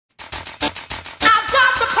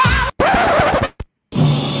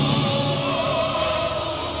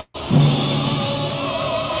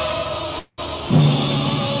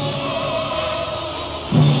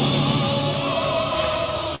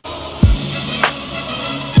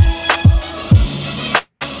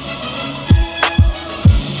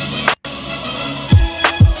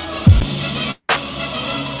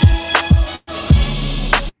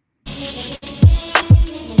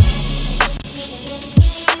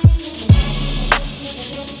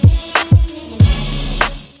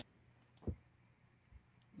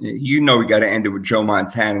You know we got to end it with Joe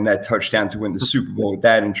Montana and that touchdown to win the Super Bowl with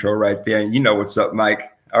that intro right there. You know what's up, Mike.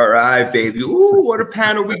 All right, baby. Ooh, what a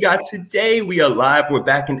panel we got today. We are live. We're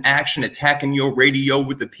back in action, attacking your radio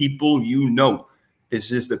with the people you know.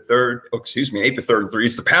 This is the ain't the third and three.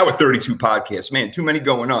 It's the Power 32 podcast. Man, too many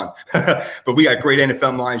going on. But we got great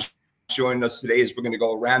NFL minds joining us today as we're going to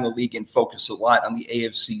go around the league and focus a lot on the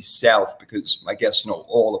AFC South because my guests know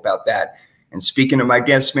all about that. And speaking of my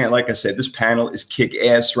guests, man, like I said, this panel is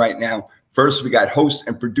kick-ass right now. First, we got host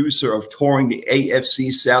and producer of Touring the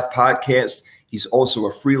AFC South podcast. He's also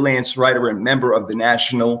a freelance writer and member of the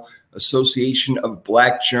National Association of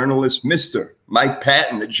Black Journalists, Mr. Mike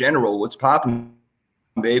Patton, the General. What's popping,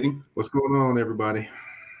 baby? What's going on, everybody?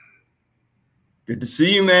 Good to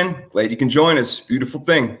see you, man. Glad you can join us. Beautiful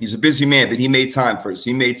thing. He's a busy man, but he made time for us.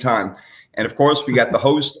 He made time. And, of course, we got the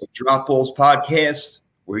host of Drop Balls podcast,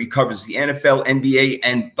 where he covers the NFL, NBA,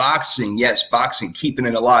 and boxing. Yes, boxing, keeping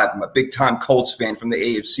it alive. I'm a big-time Colts fan from the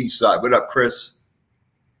AFC side. What up, Chris?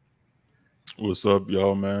 What's up,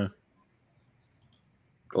 y'all, man?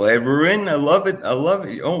 Glad we're in. I love it. I love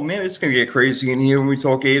it. Oh, man, it's going to get crazy in here when we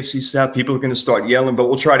talk AFC South. People are going to start yelling, but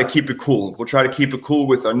we'll try to keep it cool. We'll try to keep it cool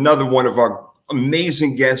with another one of our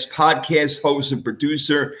amazing guests, podcast host and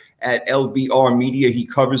producer at LBR Media. He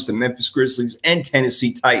covers the Memphis Grizzlies and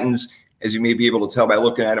Tennessee Titans, as you may be able to tell by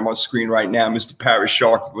looking at him on screen right now. Mr. Parish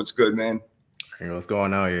Shark, what's good, man? Hey, what's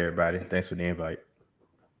going on here, everybody? Thanks for the invite.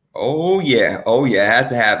 Oh, yeah. Oh, yeah. I had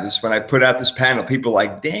to have this. When I put out this panel, people are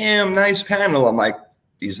like, damn, nice panel. I'm like,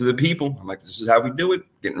 these are the people. I'm like, this is how we do it.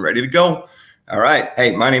 Getting ready to go. All right.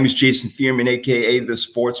 Hey, my name is Jason Fierman, a.k.a. The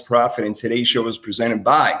Sports Prophet, and today's show is presented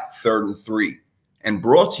by 3rd and 3 and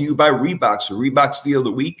brought to you by Reebok. So Reebok's deal of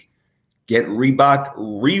the week. Get Reebok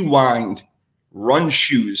Rewind run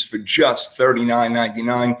shoes for just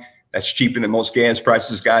 $39.99. That's cheaper than most gas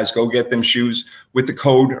prices, guys. Go get them shoes with the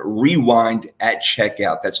code REWIND at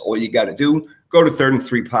checkout. That's all you got to do. Go to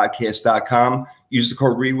 3rd3podcast.com. Use the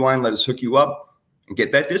code REWIND. Let us hook you up and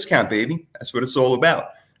get that discount, baby. That's what it's all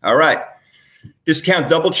about. All right. Discount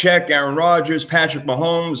double check, Aaron Rodgers, Patrick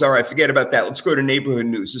Mahomes. All right, forget about that. Let's go to neighborhood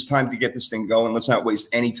news. It's time to get this thing going. Let's not waste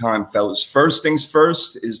any time, fellas. First things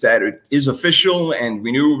first is that it is official, and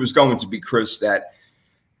we knew it was going to be, Chris, that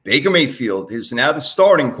Baker Mayfield is now the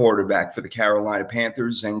starting quarterback for the Carolina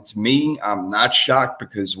Panthers. And to me, I'm not shocked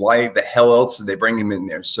because why the hell else did they bring him in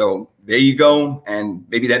there? So there you go. And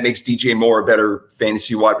maybe that makes DJ Moore a better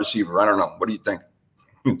fantasy wide receiver. I don't know. What do you think?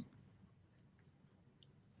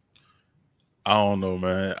 I don't know,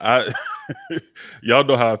 man. Y'all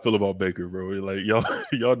know how I feel about Baker, bro. Like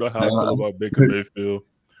y'all know how I feel about Baker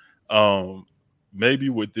Mayfield. Maybe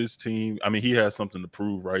with this team, I mean, he has something to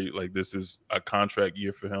prove, right? Like this is a contract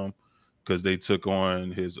year for him because they took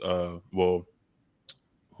on his who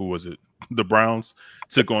was it? The Browns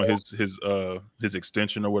took on his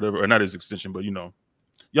extension or whatever, or not his extension, but y'all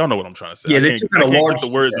know what I'm trying to say. Yeah, they took on a large. Get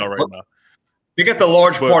the words out right now. They got the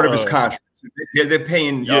large part of his contract. They're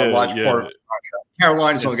paying a large part of his contract.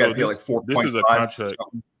 Carolina's only got to pay like 4.5. This is a contract.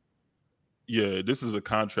 Yeah, this is a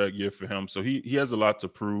contract year for him. So he has a lot to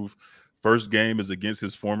prove. First game is against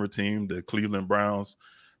his former team, the Cleveland Browns.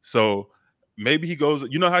 So maybe he goes,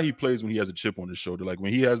 you know how he plays when he has a chip on his shoulder. Like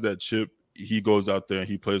when he has that chip, he goes out there and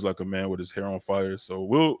he plays like a man with his hair on fire.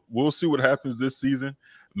 So we'll see what happens this season.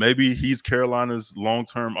 Maybe he's Carolina's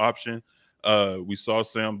long-term option. We saw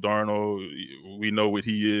Sam Darnold. We know what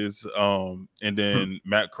he is. And then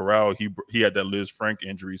Matt Corral, he had that Liz Frank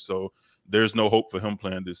injury. So there's no hope for him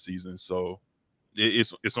playing this season. So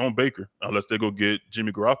it's on Baker unless they go get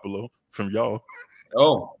Jimmy Garoppolo from y'all.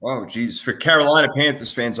 Oh, geez. For Carolina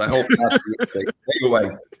Panthers fans, I hope not. Take away.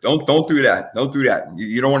 Don't do that. Don't do that.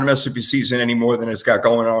 You don't want to mess up your season any more than it's got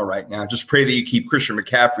going on right now. Just pray that you keep Christian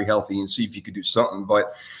McCaffrey healthy and see if you could do something.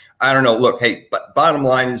 But I don't know. Look, hey, but bottom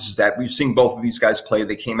line is that we've seen both of these guys play.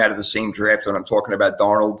 They came out of the same draft, and I'm talking about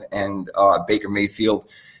Darnold and Baker Mayfield.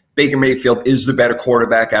 Baker Mayfield is the better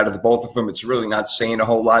quarterback out of the both of them. It's really not saying a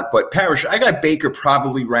whole lot. But, Parrish, I got Baker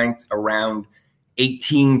probably ranked around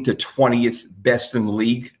 18 to 20th best in the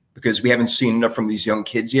league because we haven't seen enough from these young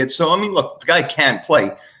kids yet. So, I mean, look, the guy can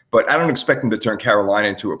play, but I don't expect him to turn Carolina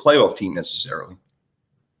into a playoff team necessarily.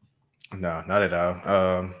 No, not at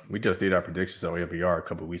all. We just did our predictions on LBR a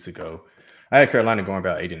couple of weeks ago. I had Carolina going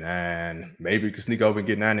about 8 and 9. Maybe we could sneak over and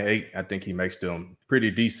get 9 and 8. I think he makes them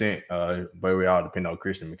pretty decent. But we all depend on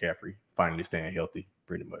Christian McCaffrey finally staying healthy,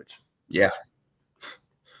 pretty much. Yeah.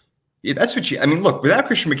 Yeah, that's what I mean, look, without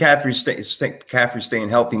Christian McCaffrey staying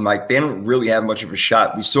healthy, Mike, they don't really have much of a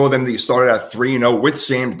shot. We saw them, they started out 3-0 with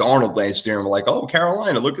Sam Darnold last year, and we're like, oh,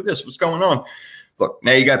 Carolina, look at this. What's going on? look,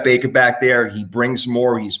 now you got Baker back there. He brings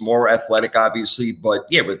more. He's more athletic, obviously. But,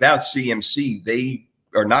 yeah, without CMC, they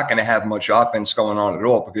are not going to have much offense going on at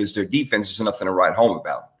all because their defense is nothing to write home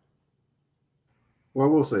about. Well, I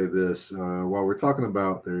will say this. While we're talking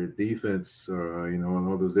about their defense, and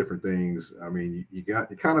all those different things, I mean, you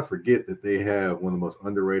kind of forget that they have one of the most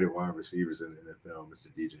underrated wide receivers in the NFL, Mr.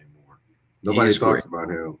 DJ Moore. Nobody talks about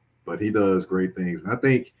him, but he does great things. And I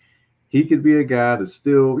think he could be a guy that's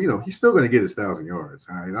still, he's still going to get his 1,000 yards.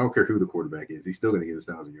 I don't care who the quarterback is. He's still going to get his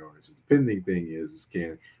 1,000 yards. The depending thing is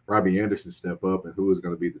can Robbie Anderson step up and who is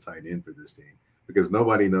going to be the tight end for this team? Because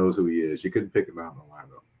nobody knows who he is. You couldn't pick him out in the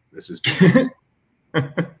lineup. It's just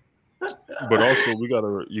But also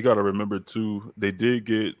you gotta remember too, they did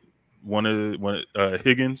get one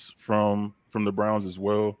Higgins from the Browns as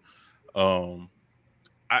well.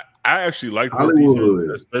 I actually like their defense,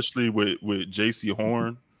 especially with JC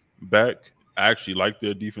Horn back. I actually like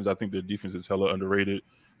their defense. I think their defense is hella underrated.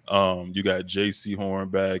 You got JC Horn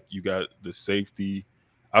back. You got the safety.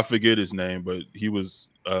 I forget his name, but he was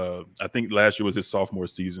I think last year was his sophomore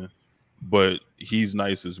season. But he's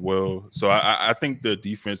nice as well. So I think the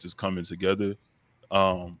defense is coming together.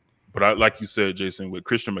 But like you said, Jason, with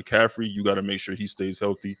Christian McCaffrey, you got to make sure he stays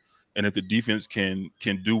healthy. And if the defense can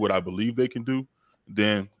do what I believe they can do,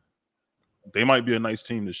 then they might be a nice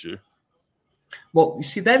team this year. Well, you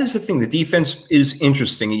see, that is the thing. The defense is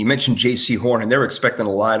interesting. And you mentioned J.C. Horn, and they're expecting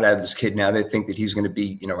a lot out of this kid now. They think that he's going to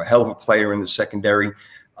be, a hell of a player in the secondary.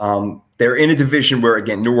 They're in a division where,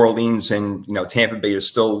 again, New Orleans and, Tampa Bay are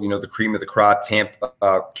still, the cream of the crop. Tampa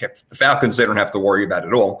kept the Falcons, they don't have to worry about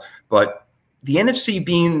it all. But the NFC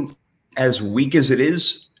being as weak as it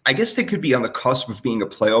is, I guess they could be on the cusp of being a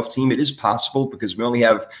playoff team. It is possible because we only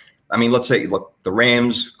have, let's say, look, the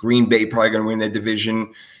Rams, Green Bay probably going to win their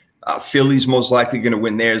division. Philly's most likely going to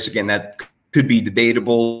win theirs. Again, that could be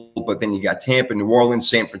debatable, but then you got Tampa, New Orleans,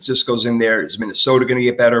 San Francisco's in there. Is Minnesota going to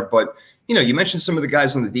get better? But, you mentioned some of the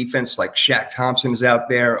guys on the defense, like Shaq Thompson is out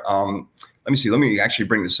there. Let me see. Let me actually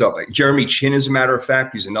bring this up. Like Jeremy Chin, as a matter of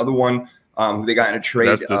fact, he's another one who they got in a trade.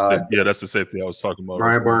 That's the safety I was talking about.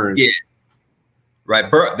 Brian Burns. Yeah. Right.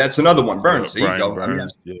 That's another one. Burns. There you go.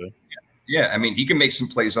 Burns, Yeah, he can make some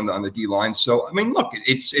plays on the D line. So look,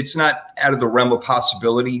 it's not out of the realm of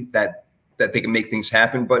possibility that they can make things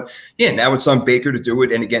happen. But yeah, now it's on Baker to do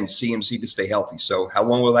it, and again, CMC to stay healthy. So how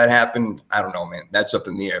long will that happen? I don't know, man. That's up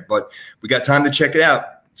in the air. But we got time to check it out.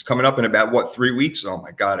 It's coming up in about 3 weeks. Oh my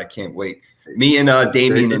God, I can't wait. Me and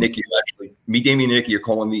Damian and Nikki are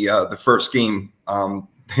calling the first game.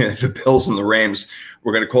 The Bills and the Rams.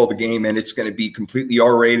 We're going to call the game, and it's going to be completely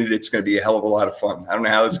R-rated. It's going to be a hell of a lot of fun. I don't know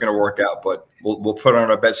how it's going to work out, but we'll put on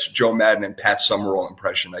our best Joe Madden and Pat Summerall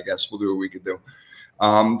impression, I guess. We'll do what we could do.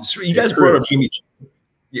 So you guys brought up Jimmy.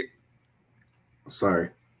 Yeah. Sorry.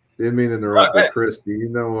 Didn't mean to interrupt, but Chris, do you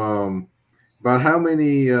know about how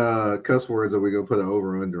many cuss words are we going to put an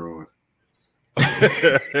over-under on?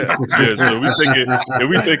 Yeah, so we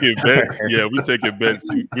taking bets. Yeah, we taking bets.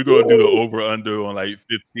 We're gonna do the over under on like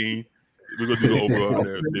 15. We're gonna do the over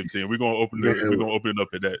under at 15. We're gonna open it up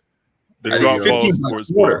at that. The Drop Ball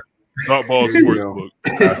Sports Book. Drop Ball Sports Book.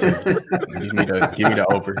 Give me the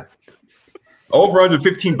over. Over under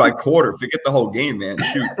 15 by quarter. Forget the whole game, man.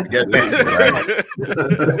 Shoot, forget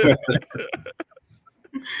it.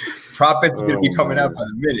 Prop bets are going to be coming out by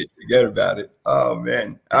the minute. Forget about it. Oh,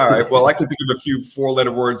 man. All right. Well, I can think of a few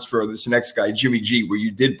 4-letter words for this next guy, Jimmy G, where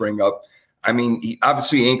you did bring up. He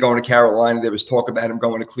obviously ain't going to Carolina. There was talk about him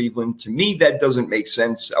going to Cleveland. To me, that doesn't make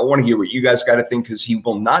sense. I want to hear what you guys got to think because he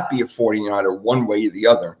will not be a 49er one way or the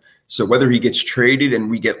other. So whether he gets traded and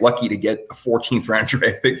we get lucky to get a 14th round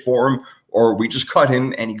draft pick for him, or we just cut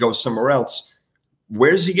him and he goes somewhere else,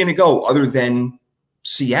 where's he going to go other than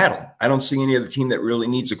Seattle? I don't see any other team that really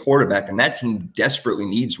needs a quarterback, and that team desperately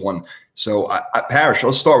needs one. So, Parish,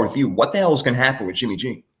 let's start with you. What the hell is going to happen with Jimmy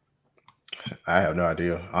G? I have no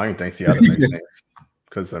idea. I don't even think Seattle makes sense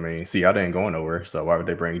because, Seattle ain't going nowhere. So why would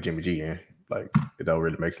they bring Jimmy G in? Like, it don't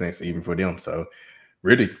really make sense even for them. So,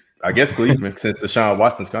 really, I guess Cleveland, since Deshaun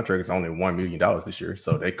Watson's contract is only $1 million this year,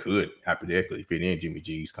 so they could hypothetically fit in Jimmy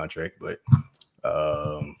G's contract. But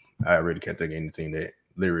I really can't think of any team that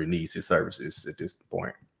literally needs his services at this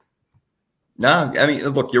point. No,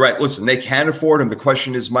 look, you're right. Listen, they can afford him. The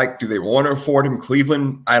question is, Mike, do they want to afford him?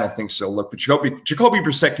 Cleveland? I don't think so. Look, but Jacoby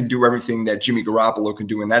Brissett can do everything that Jimmy Garoppolo can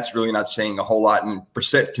do, and that's really not saying a whole lot. And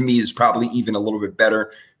Brissett, to me, is probably even a little bit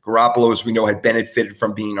better. Garoppolo, as we know, had benefited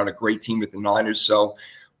from being on a great team with the Niners. So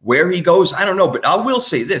where he goes, I don't know. But I will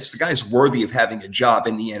say this. The guy's worthy of having a job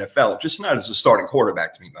in the NFL, just not as a starting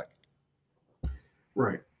quarterback to me, Mike.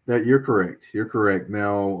 Right. That you're correct. You're correct.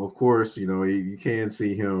 Now, of course, you can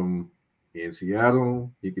see him in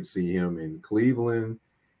Seattle. You could see him in Cleveland.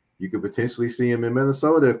 You could potentially see him in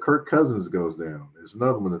Minnesota if Kirk Cousins goes down. There's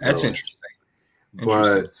another one. That's interesting.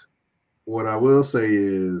 But what I will say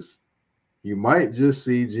is you might just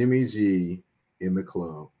see Jimmy G in the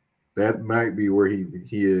club. That might be where he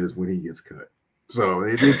is when he gets cut. So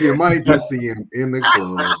you might just see him in the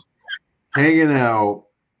club, hanging out.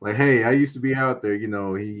 Like, hey, I used to be out there. You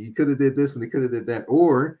know, he could have did this and he could have did that.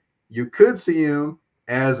 Or you could see him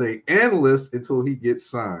as an analyst until he gets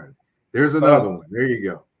signed. There's another one. There you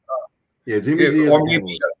go. Yeah, Jimmy G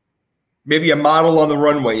is maybe a model on the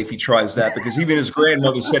runway if he tries that, because even his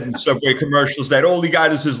grandmother said in Subway commercials that all he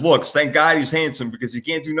got is his looks. Thank God he's handsome because he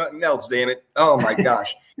can't do nothing else, damn it. Oh, my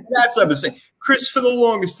gosh. That's what I was saying. Chris, for the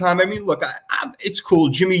longest time, I mean, look, it's cool.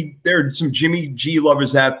 Jimmy, there are some Jimmy G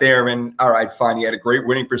lovers out there, and all right, fine, he had a great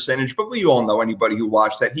winning percentage, but we all know, anybody who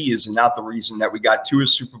watched that, he is not the reason that we got to a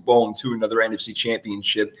Super Bowl and to another NFC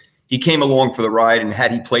championship. He came along for the ride, and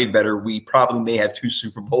had he played better, we probably may have 2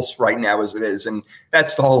 Super Bowls right now as it is. And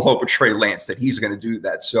that's the whole hope of Trey Lance, that he's going to do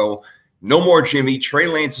that. So no more Jimmy. Trey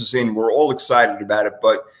Lance is in. We're all excited about it.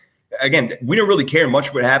 But again, we don't really care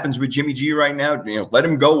much what happens with Jimmy G right now. You know, let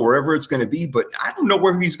him go wherever it's going to be. But I don't know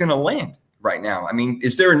where he's going to land right now. I mean,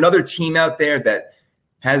 is there another team out there that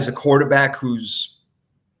has a quarterback who's,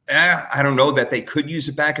 I don't know, that they could use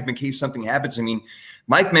a backup in case something happens? I mean,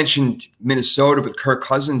 Mike mentioned Minnesota with Kirk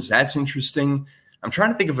Cousins. That's interesting. I'm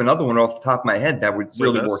trying to think of another one off the top of my head that would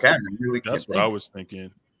really work out. That's what I was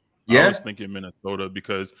thinking. Yeah, I was thinking Minnesota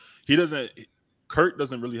because Kirk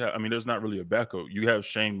doesn't really have. I mean, there's not really a backup. You have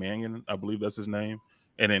Shane Mannion, I believe that's his name,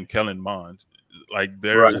 and then Kellen Mond. Like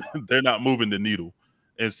they're not moving the needle.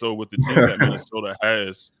 And so with the team that Minnesota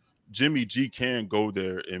has, Jimmy G can go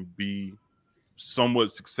there and be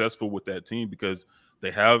somewhat successful with that team because they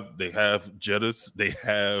have Jettis, they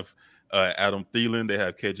have Adam Thielen, they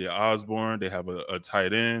have KJ Osborne, they have a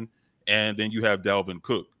tight end, and then you have Dalvin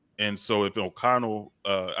Cook. And so if O'Connell,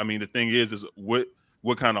 I mean, the thing is what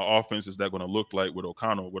kind of offense is that going to look like with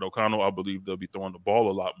O'Connell? With O'Connell, I believe they'll be throwing the ball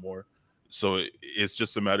a lot more. So it's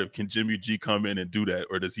just a matter of, can Jimmy G come in and do that,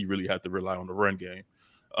 or does he really have to rely on the run game?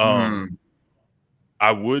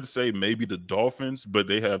 I would say maybe the Dolphins, but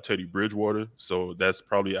they have Teddy Bridgewater, so that's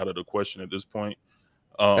probably out of the question at this point.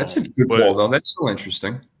 That's a good ball, though. That's still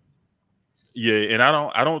interesting. Yeah, and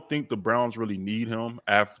I don't think the Browns really need him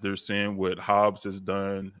after seeing what Hobbs has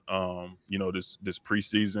done. You know, this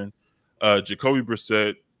preseason. Jacoby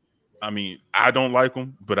Brissett, I mean, I don't like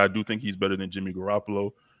him, but I do think he's better than Jimmy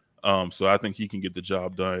Garoppolo. So I think he can get the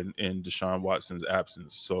job done in Deshaun Watson's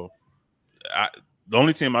absence. So the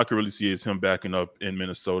only team I could really see is him backing up in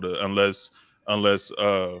Minnesota, unless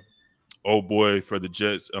oh boy for the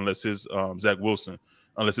Jets, unless his Zach Wilson,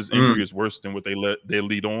 unless his injury is worse than what they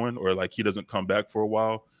lead on, or like he doesn't come back for a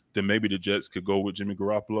while, then maybe the Jets could go with Jimmy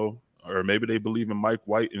Garoppolo, or maybe they believe in Mike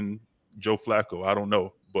White and Joe Flacco. I don't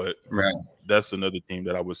know, but that's another team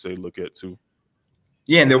that I would say look at too.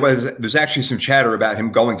 Yeah, and there's actually some chatter about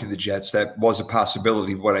him going to the Jets. That was a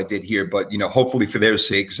possibility of what I did hear. But, you know, hopefully for their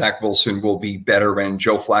sake, Zach Wilson will be better, and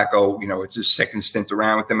Joe Flacco, you know, it's his second stint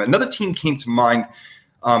around with them. Another team came to mind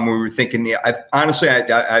when we were thinking, honestly,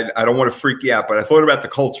 I don't want to freak you out, but I thought about the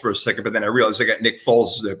Colts for a second, but then I realized they got Nick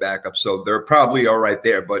Foles as their backup, so they're probably all right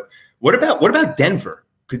there. But what about Denver?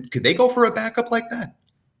 Could they go for a backup like that?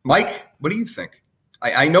 Mike, what do you think?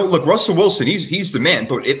 I know, look, Russell Wilson, he's the man,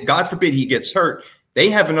 but if, God forbid, he gets hurt, they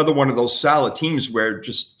have another one of those solid teams where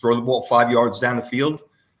just throw the ball 5 yards down the field.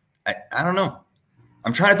 I don't know.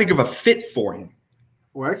 I'm trying to think of a fit for him.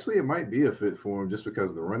 Well, actually, it might be a fit for him just because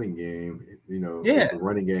of the running game, you know, if the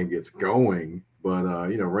running game gets going. But,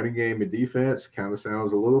 you know, running game and defense kind of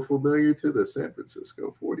sounds a little familiar to the San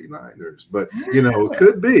Francisco 49ers. But, you know, it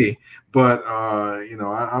could be. But, you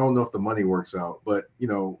know, I don't know if the money works out. But, you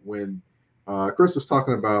know, when Chris was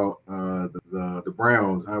talking about the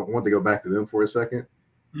Browns, I wanted to go back to them for a second.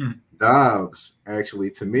 Dobbs,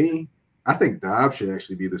 actually, to me, I think Dobbs should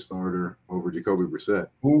actually be the starter over Jacoby Brissett.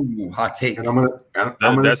 Ooh, hot take. And I'm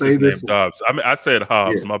gonna say this. Dobbs. I mean, I said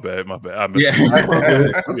Hobbs. Yeah. My bad. I know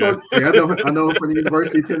him from the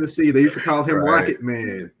University of Tennessee. They used to call him Rocket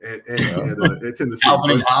Man at Tennessee.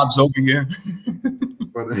 Alvin Hobbs over here.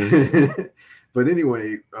 But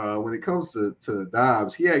anyway, when it comes to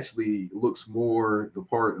Dobbs, he actually looks more the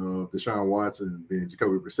part of Deshaun Watson than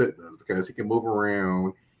Jacoby Brissett does, because he can move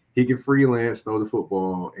around, he can freelance, throw the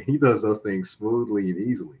football, and he does those things smoothly and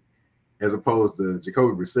easily. as opposed to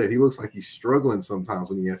Jacoby Brissett. He looks like he's struggling sometimes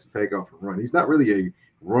when he has to take off and run. He's not really a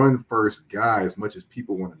run-first guy as much as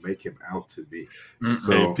people want to make him out to be.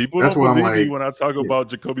 So hey, people that's don't why believe I'm like, me when I talk about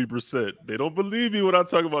Jacoby Brissett. They don't believe me when I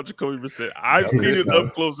talk about Jacoby Brissett. I've seen it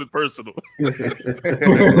up close and personal.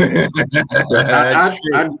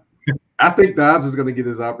 I think Dobbs is going to get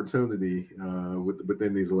his opportunity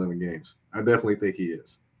within these 11 games. I definitely think he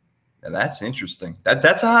is. And that's interesting.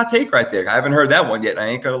 That's a hot take right there. I haven't heard that one yet. I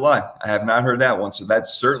ain't gonna lie. I have not heard that one. So that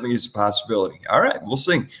certainly is a possibility. All right, we'll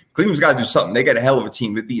see. Cleveland's got to do something. They got a hell of a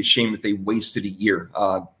team. It'd be a shame if they wasted a year.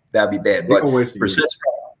 That'd be bad. But Brissett's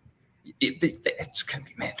it's gonna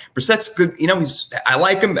be, man. Brissett's good. You know, I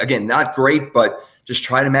like him. Again, not great, but just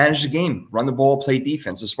try to manage the game, run the ball, play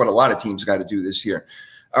defense. That's what a lot of teams got to do this year.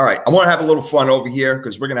 All right, I want to have a little fun over here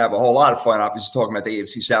because we're going to have a whole lot of fun, obviously, talking about the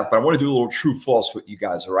AFC South, but I want to do a little true-false with you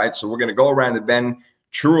guys, all right? So we're going to go around the bend,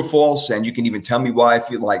 true or false, and you can even tell me why if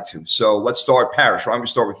you'd like to. So let's start, Parish. Why don't we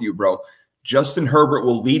start with you, bro? Justin Herbert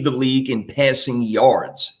will lead the league in passing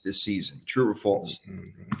yards this season. True or false?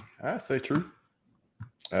 I say true.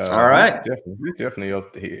 All right. He's definitely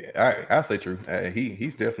up there. I say true.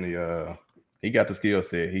 He's definitely he got the skill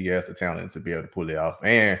set. He has the talent to be able to pull it off.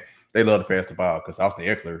 And they love to pass the ball because Austin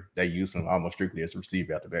Eckler, they use him almost strictly as a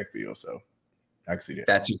receiver out the backfield. So I can see that.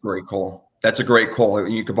 That's a great call. That's a great call.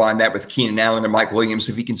 You combine that with Keenan Allen and Mike Williams.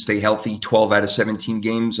 If he can stay healthy 12 out of 17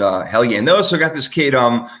 games, hell yeah. And they also got this kid,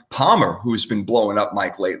 Palmer, who's been blowing up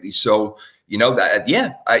Mike lately. So, you know,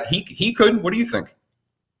 he could. What do you think?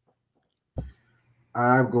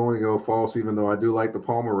 I'm going to go false, even though I do like the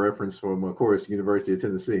Palmer reference from, of course, University of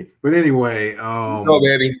Tennessee. But anyway. Go,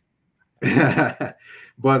 baby.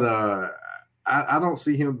 But I don't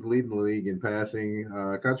see him leading the league in passing.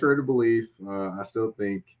 Contrary to belief, I still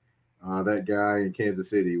think that guy in Kansas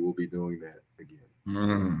City will be doing that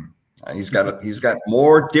again. He's got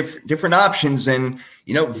more different options, and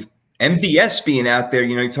you know, MVS being out there.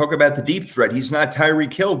 You know, you talk about the deep threat. He's not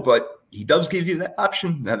Tyreek Hill, but he does give you that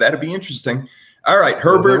option. Now that'll be interesting. All right,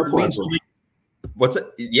 Herbert leads the league. What's it?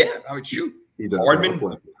 Yeah, I would shoot. Hardman.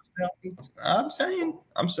 I'm saying.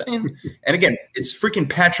 And again, it's freaking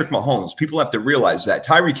Patrick Mahomes. People have to realize that.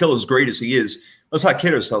 Tyreek Hill, as great as he is, let's not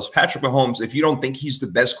kid ourselves. Patrick Mahomes, if you don't think he's the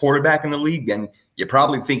best quarterback in the league, then you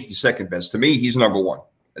probably think he's second best. To me, he's number one,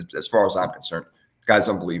 as far as I'm concerned. The guy's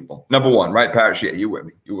unbelievable. Number one, right, Parish? Yeah, you with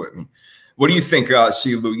me. What do you think,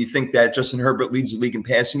 C. Lou? You think that Justin Herbert leads the league in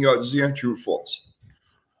passing yards this year? True or false?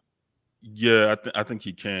 Yeah, I think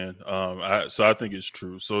he can. So I think it's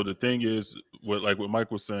true. So the thing is, what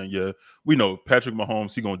Mike was saying, yeah, we know Patrick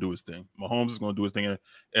Mahomes, he's gonna do his thing. Mahomes is gonna do his thing,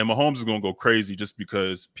 and Mahomes is gonna go crazy just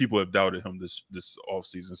because people have doubted him this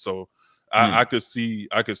offseason. So I could see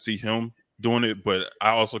him doing it, but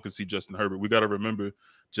I also could see Justin Herbert. We got to remember,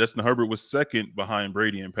 Justin Herbert was second behind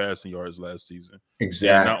Brady in passing yards last season.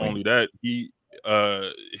 Exactly. And not only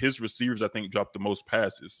that, his receivers, I think, dropped the most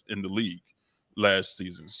passes in the league last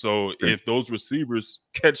season. So if those receivers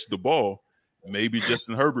catch the ball, maybe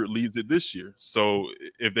Justin Herbert leads it this year. So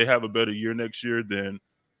if they have a better year next year, then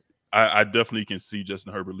I definitely can see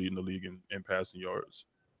Justin Herbert leading the league in passing yards.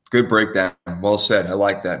 Good breakdown. Well said. I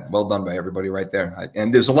like that. Well done by everybody right there.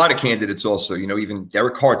 And there's a lot of candidates also, you know, even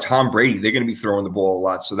Derek Carr, Tom Brady, they're going to be throwing the ball a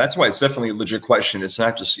lot. So that's why it's definitely a legit question. It's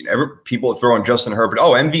not just, you know, people are throwing Justin Herbert.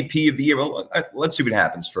 Oh, MVP of the year. Well, let's see what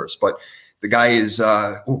happens first. But the guy is,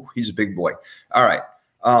 he's a big boy. All right.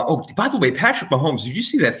 By the way, Patrick Mahomes, did you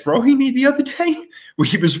see that throw he made the other day where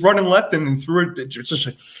he was running left and then threw it, just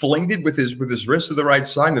like flinged it with his wrist to the right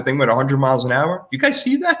side and the thing went 100 miles an hour? You guys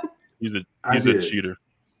see that? He's a cheater.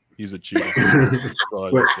 He's a cheater.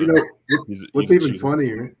 But you know, what's even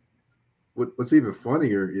funnier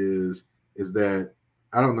is that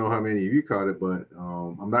I don't know how many of you caught it, but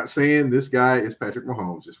I'm not saying this guy is Patrick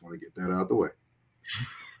Mahomes. Just want to get that out of the way.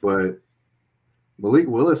 But Malik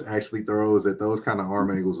Willis actually throws at those kind of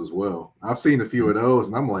arm angles as well. I've seen a few of those,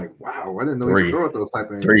 and I'm like, wow, I didn't know he could throw at those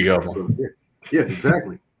type of angles. 3 of them. So, yeah,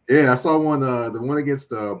 exactly. Yeah, I saw one, the one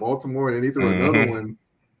against Baltimore, and then he threw another one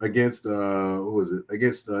against what was it?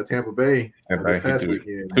 Against Tampa Bay this past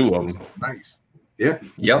weekend. 2 of them. Nice. Yeah.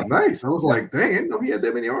 Yep. Nice. I was like, dang, I didn't know he had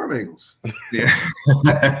that many arm angles. Yeah.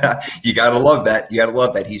 You got to love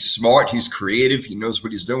that. He's smart. He's creative. He knows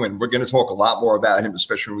what he's doing. We're going to talk a lot more about him,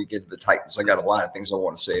 especially when we get to the Titans. I got a lot of things I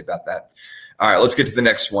want to say about that. All right, let's get to the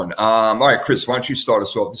next one. All right, Chris, why don't you start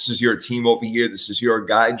us off? This is your team over here. This is your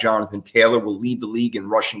guy. Jonathan Taylor will lead the league in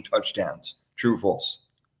rushing touchdowns. True or false?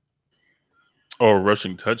 Oh,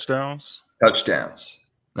 rushing touchdowns? Touchdowns.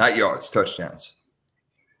 Not yards, touchdowns.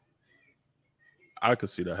 I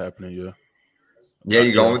could see that happening, yeah. Yeah,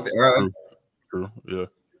 you're going with it? All right. True, yeah.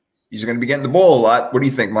 He's going to be getting the ball a lot. What do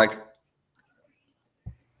you think, Mike?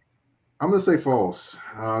 I'm going to say false.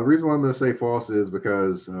 The reason why I'm going to say false is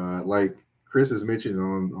because, like Chris has mentioned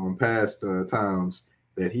on past times,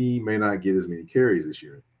 that he may not get as many carries this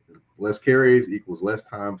year. Less carries equals less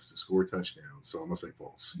times to score touchdowns. So I'm going to say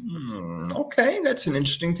false. Okay, that's an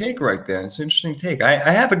interesting take right there. It's an interesting take. I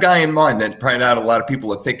have a guy in mind that probably not a lot of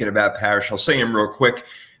people are thinking about, Parish. I'll say him real quick.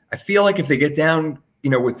 I feel like if they get down,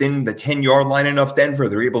 within the 10-yard line enough, Denver,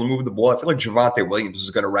 they're able to move the ball. I feel like Javonte Williams is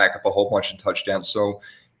going to rack up a whole bunch of touchdowns. So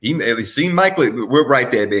see, Michael, we're right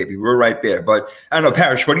there, baby. We're right there. But I don't know,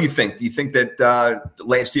 Parish, what do you think? Do you think that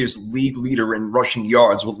last year's league leader in rushing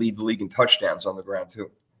yards will lead the league in touchdowns on the ground too?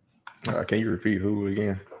 Can you repeat who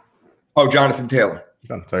again? Oh, Jonathan Taylor.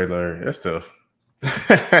 Jonathan Taylor. That's tough.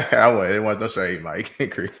 I didn't want no shade, Mike.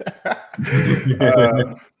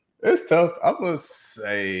 It's tough. I'm gonna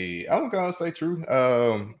say true.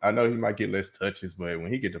 I know he might get less touches, but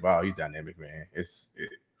when he get the ball, he's dynamic, man.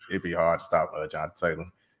 It'd be hard to stop Jonathan Taylor,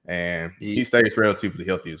 and he stays relatively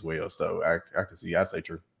healthy as well. So I can see. I say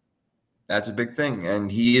true. That's a big thing, and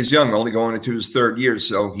he is young, only going into his third year,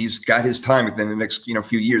 so he's got his time within the next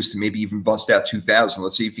few years to maybe even bust out 2,000.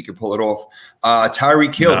 Let's see if he can pull it off.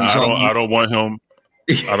 Tyreek Hill. I don't want him.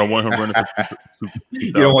 I don't want him running for 2,000.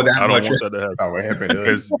 You don't want that I don't much. want that to happen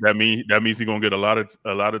because that means he's gonna get a lot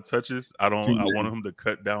of touches. I want him to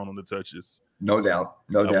cut down on the touches. No doubt.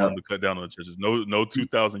 I want him to cut down on the touches. No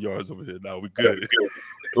 2,000 yards over here. No, we good.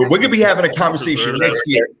 We're gonna be having a conversation next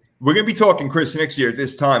year. We're going to be talking, Chris, next year at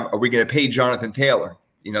this time. Are we going to pay Jonathan Taylor?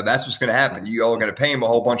 That's what's going to happen. You all are going to pay him a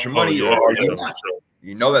whole bunch of money, or are you not?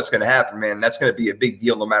 You know that's going to happen, man. That's going to be a big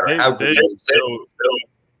deal no matter how good it is.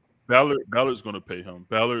 Ballard's going to pay him.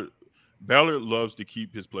 Ballard loves to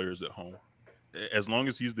keep his players at home. As long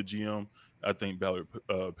as he's the GM, I think Ballard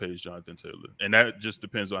pays Jonathan Taylor. And that just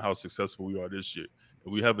depends on how successful we are this year.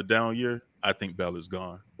 If we have a down year, I think Ballard's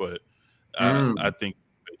gone. But I think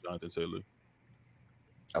Jonathan Taylor.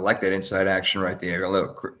 I like that inside action right there.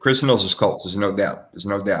 Look, Chris knows his Colts. There's no doubt. There's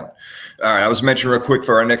no doubt. All right, I was mentioning real quick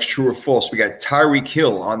for our next true or false. We got Tyreek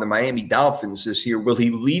Hill on the Miami Dolphins this year. Will he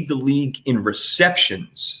lead the league in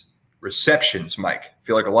receptions? Receptions, Mike. I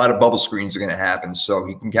feel like a lot of bubble screens are going to happen, so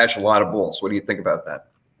he can catch a lot of balls. What do you think about that?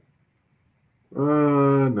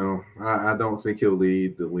 No, I don't think he'll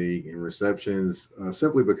lead the league in receptions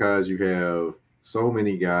simply because you have so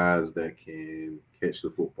many guys that can catch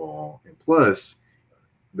the football. And plus,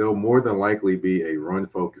 they'll more than likely be a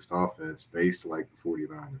run-focused offense based like the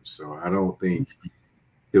 49ers. So I don't think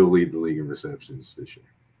he'll lead the league in receptions this year.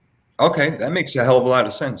 Okay, that makes a hell of a lot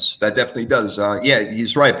of sense. That definitely does. Yeah,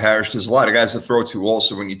 he's right, Parish. There's a lot of guys to throw to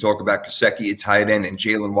also when you talk about Gesicki at tight end and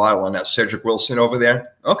Jalen Waddle and now Cedric Wilson over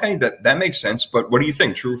there. Okay, that makes sense. But what do you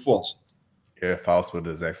think, true or false? Yeah, false for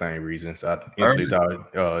the exact same reasons. I instantly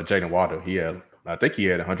thought Jalen Waddle, I think he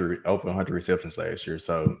had over 100 receptions last year.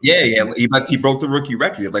 So yeah, he broke the rookie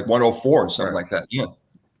record, like 104 or something like that. Yeah,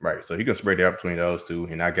 right. So he can spread it out between those two.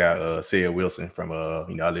 And I got Cedric Wilson from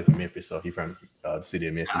I live in Memphis, so he from the city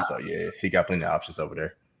of Memphis. So yeah, he got plenty of options over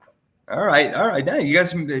there. All right. Now you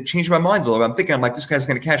guys changed my mind a little bit. I'm like, this guy's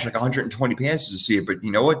going to catch like 120 passes this year. But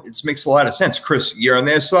you know what? It makes a lot of sense. Chris, you're on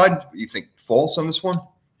their side. You think false on this one?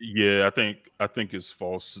 Yeah, I think it's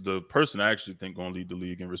false. The person I actually think going to lead the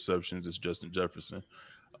league in receptions is Justin Jefferson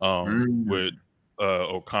with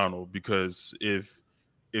O'Connell, because if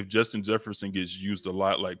Justin Jefferson gets used a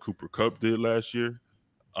lot like Cooper Kupp did last year,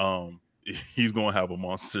 he's going to have a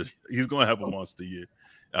monster. He's going to have a monster year.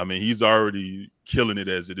 I mean, he's already killing it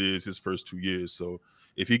as it is his first 2 years. So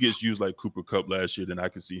if he gets used like Cooper Kupp last year, then I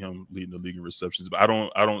can see him leading the league in receptions. But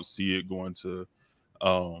I don't see it going to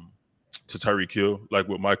Tyreek Hill, like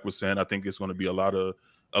what Mike was saying. I think it's going to be a lot of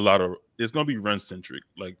it's going to be run centric.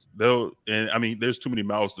 Like there's too many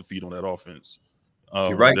mouths to feed on that offense.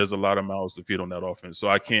 You're right. There's a lot of mouths to feed on that offense, so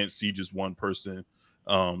I can't see just one person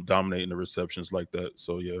dominating the receptions like that.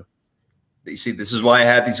 So yeah. You see, this is why I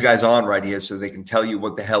have these guys on right here, so they can tell you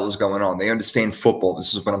what the hell is going on. They understand football.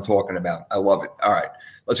 This is what I'm talking about. I love it. All right,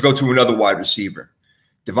 let's go to another wide receiver.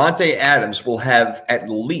 Devontae Adams will have at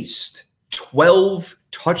least 12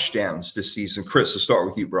 touchdowns this season. Chris, let's start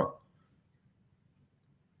with you, bro.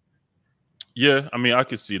 Yeah, I mean, I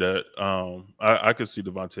could see that. I could see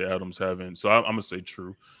Devontae Adams having. So I'm gonna say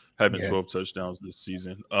true, having 12 touchdowns this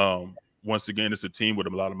season. Once again, it's a team with a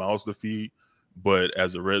lot of mouths to feed, but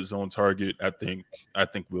as a red zone target, I think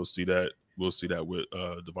we'll see that. We'll see that with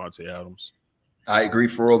Devontae Adams. I agree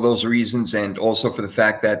for all those reasons, and also for the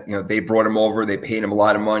fact that they brought him over, they paid him a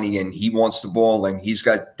lot of money, and he wants the ball, and he's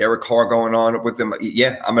got Derek Carr going on with him.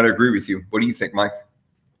 Yeah, I'm going to agree with you. What do you think, Mike?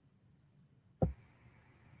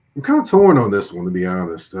 I'm kind of torn on this one, to be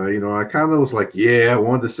honest. I kind of was like, yeah, I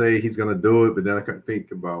wanted to say he's going to do it, but then I kind of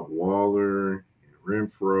think about Waller,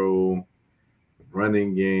 Renfro,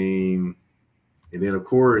 running game, and then, of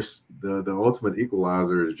course, the ultimate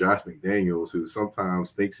equalizer is Josh McDaniels, who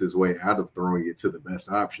sometimes thinks his way out of throwing it to the best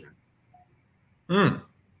option.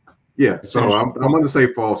 Yeah, so I'm going to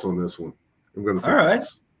say false on this one. I'm going to say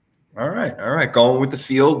false. All right. Going with the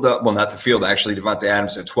field. Well, not the field, actually. Devontae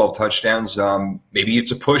Adams had 12 touchdowns. Maybe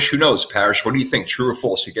it's a push. Who knows, Parish? What do you think? True or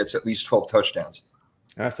false? He gets at least 12 touchdowns.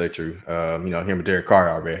 I say true. Him and Derek Carr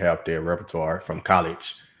already have their repertoire from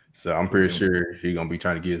college. So I'm pretty sure he's going to be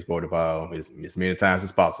trying to get his boy the ball as many times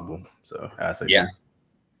as possible. So I say true.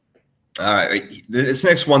 All right. This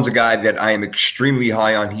next one's a guy that I am extremely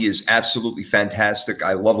high on. He is absolutely fantastic.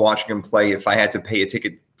 I love watching him play. If I had to pay a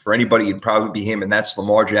ticket for anybody, it'd probably be him, and that's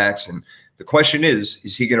Lamar Jackson. The question is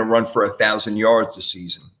he going to run for 1,000 yards this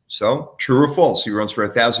season? So, true or false? He runs for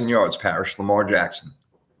 1,000 yards, Parish, Lamar Jackson.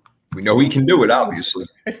 We know he can do it, obviously.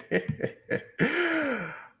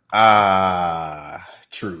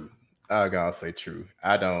 True. I gotta say true.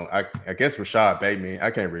 I guess Rashad Bateman,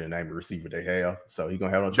 I can't really name the receiver they have, so he's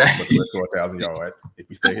gonna have no chance but to score 1,000 yards if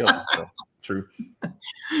he stay healthy. So true.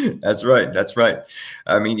 That's right.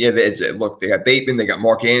 I mean, yeah, look, they got Bateman, they got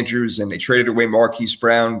Mark Andrews, and they traded away Marquise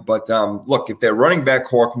Brown. But look, if their running back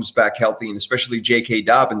core comes back healthy, and especially J.K.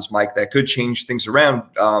 Dobbins, Mike, that could change things around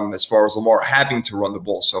as far as Lamar having to run the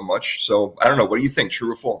ball so much. So I don't know. What do you think?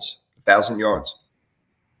 True or false? 1,000 yards.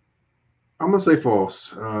 I'm gonna say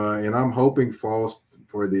false, and I'm hoping false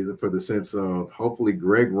for the sense of hopefully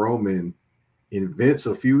Greg Roman invents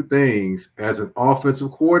a few things as an offensive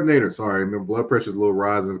coordinator. Sorry, my blood pressure is a little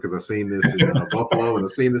rising because I've seen this in Buffalo and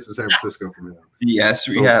I've seen this in San Francisco from him. Yes,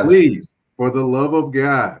 we have. Please, for the love of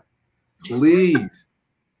God, please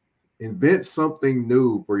invent something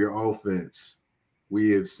new for your offense. We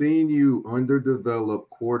have seen you underdevelop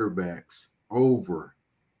quarterbacks over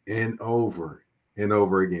and over and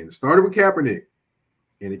over again. It started with Kaepernick,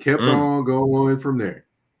 and it kept on going from there.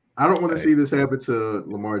 I don't want to see this happen to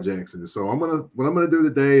Lamar Jackson. So what I'm gonna do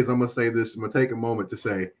today is I'm gonna say this. I'm gonna take a moment to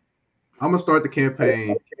say I'm gonna start the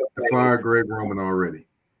campaign to fire Greg Roman already.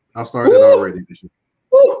 I'll start it already this year.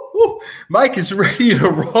 Mike is ready to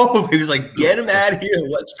roll. He was like, get him out of here.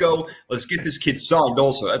 Let's go. Let's get this kid signed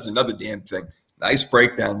also. That's another damn thing. Nice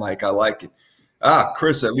breakdown, Mike. I like it.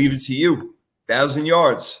 Chris, I leave it to you. 1,000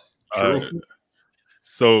 yards.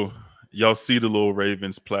 So y'all see the little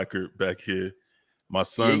Ravens placard back here. My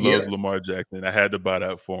son loves Lamar Jackson. I had to buy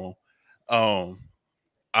that for him.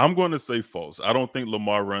 I'm going to say false. I don't think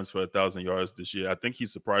Lamar runs for 1,000 yards this year. I think he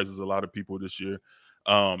surprises a lot of people this year.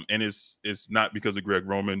 And it's not because of Greg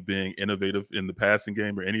Roman being innovative in the passing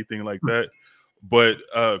game or anything like that. But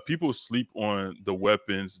people sleep on the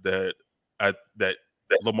weapons that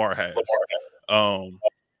Lamar has.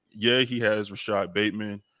 He has Rashad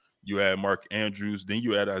Bateman. You add Mark Andrews, then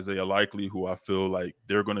you add Isaiah Likely, who I feel like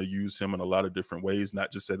they're going to use him in a lot of different ways,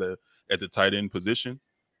 not just at the tight end position.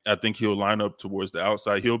 I think he'll line up towards the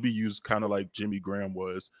outside. He'll be used kind of like Jimmy Graham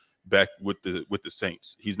was back with the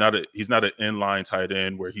Saints. He's not an inline tight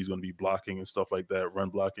end where he's going to be blocking and stuff like that,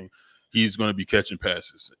 run blocking. He's going to be catching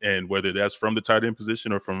passes, and whether that's from the tight end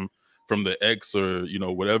position or from the X or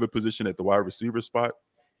whatever position at the wide receiver spot.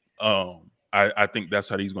 I think that's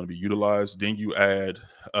how he's going to be utilized. Then you add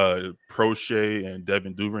Prochet and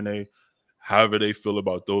Devin Duvernay, however they feel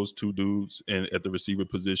about those two dudes at the receiver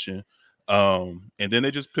position. And then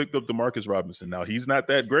they just picked up DeMarcus Robinson. Now, he's not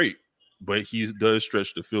that great, but he does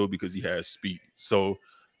stretch the field because he has speed. So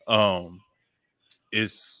I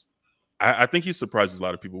think he surprises a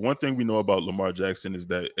lot of people. One thing we know about Lamar Jackson is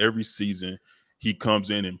that every season he comes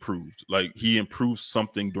in improved. Like, he improves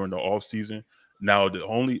something during the offseason. Now, the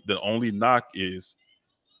only knock is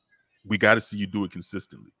we got to see you do it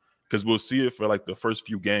consistently, because we'll see it for like the first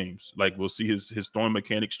few games. Like, we'll see his throwing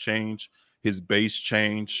mechanics change, his base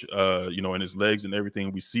change, and his legs and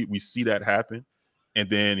everything. We see that happen, and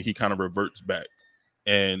then he kind of reverts back.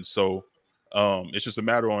 And so it's just a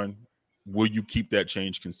matter on, will you keep that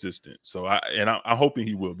change consistent? So I'm hoping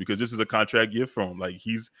he will, because this is a contract year for him. Like,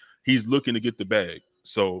 he's looking to get the bag.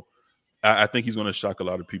 So I think he's going to shock a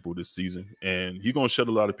lot of people this season, and he's going to shut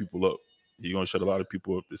a lot of people up. He's going to shut a lot of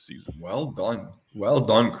people up this season. Well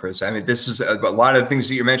done, Chris. I mean, this is a lot of the things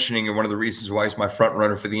that you're mentioning, and one of the reasons why he's my front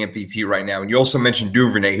runner for the MVP right now. And you also mentioned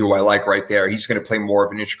Duvernay, who I like right there. He's going to play more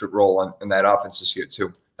of an intricate role in that offense this year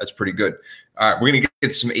too. That's pretty good. All right, we're going to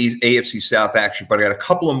get some AFC South action, but I got a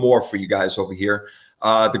couple of more for you guys over here.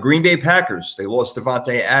 The Green Bay Packers, they lost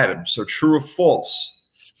Devontae Adams. So true or false?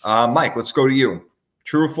 Mike, let's go to you.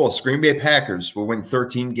 True or false? Green Bay Packers will win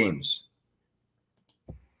 13 games.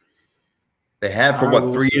 They have for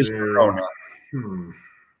what, 3 years in a row now.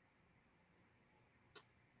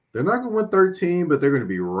 They're not going to win 13, but they're going to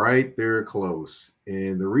be right there close.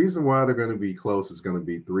 And the reason why they're going to be close is going to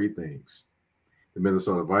be 3 things: the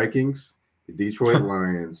Minnesota Vikings, the Detroit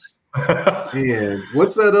Lions, and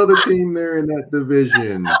what's that other team there in that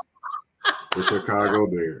division? The Chicago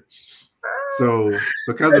Bears. So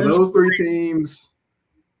because of those 3 teams,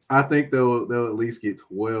 I think they'll at least get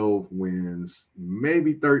 12 wins,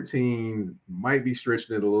 maybe 13. Might be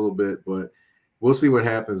stretching it a little bit, but we'll see what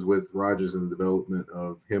happens with Rodgers and the development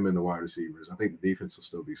of him and the wide receivers. I think the defense will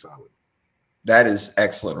still be solid. That is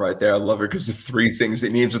excellent right there. I love it because the 3 things,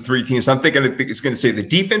 it names the 3 teams. I'm thinking it's going to say the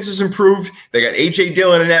defense is improved. They got A.J.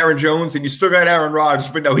 Dillon and Aaron Jones, and you still got Aaron Rodgers,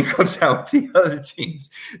 but no, he comes out with the other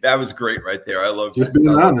teams. That was great right there. I love just being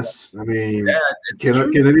honest. I mean,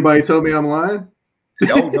 can anybody tell me I'm lying?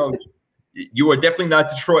 No. You are definitely not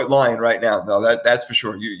Detroit Lion right now. No, that's for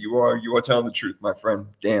sure. You are telling the truth, my friend.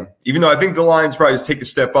 Damn. Even though I think the Lions probably just take a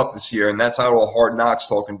step up this year, and that's not all Hard Knocks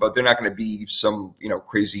talking, but they're not going to be some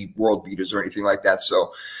crazy world beaters or anything like that. So,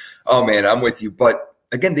 oh man, I'm with you. But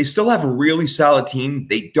again, they still have a really solid team.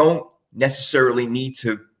 They don't necessarily need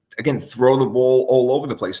to throw the ball all over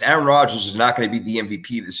the place. Aaron Rodgers is not going to be the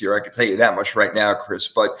MVP this year. I can tell you that much right now, Chris.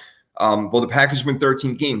 But the Packers win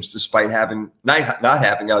 13 games despite not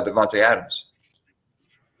having Devontae Adams.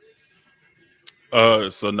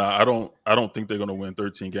 So no, I don't think they're going to win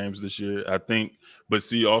 13 games this year. I think, but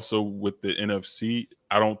see, also with the NFC,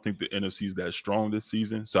 I don't think the NFC is that strong this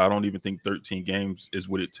season. So I don't even think 13 games is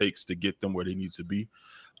what it takes to get them where they need to be.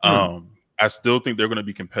 I still think they're going to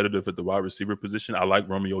be competitive at the wide receiver position. I like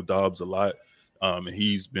Romeo Doubs a lot, and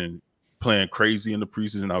he's been playing crazy in the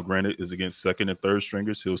preseason. Now, granted, is against second and third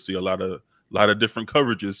stringers. He'll see a lot of different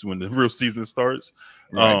coverages when the real season starts.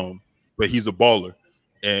 Right. But he's a baller,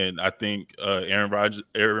 and I think Aaron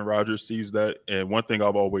Rodgers sees that. And one thing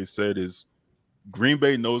I've always said is Green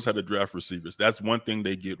Bay knows how to draft receivers. That's one thing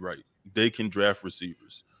they get right. They can draft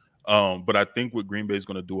receivers. But I think what Green Bay is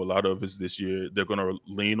going to do a lot of is this year they're going to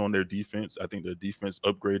lean on their defense. I think their defense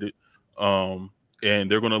upgraded.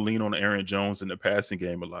 And they're going to lean on Aaron Jones in the passing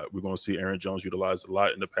game a lot. We're going to see Aaron Jones utilized a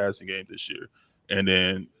lot in the passing game this year. And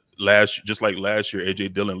then just like last year, A.J.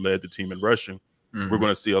 Dillon led the team in rushing. We're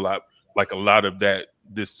going to see a lot of that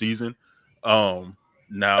this season.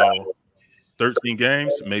 Now, 13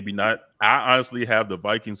 games, maybe not. I honestly have the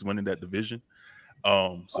Vikings winning that division.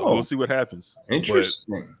 We'll see what happens.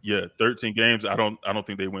 Interesting. But yeah, 13 games. I don't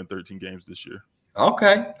think they win 13 games this year.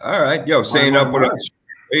 Okay. All right. Yo, saying up with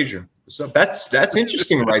Asia. So that's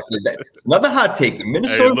interesting right there. Another hot take.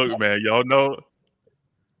 Minnesota. Hey, look, man, y'all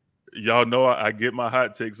know I get my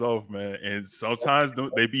hot takes off, man. And sometimes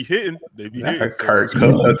they be hitting. They be hitting. Kirk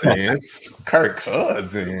Cousins.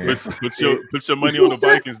 Put your money on the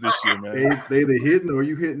Vikings this year, man. They the hitting or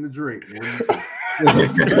you hitting the drink.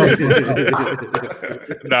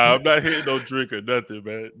 Nah, I'm not hitting no drink or nothing,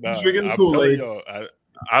 man. Nah, drinking the Kool-Aid.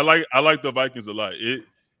 I like the Vikings a lot.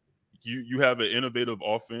 You have an innovative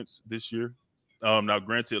offense this year. Now,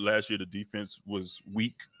 granted, last year the defense was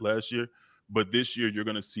weak last year, but this year you're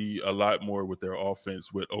going to see a lot more with their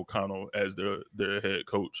offense with O'Connell as their head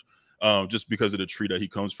coach, just because of the tree that he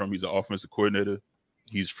comes from. He's an offensive coordinator.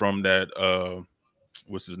 He's from that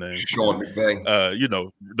what's his name? Sean McVay.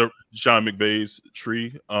 The Sean McVay's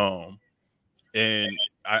tree. And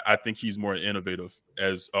I think he's more innovative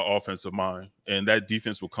as an offensive mind, and that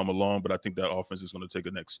defense will come along. But I think that offense is going to take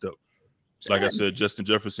a next step. Like I said, Justin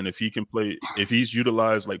Jefferson, if he can play, if he's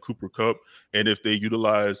utilized like Cooper Kupp, and if they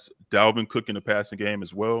utilize Dalvin Cook in the passing game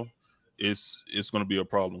as well, it's going to be a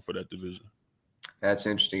problem for that division. That's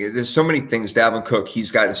interesting. There's so many things. Dalvin Cook,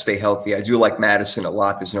 he's got to stay healthy. I do like Madison a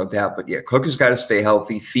lot. There's no doubt. But, yeah, Cook has got to stay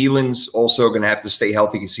healthy. Thielen's also going to have to stay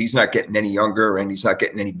healthy because he's not getting any younger and he's not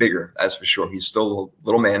getting any bigger. That's for sure. He's still a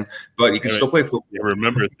little man, but he can still play football.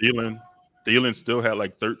 Remember, Thielen still had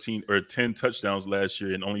like 13 or 10 touchdowns last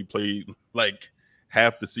year and only played like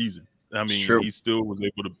half the season. I mean, he still was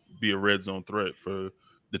able to be a red zone threat for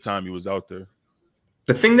the time he was out there.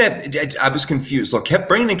 The thing that I was confused. Look, kept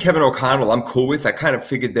bringing in Kevin O'Connell, I'm cool with. I kind of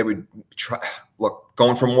figured they would try. Look,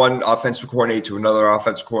 going from one offensive coordinator to another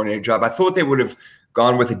offensive coordinator job, I thought they would have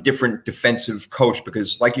gone with a different defensive coach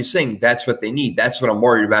because, like you're saying, that's what they need. That's what I'm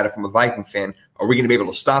worried about if I'm a Viking fan. Are we going to be able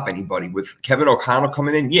to stop anybody? With Kevin O'Connell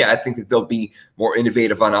coming in, yeah, I think that they'll be more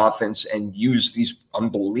innovative on offense and use these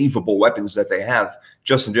unbelievable weapons that they have.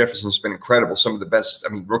 Justin Jefferson's been incredible. Some of the best,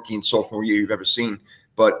 rookie and sophomore year you've ever seen.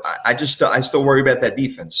 But I still worry about that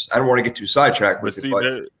defense. I don't want to get too sidetracked with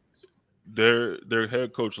it. Their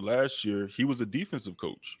head coach last year, he was a defensive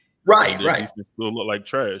coach. Right. Defense still looked like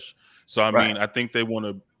trash. So I mean, I think they want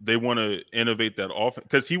to innovate that offense,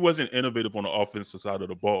 because he wasn't innovative on the offensive side of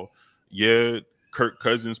the ball. Yeah, Kirk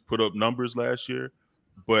Cousins put up numbers last year,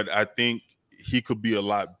 but I think he could be a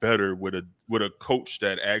lot better with a coach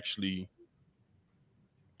that actually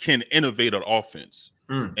can innovate an offense.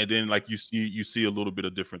 And then like you see a little bit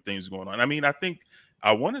of different things going on. I mean,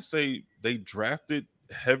 I want to say they drafted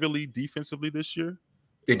heavily defensively this year.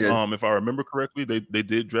 They did. If I remember correctly, they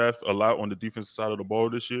did draft a lot on the defensive side of the ball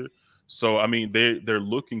this year. So I mean, they're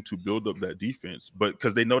looking to build up that defense, but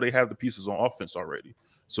because they know they have the pieces on offense already.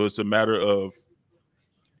 So it's a matter of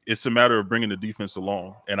bringing the defense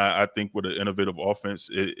along. And I think with an innovative offense,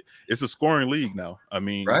 it's a scoring league now. I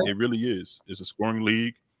mean, it really is. It's a scoring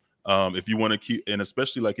league. If you want to keep, and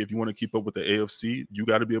especially like if you want to keep up with the AFC, you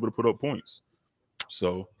got to be able to put up points.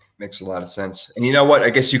 So makes a lot of sense. And you know what?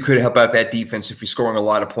 I guess you could help out that defense if you're scoring a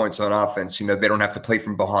lot of points on offense. You know, they don't have to play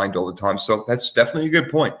from behind all the time. So that's definitely a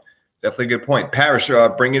good point. Definitely a good point. Parish,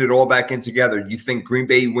 bringing it all back in together. You think Green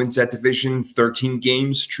Bay wins that division? 13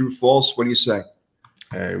 games, true, false? What do you say?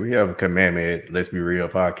 Hey, we have a commandment, Let's Be Real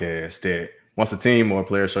podcast, that once a team or a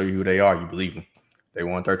player show you who they are, you believe them. They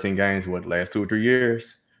won 13 games, the last 2 or 3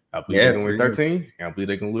 years? I believe they're going to win 13, and I believe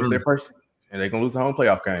they're going to lose their first, and they're going to lose the home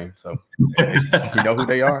playoff game. So we know who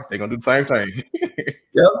they are. They're going to do the same thing.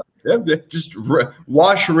 Yep. Just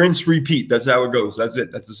wash, rinse, repeat. That's how it goes. That's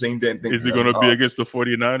it. That's the same damn thing. Is it going to be against the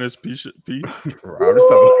 49ers, Pete?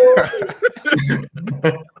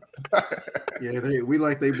 Yeah, we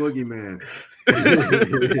like they boogeyman.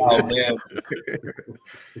 Oh, man.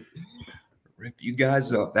 Rip you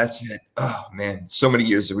guys up. That's it. Oh, man. So many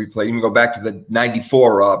years that we played. Even go back to the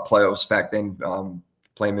 94 playoffs back then.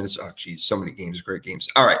 Playing minutes. Oh, geez. So many games. Great games.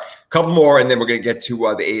 All right. A couple more, and then we're going to get to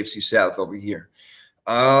the AFC South over here.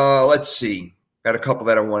 Let's see. Got a couple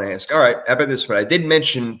that I want to ask. All right. How about this one? I did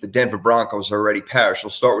mention the Denver Broncos already. Parish,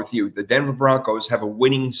 I'll start with you. The Denver Broncos have a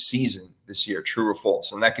winning season this year. True or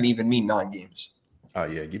false? And that can even mean 9 games. Oh,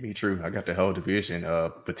 yeah, give me true. I got the whole division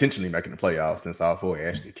potentially making the playoffs, since all 4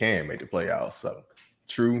 actually can make the playoffs. So,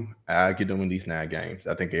 true, I get them in these 9 games.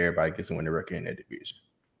 I think everybody gets to win the record in that division.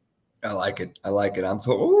 I like it. I like it. I'm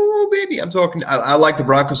talking. Oh, baby, I'm talking. I like the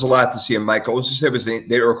Broncos a lot this year, Mike. I also said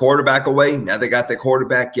they were a quarterback away. Now they got their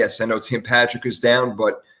quarterback. Yes, I know Tim Patrick is down,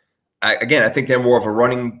 but I think they're more of a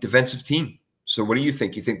running defensive team. So, what do you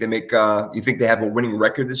think? You think they make? You think they have a winning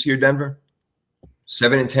record this year, Denver?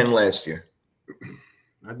 7-10 last year.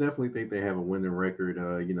 I definitely think they have a winning record.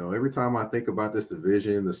 You know, every time I think about this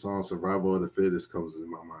division, the song "Survival of the Fittest" comes in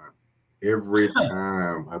my mind. Every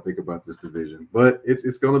time I think about this division, but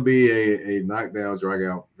it's going to be a knockdown, drag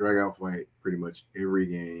out fight pretty much every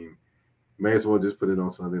game. May as well just put it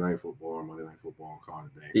on Sunday Night Football or Monday Night Football and call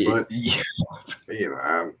it a day. But you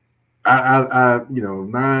know, I you know,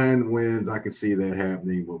 9 wins, I can see that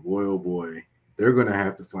happening. But boy, oh boy, they're going to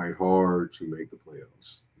have to fight hard to make the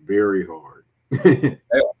playoffs. Very hard.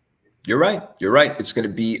 You're right. You're right. It's going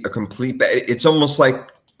to be a complete. It's almost like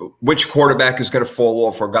which quarterback is going to fall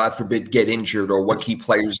off, or God forbid, get injured, or what key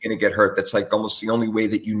player is going to get hurt. That's like almost the only way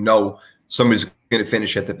that you know somebody's going to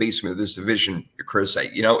finish at the basement of this division. Chris,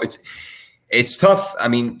 you know, it's tough. I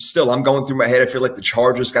mean, still, I'm going through my head. I feel like the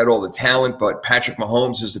Chargers got all the talent, but Patrick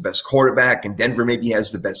Mahomes is the best quarterback, and Denver maybe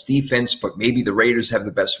has the best defense, but maybe the Raiders have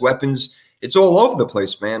the best weapons. It's all over the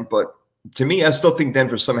place, man. But to me, I still think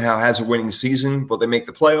Denver somehow has a winning season. Will they make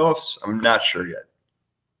the playoffs? I'm not sure yet.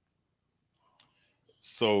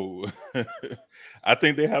 So I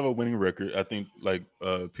think they have a winning record. I think, like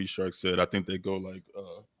P Shark said, I think they go like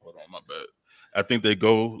hold on, my bad. I think they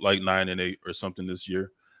go like 9-8 or something this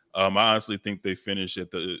year. I honestly think they finish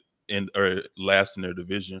at the end or last in their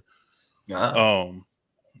division. Now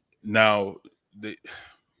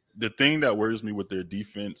the thing that worries me with their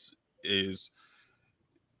defense is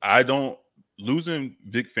losing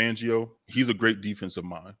Vic Fangio. He's a great defensive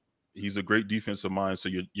mind. He's a great defensive mind. So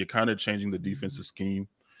you're kind of changing the defensive scheme.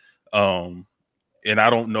 And I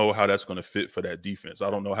don't know how that's going to fit for that defense. I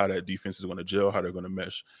don't know how that defense is going to gel, how they're going to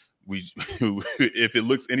mesh. If it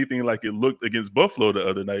looks anything like it looked against Buffalo the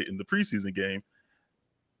other night in the preseason game,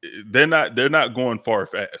 they're not going far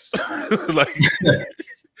fast. Like,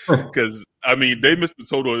 because I mean, they missed the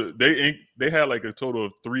total. They had like a total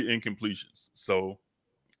of 3 incompletions. So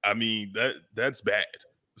I mean, that's bad.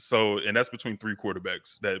 So, and that's between 3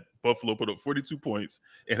 quarterbacks. That Buffalo put up 42 points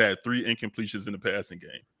and had 3 incompletions in the passing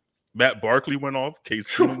game. Matt Barkley went off, Case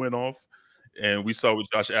Keenum went off, and we saw what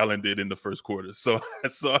Josh Allen did in the first quarter. So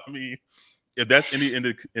I mean, if that's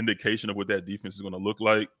any indication of what that defense is going to look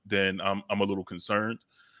like, then I'm a little concerned.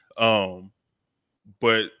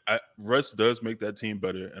 But Russ does make that team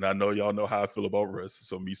better, and I know y'all know how I feel about Russ.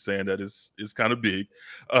 So me saying that is kind of big.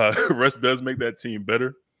 Russ does make that team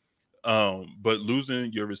better. But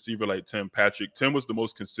losing your receiver like Tim Patrick, Tim was the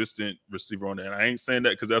most consistent receiver on there. And I ain't saying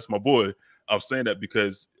that because that's my boy. I'm saying that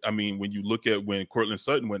because, I mean, when you look at when Courtland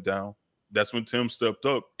Sutton went down, that's when Tim stepped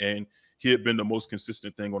up, and he had been the most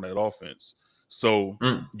consistent thing on that offense. So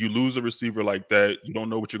you lose a receiver like that, you don't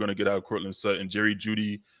know what you're going to get out of Courtland Sutton. Jerry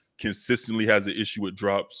Jeudy consistently has an issue with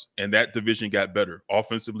drops, and that division got better.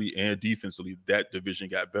 Offensively and defensively, that division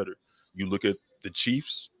got better. You look at the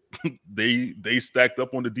Chiefs, they stacked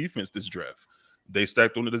up on the defense this draft. They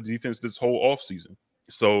stacked on the defense this whole offseason.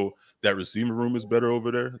 So that receiving room is better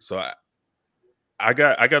over there. So I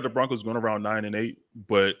got the Broncos going around 9-8,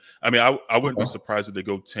 but I mean I wouldn't be surprised if they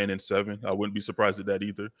go 10-7. I wouldn't be surprised at that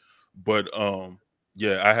either. But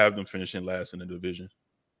yeah, I have them finishing last in the division.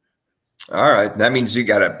 All right, that means you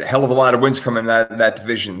got a hell of a lot of wins coming out of that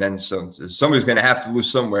division then. So somebody's going to have to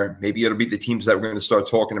lose somewhere. Maybe it'll be the teams that we're going to start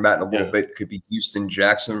talking about in a little bit. Could be Houston,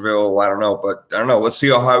 Jacksonville. I don't know, but I don't know. Let's see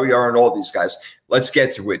how we are in all these guys. Let's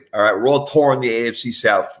get to it. All right, we're all touring the AFC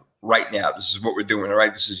South right now. This is what we're doing. All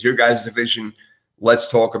right, this is your guys' division. Let's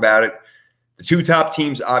talk about it. The two top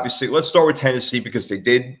teams, obviously. Let's start with Tennessee because they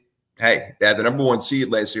did. Hey, they had the #1 seed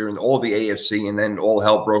last year in all the AFC, and then all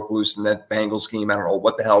hell broke loose in that Bengals game. I don't know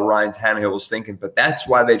what the hell Ryan Tannehill was thinking, but that's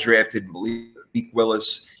why they drafted Malik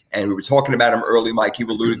Willis. And we were talking about him early, Mike. You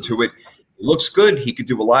alluded to it. He looks good. He could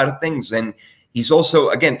do a lot of things. And he's also,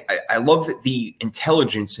 again, I love the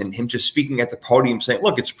intelligence in him just speaking at the podium saying,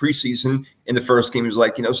 look, it's preseason. In the first game, he was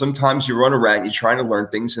like, you know, sometimes you run around, you're trying to learn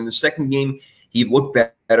things. In the second game, he looked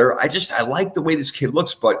better. I like the way this kid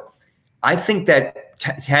looks, but I think that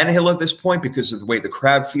Tannehill at this point, because of the way the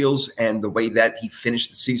crowd feels and the way that he finished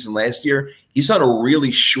the season last year, he's on a really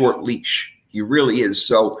short leash. He really is.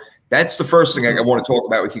 So that's the first thing I want to talk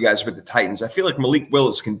about with you guys with the Titans. I feel like Malik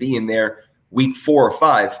Willis can be in there week 4 or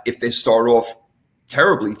 5 if they start off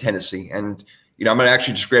terribly, Tennessee. And, you know, I'm going to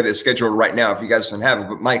actually just grab their schedule right now if you guys don't have it.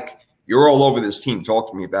 But, Mike, you're all over this team. Talk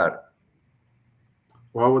to me about it.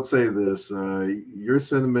 Well, I would say this. Your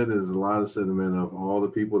sentiment is a lot of sentiment of all the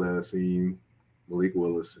people that have seen Malik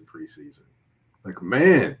Willis in preseason. Like,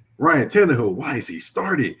 man, Ryan Tannehill, why is he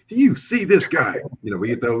starting? Do you see this guy? You know,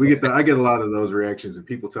 I get a lot of those reactions and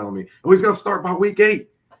people telling me, oh, he's going to start by week 8.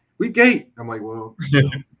 Week 8. I'm like, well,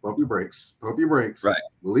 pump your brakes. Pump your brakes. Right.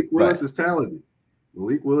 Malik Willis is talented.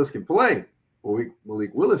 Malik Willis can play. But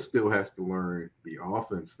Malik Willis still has to learn the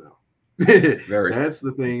offense, though. That's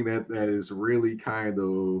the thing that is really kind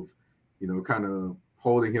of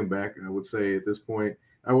holding him back. I would say at this point,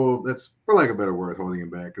 that's for lack of a better word, holding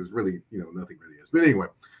him back, because really, you know, nothing really is. But anyway,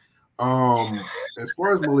 as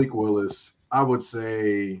far as Malik Willis, I would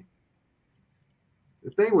say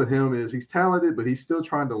the thing with him is he's talented, but he's still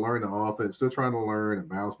trying to learn the offense, still trying to learn a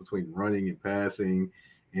balance between running and passing.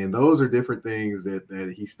 And those are different things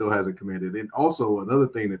that he still hasn't commanded. And also another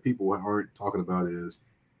thing that people aren't talking about is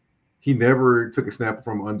he never took a snap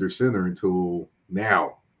from under center until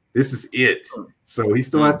now. This is it. So he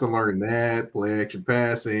still has to learn that, play action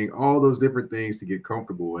passing, all those different things to get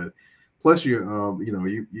comfortable with. Plus,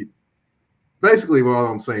 you basically what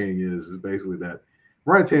I'm saying is basically that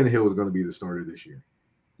Ryan Tannehill is going to be the starter this year.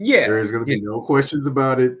 Yeah. There's going to be no questions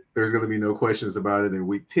about it. There's going to be no questions about it in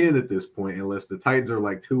week 10 at this point, unless the Titans are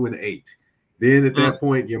like 2-8. Then at that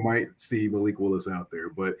point, you might see Malik Willis out there.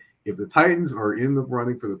 But if the Titans are in the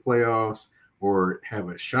running for the playoffs or have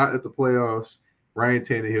a shot at the playoffs, Ryan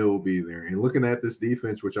Tannehill will be there. And looking at this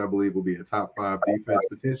defense, which I believe will be a top 5 defense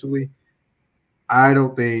potentially, I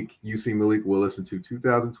don't think you see Malik Willis until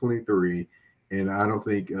 2023. And I don't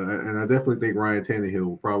think, and I definitely think Ryan Tannehill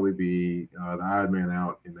will probably be the odd man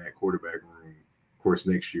out in that quarterback room. Of course,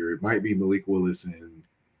 next year it might be Malik Willis, and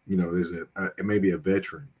you know, there's maybe a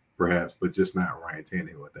veteran perhaps, but just not Ryan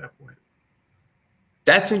Tannehill at that point.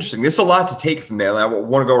 That's interesting. There's a lot to take from there. I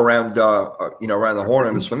want to go around, around the horn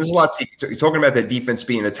on this one. There's a lot to take. You're talking about that defense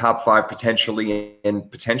being a top 5 potentially, and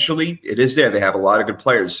potentially it is there. They have a lot of good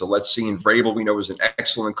players. So let's see. And Vrabel, we know, was an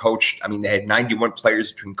excellent coach. I mean, they had 91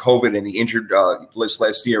 players between COVID and the injured list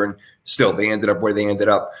last year, and still they ended up where they ended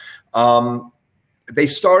up. They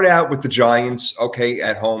start out with the Giants, okay,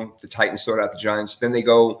 at home. The Titans start out the Giants. Then they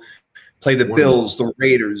go play the Bills, the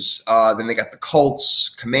Raiders. Then they got the Colts,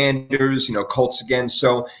 Commanders, Colts again.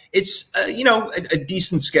 So it's, a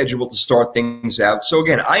decent schedule to start things out. So,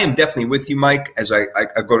 again, I am definitely with you, Mike, as I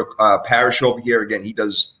go to Parish over here. Again, he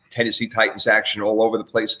does Tennessee Titans action all over the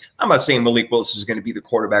place. I'm not saying Malik Willis is going to be the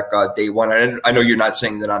quarterback day one. I know you're not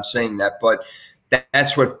saying that I'm saying that, but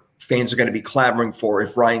that's what fans are going to be clamoring for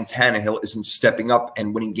if Ryan Tannehill isn't stepping up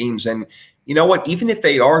and winning games. And you know what? Even if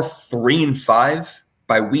they are 3-5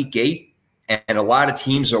 by week 8, and a lot of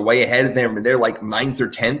teams are way ahead of them, and they're like 9th or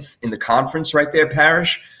 10th in the conference right there,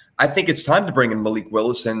 Parish, I think it's time to bring in Malik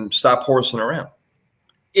Willis and stop horsing around.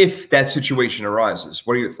 If that situation arises,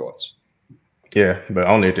 what are your thoughts? Yeah, but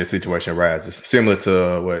only if that situation arises. Similar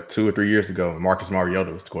to what 2 or 3 years ago when Marcus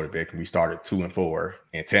Mariota was the quarterback and we started 2-4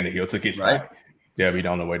 and Tannehill took his spot. Yeah, we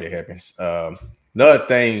don't know where that happens. Another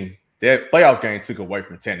thing, that playoff game took away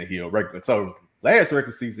from Tannehill. So last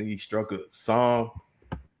regular season he struggled some.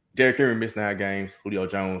 Derrick Henry missed 9 games. Julio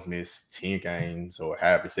Jones missed 10 games or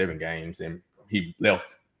half of 7 games, and he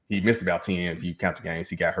left. He missed about 10 if you count the games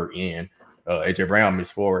he got hurt in. AJ Brown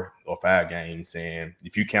missed 4 or 5 games, and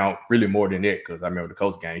if you count really more than that, because I remember the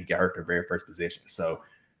Colts game, he got hurt the very first possession. So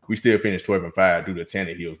we still finished 12-5 due to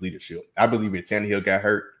Tannehill's leadership. I believe if Tannehill got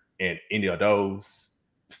hurt and any of those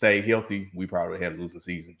stayed healthy, we probably had to lose the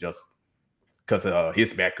season just because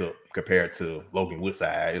his backup compared to Logan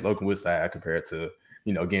Woodside. Logan Woodside compared to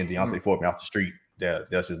getting Deontay Foreman off the street.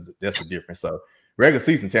 That's the difference. So regular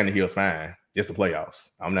season, Tannehill's fine. It's the playoffs.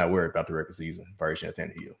 I'm not worried about the regular season version of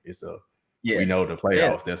Tannehill. It's we know the playoffs.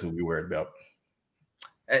 Yeah. That's what we're worried about.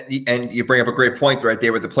 And you bring up a great point right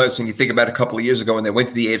there with the playoffs. And you think about a couple of years ago when they went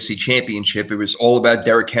to the AFC Championship, it was all about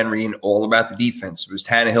Derrick Henry and all about the defense. It was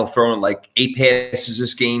Tannehill throwing like 8 passes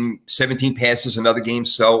this game, 17 passes another game.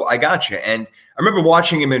 So I got you. And I remember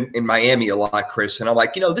watching him in Miami a lot, Chris, and I'm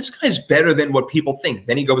like, this guy's better than what people think.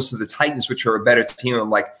 Then he goes to the Titans, which are a better team. And I'm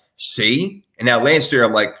like, see? And now last year,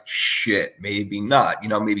 I'm like, shit, maybe not.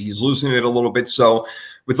 Maybe he's losing it a little bit. So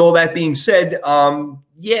with all that being said,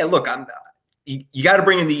 yeah, look, you got to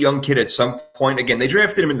bring in the young kid at some point. Again, they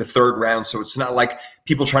drafted him in the 3rd round, so it's not like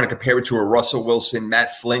people trying to compare it to a Russell Wilson,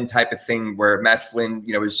 Matt Flynn type of thing, where Matt Flynn,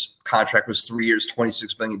 his contract was 3 years,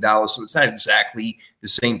 $26 million. So it's not exactly the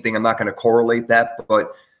same thing. I'm not going to correlate that,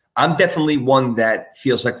 but I'm definitely one that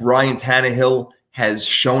feels like Ryan Tannehill has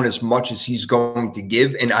shown as much as he's going to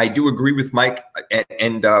give. And I do agree with Mike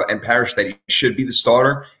and Parish that he should be the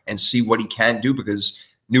starter and see what he can do, because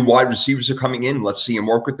new wide receivers are coming in. Let's see him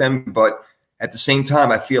work with them. But at the same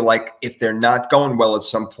time, I feel like if they're not going well at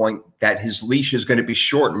some point, that his leash is going to be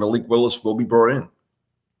short and Malik Willis will be brought in.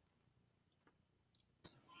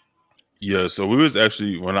 Yeah, so we was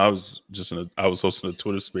actually, when I was hosting a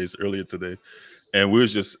Twitter space earlier today, and we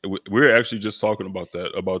were actually just talking about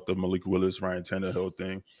that, about the Malik Willis, Ryan Tannehill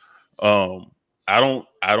thing. I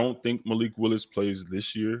don't think Malik Willis plays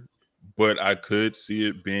this year, but I could see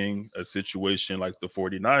it being a situation like the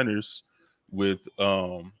 49ers with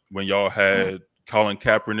when y'all had Colin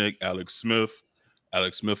Kaepernick, Alex Smith.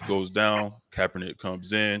 Alex Smith goes down, Kaepernick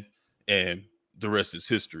comes in, and the rest is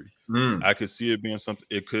history. I could see it being something.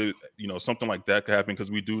 It could, something like that could happen, because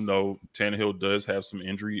we do know Tannehill does have some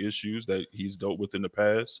injury issues that he's dealt with in the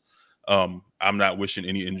past. I'm not wishing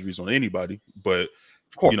any injuries on anybody, but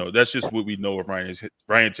that's just what we know of Ryan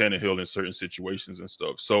Tannehill in certain situations and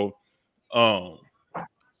stuff. So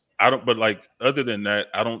I don't. But like, other than that,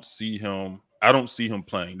 I don't see him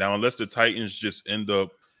playing now, unless the Titans just end up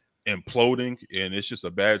imploding and it's just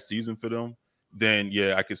a bad season for them. Then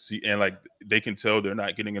yeah, I could see, and like they can tell they're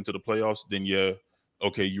not getting into the playoffs. Then yeah,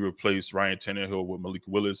 okay, you replace Ryan Tannehill with Malik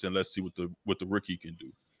Willis, and let's see what the rookie can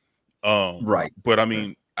do. Right. But I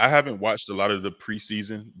mean, I haven't watched a lot of the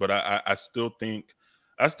preseason, but I still think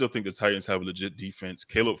the Titans have a legit defense.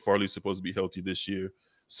 Caleb Farley's supposed to be healthy this year,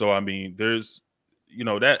 so I mean, there's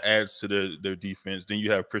that adds to their defense. Then you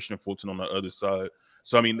have Christian Fulton on the other side.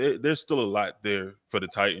 So, I mean, there's still a lot there for the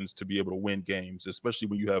Titans to be able to win games, especially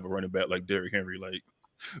when you have a running back like Derrick Henry. Like,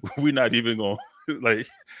 we're not even going to, like,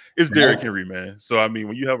 it's Derrick Henry, man. So, I mean,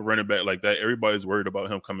 when you have a running back like that, everybody's worried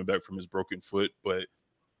about him coming back from his broken foot, but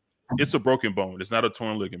it's a broken bone. It's not a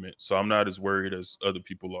torn ligament. So, I'm not as worried as other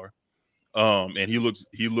people are. And he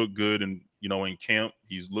looked good, and, in camp,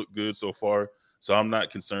 he's looked good so far. So, I'm not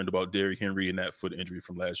concerned about Derrick Henry and that foot injury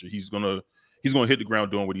from last year. He's gonna hit the ground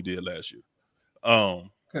doing what he did last year. Okay.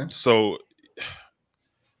 So,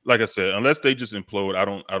 like I said, unless they just implode,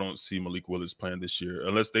 I don't see Malik Willis playing this year,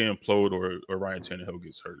 unless they implode or Ryan Tannehill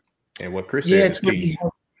gets hurt. And what Chris said is key.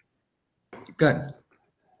 Good.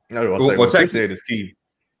 No, what Chris said is key.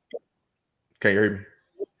 Can you hear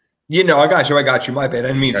me? I got you. My bad. I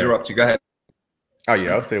didn't mean to interrupt you. Go ahead. Oh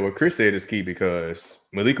yeah, I would say what Chris said is key, because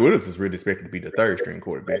Malik Willis is really expected to be the 3rd string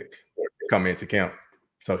quarterback coming into camp.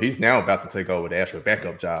 So he's now about to take over the actual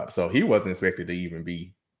backup job. So he wasn't expected to even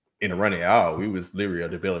be in the running at all. We was literally a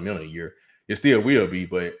developmental year. It still will be,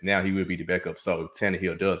 but now he will be the backup. So if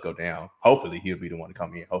Tannehill does go down, hopefully he'll be the one to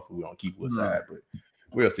come in. Hopefully we don't keep Woodside, but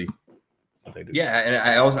we'll see. They do. Yeah, and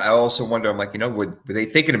I also wonder. I'm like, were they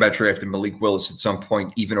thinking about drafting Malik Willis at some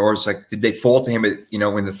point, even, or it's like, did they fall to him at,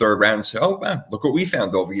 in the third round and say, oh wow, look what we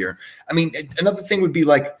found over here? I mean, another thing would be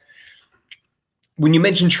like, when you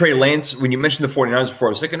mentioned Trey Lance, when you mentioned the 49ers before,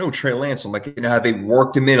 I was like, Trey Lance. I'm like, how they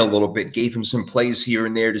worked him in a little bit, gave him some plays here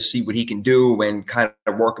and there to see what he can do and kind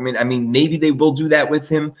of work him in. I mean, maybe they will do that with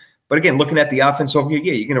him. But again, looking at the offense over here,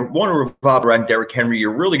 yeah, you're going to want to revolve around Derrick Henry.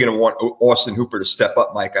 You're really going to want Austin Hooper to step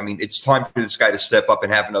up, Mike. I mean, it's time for this guy to step up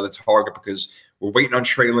and have another target because we're waiting on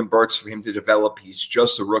Treylon Burks for him to develop. He's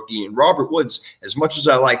just a rookie. And Robert Woods, as much as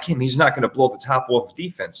I like him, he's not going to blow the top off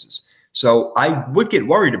defenses. So I would get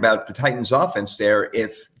worried about the Titans' offense there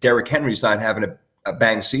if Derrick Henry's not having a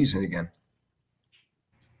bang season again.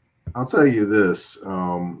 I'll tell you this.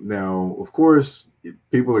 Now, of course,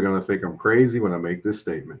 people are going to think I'm crazy when I make this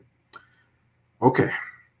statement. Okay.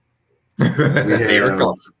 We have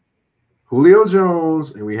Julio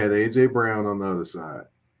Jones and we had A.J. Brown on the other side.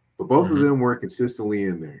 But both of them were consistently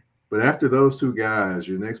in there. But after those two guys,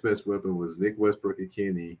 your next best weapon was Nick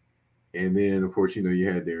Westbrook-Ikhine. And then, of course, you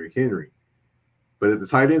had Derrick Henry. But at the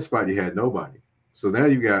tight end spot, you had nobody. So now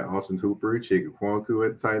you got Austin Hooper, Chig Okonkwo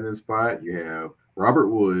at the tight end spot. You have Robert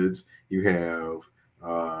Woods. You have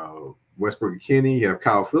Westbrook-Ikhine. You have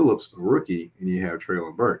Kyle Phillips, a rookie. And you have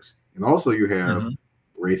Treylon Burks. And also you have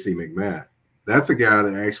Racey McMath. That's a guy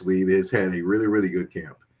that actually has had a really, really good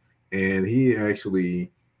camp. And he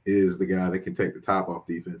actually is the guy that can take the top off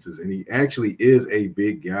defenses. And he actually is a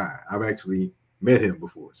big guy. I've actually met him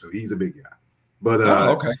before. So he's a big guy. But,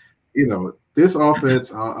 okay. This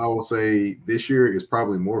offense, I will say this year is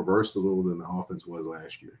probably more versatile than the offense was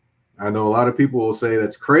last year. I know a lot of people will say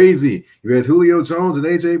that's crazy. You had Julio Jones and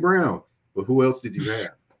A.J. Brown. But who else did you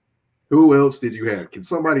have? Who else did you have? Can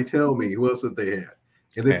somebody tell me who else that they had?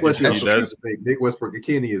 And then plus you also think Nick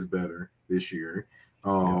Westbrook-Ikhine is better this year.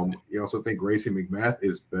 You also think Racey McMath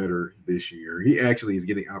is better this year. He actually is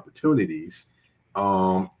getting opportunities.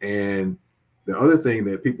 And the other thing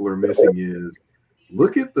that people are missing is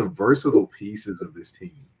look at the versatile pieces of this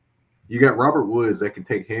team. You got Robert Woods that can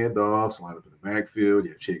take handoffs, line up in the backfield.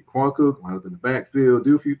 You have Chig Okonkwo, line up in the backfield,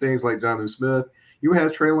 do a few things like Jonnu Smith. You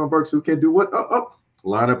have Treylon Burks who can do what?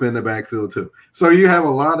 Line up in the backfield too. So you have a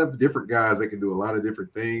lot of different guys that can do a lot of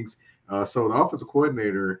different things. So the offensive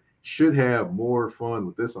coordinator should have more fun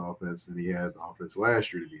with this offense than he has the offense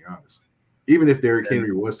last year, to be honest. Even if Derrick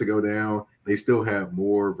Henry was to go down, they still have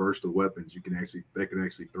more versatile weapons that can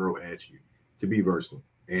actually throw at you to be versatile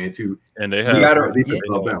and they have defense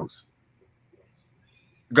on balance.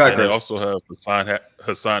 They also have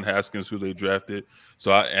Hassan Haskins, who they drafted.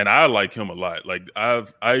 So I like him a lot. Like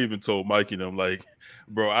I even told Mike and them, like,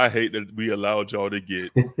 bro, I hate that we allowed y'all to get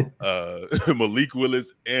Malik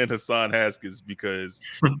Willis and Hassan Haskins because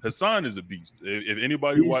Hassan is a beast. If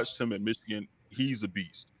anybody watched him at Michigan, he's a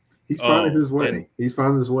beast. He's finding his way. He's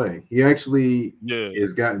finding his way. He actually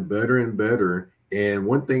has gotten better and better. And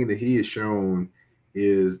one thing that he has shown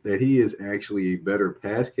is that he is actually a better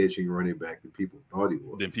pass catching running back than people thought he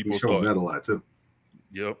was. He's shown that a lot too.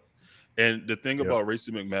 Yep. And the thing about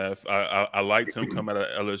Racey McMath, I liked him coming out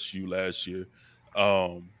of LSU last year.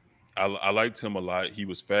 I liked him a lot. He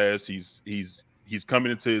was fast. He's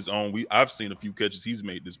coming into his own. I've seen a few catches he's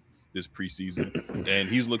made this preseason, and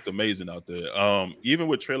he's looked amazing out there. Even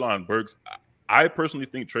with Treylon Burks, I personally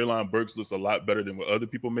think Treylon Burks looks a lot better than what other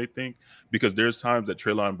people may think, because there's times that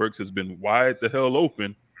Treylon Burks has been wide the hell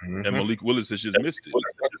open and Malik Willis has just missed it.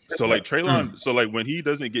 So like when he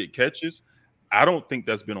doesn't get catches, I don't think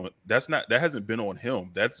that hasn't been on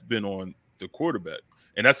him. That's been on the quarterback.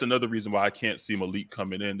 And that's another reason why I can't see Malik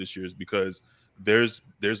coming in this year, is because there's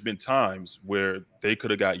been times where they could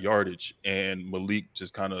have got yardage and Malik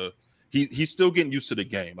just kind of he's still getting used to the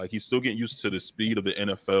game. Like he's still getting used to the speed of the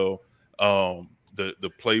NFL.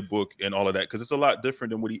 The playbook and all of that, because it's a lot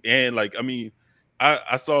different than what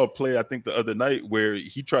I saw a play I think the other night where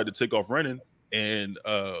he tried to take off running, and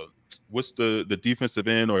what's the defensive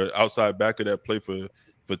end or outside backer that played for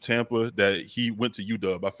Tampa that he went to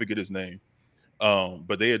UW, I forget his name,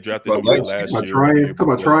 but they had drafted him last year.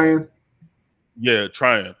 Trying. Yeah,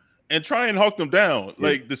 trying. And try and hawk them down.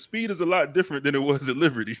 Like the speed is a lot different than it was at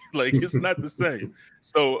Liberty. Like it's not the same.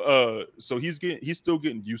 So he's still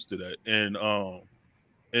getting used to that. And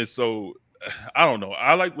so I don't know.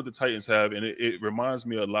 I like what the Titans have, and it reminds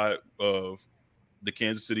me a lot of the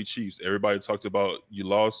Kansas City Chiefs. Everybody talked about you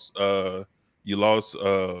lost oh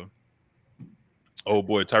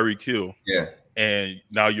boy, Tyreek Hill. Yeah. And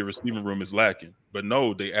now your receiving room is lacking. But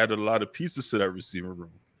no, they added a lot of pieces to that receiving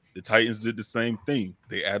room. The Titans did the same thing.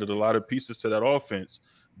 They added a lot of pieces to that offense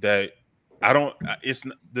that I don't. It's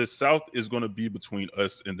the South is going to be between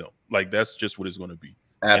us and them. Like that's just what it's going to be.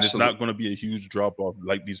 Absolutely. And it's not going to be a huge drop off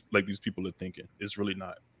like these people are thinking. It's really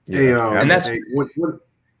not. Yeah. And that's one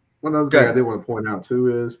other thing I did want to point out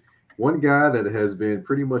too is one guy that has been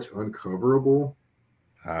pretty much uncoverable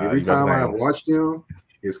every time I've watched him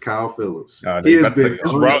is Kyle Phillips.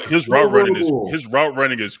 His route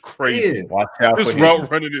running is crazy. Yeah. Watch out his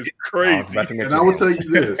route running is crazy. And I will tell you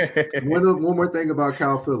this: one more thing about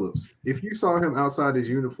Kyle Phillips. If you saw him outside his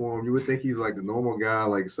uniform, you would think he's like a normal guy,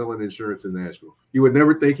 like selling insurance in Nashville. You would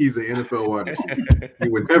never think he's an NFL wide receiver.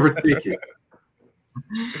 You would never think it.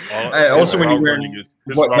 Also, when you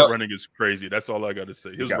his route running is crazy. That's all I got to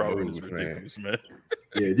say. His route running is ridiculous, man.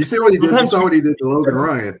 Yeah, did you see what he did? You saw what he did to Logan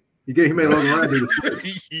Ryan. He made Logan Ryan do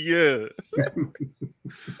this. Yeah.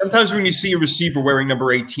 Sometimes when you see a receiver wearing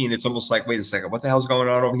number 18, it's almost like, wait a second, what the hell's going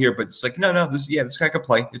on over here? But it's like, no, this guy can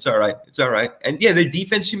play. It's all right. It's all right. And yeah, the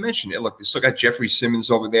defense you mentioned it. Look, they still got Jeffrey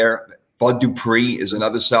Simmons over there. Bud Dupree is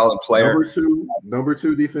another solid player. Number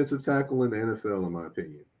two defensive tackle in the NFL, in my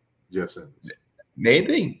opinion, Jeff Simmons.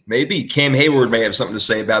 Maybe Cam Hayward may have something to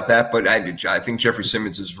say about that, but I think Jeffrey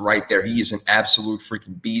Simmons is right there. He is an absolute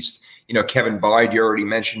freaking beast. Kevin Byard, you already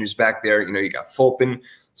mentioned, who's back there. You got Fulton.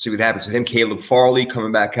 See what happens to him. Caleb Farley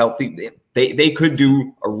coming back healthy. They could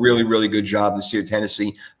do a really, really good job this year,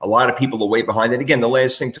 Tennessee. A lot of people are way behind. And again, the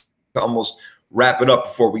last thing to almost wrap it up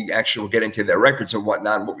before we actually will get into their records and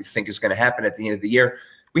whatnot and what we think is going to happen at the end of the year.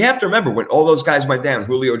 We have to remember when all those guys went down,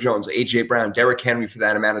 Julio Jones, A.J. Brown, Derrick Henry for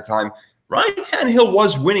that amount of time, Ryan Tannehill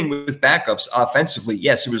was winning with backups offensively.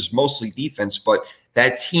 Yes, it was mostly defense, but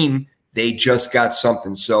that team, they just got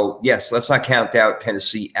something. So, yes, let's not count out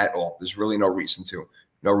Tennessee at all. There's really no reason to.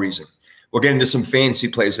 No reason. We'll get into some fantasy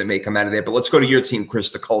plays that may come out of there, but let's go to your team,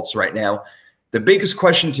 Chris, the Colts right now. The biggest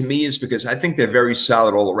question to me is because I think they're very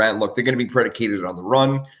solid all around. Look, they're going to be predicated on the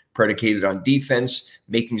run, predicated on defense,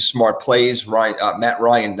 making smart plays, Matt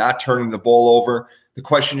Ryan not turning the ball over. The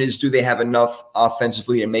question is, do they have enough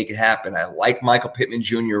offensively to make it happen? I like Michael Pittman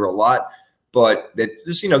Jr. a lot, but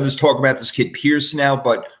there's talk about this kid Pierce now,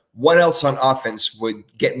 but what else on offense would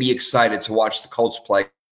get me excited to watch the Colts play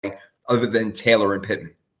other than Taylor and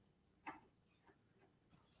Pittman?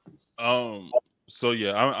 So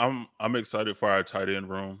yeah, I'm excited for our tight end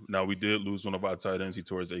room. Now we did lose one of our tight ends. He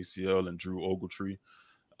tore his ACL and Drew Ogletree.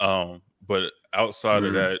 But outside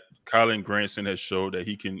of that, Kylan Granson has showed that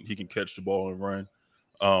he can catch the ball and run.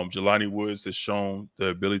 Jelani Woods has shown the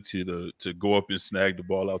ability to go up and snag the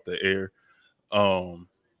ball out the air.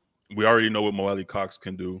 We already know what Mo Alley Cox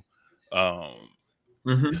can do.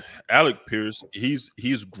 Alec Pierce,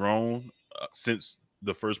 he's grown since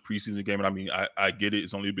the first preseason game. And I mean, I get it.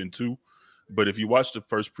 It's only been 2. But if you watch the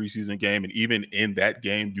first preseason game, and even in that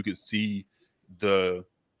game, you could see the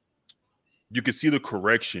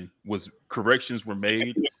corrections were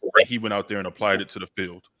made, and he went out there and applied it to the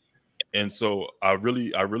field. And so I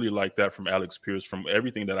really like that from Alex Pierce. From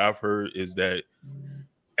everything that I've heard is that,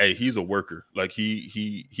 hey, he's a worker. Like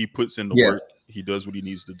he puts in the work. He does what he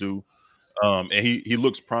needs to do. And he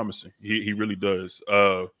looks promising. He really does.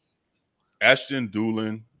 Ashton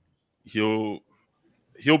Doolin, he'll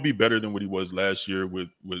be better than what he was last year with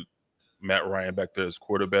Matt Ryan back there as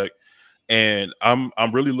quarterback. And I'm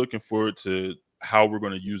really looking forward to how we're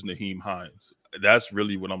going to use Nyheim Hines. That's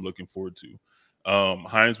really what I'm looking forward to.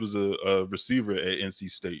 Hines was a receiver at NC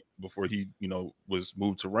State before he, was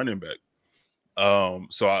moved to running back.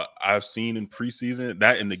 So I've seen in preseason,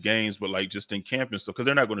 that in the games, but like just in camp and stuff, because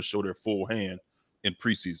they're not going to show their full hand in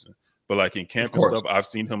preseason. But like in camp and stuff, I've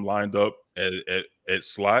seen him lined up at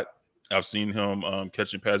slot. I've seen him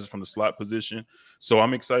catching passes from the slot position. So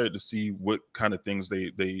I'm excited to see what kind of things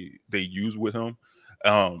they use with him.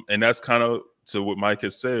 And that's kind of to what Mike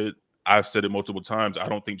has said. I've said it multiple times. I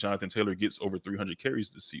don't think Jonathan Taylor gets over 300 carries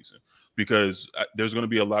this season because there's going to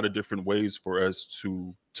be a lot of different ways for us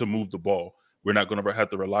to move the ball. We're not going to have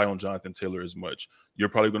to rely on Jonathan Taylor as much. You're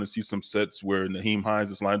probably going to see some sets where Nyheim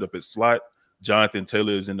Hines is lined up at slot. Jonathan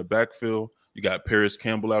Taylor is in the backfield. You got Paris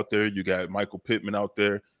Campbell out there. You got Michael Pittman out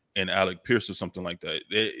there and Alec Pierce or something like that.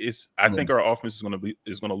 I think our offense is going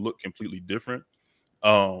to look completely different.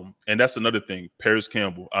 And that's another thing. Paris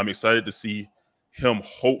Campbell. I'm excited to see him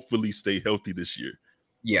hopefully stay healthy this year.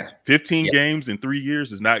 Yeah. 15 games in 3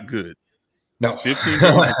 years is not good. No. 15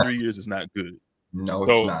 games in 3 years is not good. No,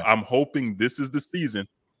 so it's not. I'm hoping this is the season.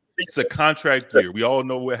 It's a contract year. We all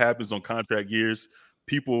know what happens on contract years.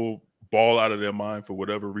 People ball out of their mind for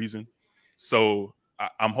whatever reason. So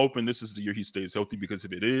I'm hoping this is the year he stays healthy, because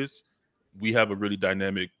if it is, we have a really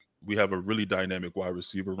dynamic wide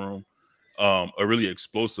receiver room, a really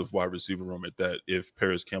explosive wide receiver room at that, if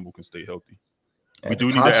Paris Campbell can stay healthy. We do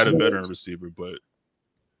need to add a veteran receiver, but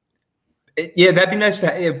yeah, that'd be nice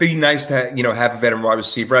to. It'd be nice to have a veteran wide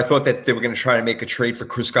receiver. I thought that they were going to try to make a trade for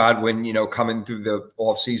Chris Godwin, coming through the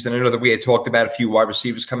offseason. I know that we had talked about a few wide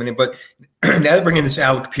receivers coming in, but now they're bringing this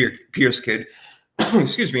Alec Pierce kid.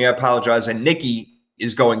 Excuse me, I apologize. And Nikki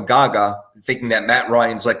is going gaga, thinking that Matt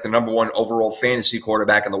Ryan's like the #1 overall fantasy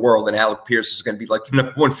quarterback in the world, and Alec Pierce is going to be like the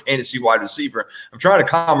 #1 fantasy wide receiver. I'm trying to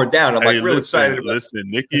calm her down. I'm real excited about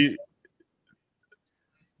Nikki.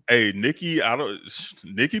 Hey, Nikki,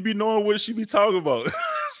 Nikki be knowing what she be talking about.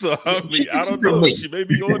 So I mean, I don't know. She may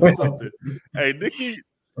be on to something. Hey,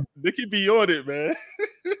 Nikki be on it, man.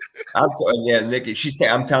 Nikki.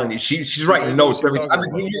 I'm telling you, she's writing notes every time.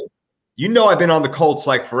 I've been on the Colts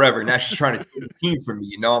like forever. Now she's trying to take a team from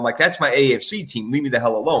me. I'm like, that's my AFC team. Leave me the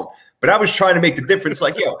hell alone. But I was trying to make the difference.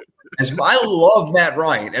 Like, I love Matt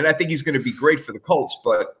Ryan, and I think he's going to be great for the Colts,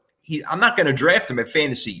 but I'm not going to draft him as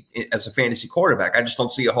a fantasy quarterback. I just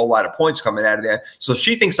don't see a whole lot of points coming out of there. So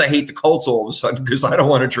she thinks I hate the Colts all of a sudden because I don't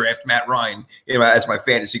want to draft Matt Ryan as my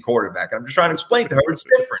fantasy quarterback. I'm just trying to explain to her it's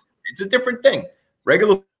different. It's a different thing.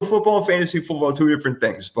 Regular football and fantasy football, two different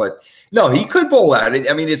things. But no, he could bowl out.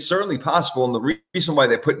 I mean, it's certainly possible. And the reason why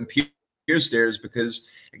they're putting Pierce there is because,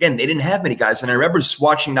 again, they didn't have many guys. And I remember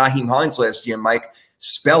watching Nyheim Hines last year, Mike,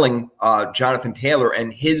 spelling Jonathan Taylor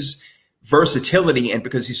and his versatility, and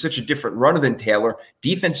because he's such a different runner than Taylor,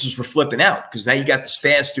 defenses were flipping out because now you got this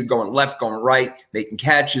fast dude going left, going right, making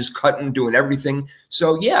catches, cutting, doing everything.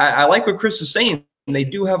 So, yeah, I like what Chris is saying. They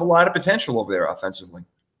do have a lot of potential over there offensively.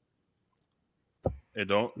 And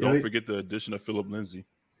don't forget the addition of Philip Lindsay.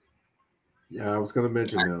 Yeah, I was going to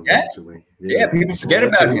mention him, actually. Yeah, people forget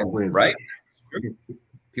about him, right?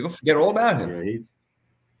 People forget all about him. Yeah,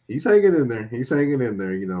 he's hanging in there. He's hanging in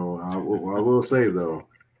there. I will say, though,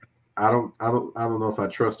 I don't know if I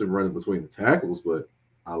trust him running between the tackles, but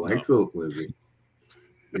I like Philip Lindsay.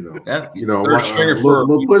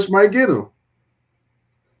 Little push might get him.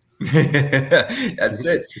 That's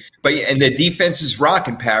it. But and the defense is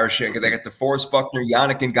rocking, Parish. They got DeForest Buckner,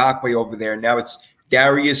 Yannick Ngakoue over there. Now it's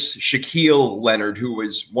Darius Shaquille Leonard, who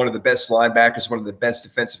was one of the best linebackers, one of the best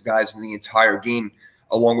defensive guys in the entire game,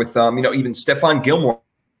 along with even Stephon Gilmore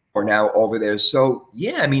now over there. So,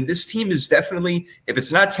 yeah, I mean, this team is definitely, if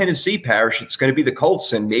it's not Tennessee, Parish, it's going to be the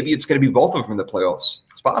Colts, and maybe it's going to be both of them in the playoffs.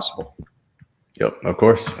 It's possible. Yep, of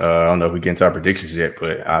course. I don't know if we get into our predictions yet,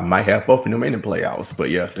 but I might have both of them in the playoffs. But,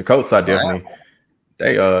 yeah, the Colts are definitely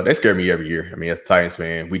they scare me every year. I mean, as a Titans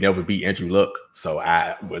fan, we never beat Andrew Luck, so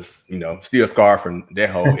I was, still scarred from that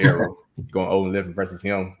whole era, going 0-11 versus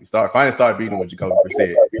him. We finally started beating him with Jacoby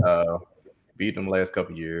Brissett. Beat them the last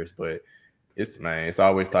couple of years, but it's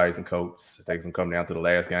always Titans and Colts. It takes them coming down to the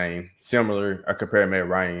last game. Similar, I compare Matt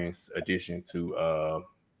Ryan's addition to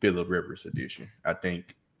Phillip Rivers' addition. I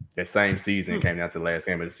think that same season came down to the last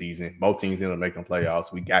game of the season. Both teams ended up making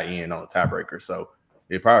playoffs. We got in on a tiebreaker, so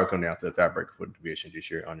it probably come down to a tiebreaker for the division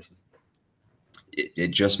this year, honestly. It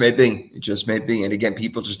just may be. It just may be. And again,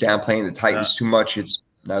 people just downplaying the Titans too much. It's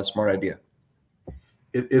not a smart idea.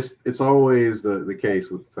 It's always the case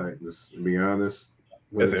with the Titans, to be honest.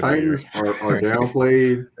 When the Titans are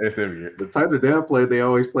downplayed, the Titans are downplayed, they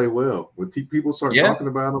always play well. When people start talking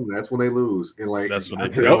about them, that's when they lose. And that's when I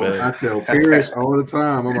tell Parish all the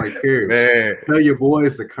time, I'm like, Parish, tell your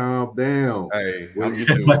boys to calm down. Hey, don't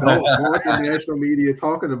want the national media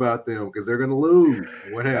talking about them because they're going to lose.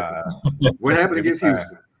 What happened? What happened against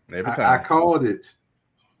Houston? I called it.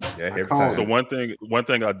 So one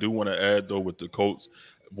thing I do want to add though with the Colts,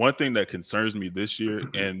 one thing that concerns me this year,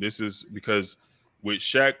 and this is because with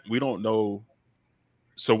Shaq, we don't know.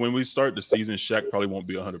 So when we start the season, Shaq probably won't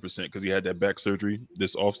be 100% because he had that back surgery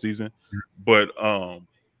this offseason. But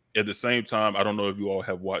at the same time, I don't know if you all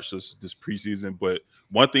have watched this preseason, but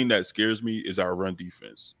one thing that scares me is our run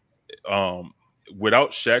defense.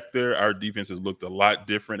 Without Shaq there, our defense has looked a lot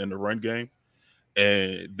different in the run game.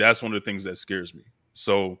 And that's one of the things that scares me.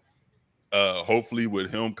 So hopefully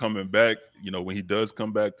with him coming back, when he does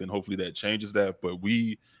come back, then hopefully that changes that. But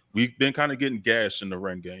we've been kind of getting gashed in the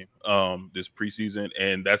run game this preseason,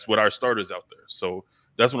 and that's what our starters out there. So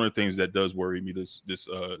that's one of the things that does worry me this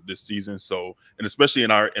season. So, and especially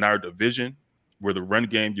in our division, where the run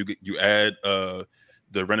game, you add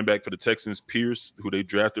the running back for the Texans, Pierce, who they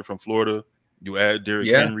drafted from Florida. You add Derrick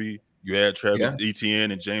Henry. You add Travis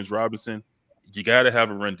Etienne and James Robinson. You got to have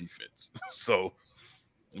a run defense. So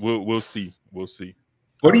we'll see. We'll see.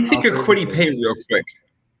 What do you think of Kwity Paye real quick?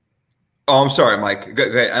 Oh, I'm sorry, Mike. Go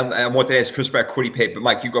ahead. I want to ask Chris about Kwity Paye, but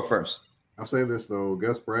Mike, you go first. I'll say this though,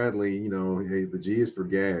 Gus Bradley, hey, the G is for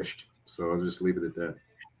gashed, so I'll just leave it at that.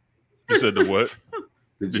 You said the what?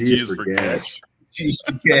 The G is for gashed.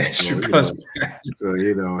 Jason Cash. So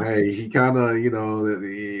hey, he kind of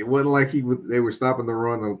it wasn't like they were stopping the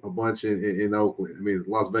run a bunch in Oakland. I mean,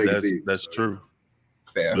 Las Vegas. That's true.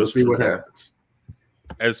 Fair. We'll see what happens.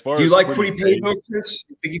 As far do you as like Kwity Paye, Chris?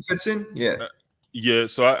 You think he fits in? Yeah. Yeah,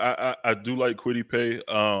 so I do like Kwity Paye.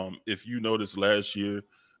 If you noticed last year,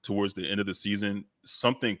 towards the end of the season,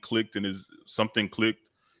 something clicked,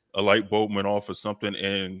 a light bulb went off or something,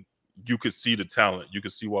 and you could see the talent. You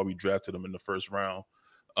could see why we drafted him in the first round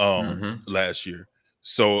last year.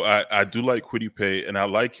 So I do like Kwity Paye, and I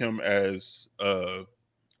like him as the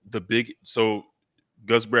big. So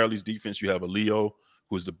Gus Bradley's defense, you have a Leo,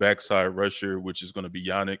 who's the backside rusher, which is going to be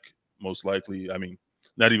Yannick, most likely. I mean,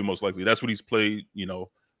 not even most likely. That's what he's played,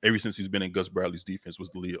 ever since he's been in Gus Bradley's defense was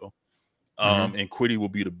the Leo. And Kwity will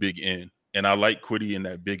be the big end. And I like Kwity in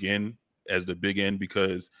that big end as the big end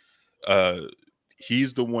because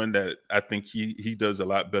he's the one that I think he does a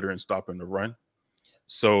lot better in stopping the run.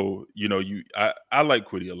 So, I like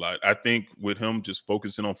Kwity a lot. I think with him just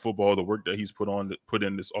focusing on football, the work that he's put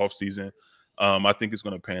in this offseason, I think it's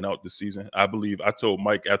going to pan out this season. I believe I told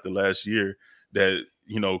Mike after last year that,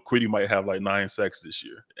 Kwity might have like 9 sacks this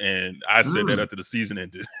year. And I said that after the season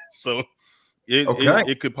ended. So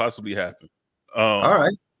it could possibly happen. All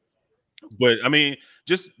right. But I mean,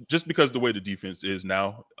 just because the way the defense is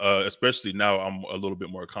now, especially now, I'm a little bit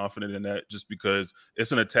more confident in that just because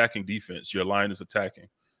it's an attacking defense. Your line is attacking.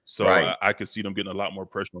 So I could see them getting a lot more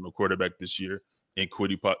pressure on the quarterback this year and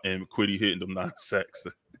Kwity hitting them 9 sacks.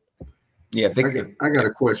 Yeah, I got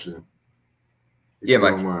a question. Yeah,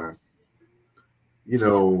 Mike.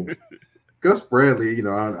 Gus Bradley, I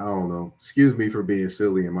don't know. Excuse me for being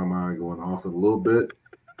silly in my mind going off a little bit,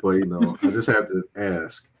 but I just have to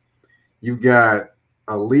ask. You got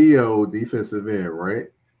a Leo defensive end, right?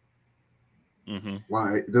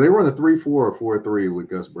 Why do they run a 3-4 or 4-3 with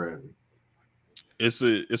Gus Bradley? It's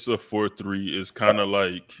a 4-3. It's kind of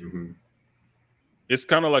like it's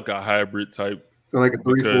kind of like a hybrid type. So like a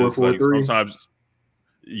 3-4, 4-3. Sometimes,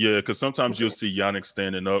 because sometimes you'll see Yannick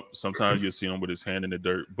standing up. Sometimes you'll see him with his hand in the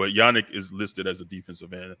dirt. But Yannick is listed as a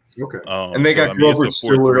defensive end. Okay. And they got Grover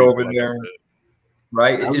Stewart over there,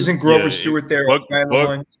 right? Isn't Grover Stewart there?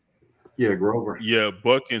 Yeah, Grover. Yeah,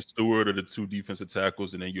 Buck and Stewart are the 2 defensive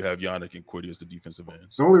tackles, and then you have Yannick and Kwity as the defensive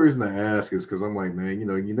ends. The only reason I ask is because I'm like, man, you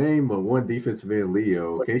name one defensive end,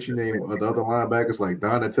 Leo. Can't you name the other linebackers like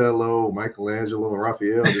Donatello, Michelangelo, and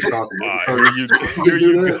Raphael? Here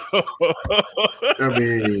you go. I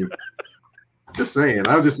mean, just saying.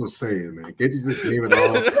 I just was saying, man. Can't you just name it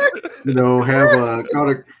all?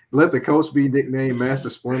 Have let the coach be nicknamed Master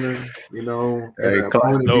Splinter, Hey, just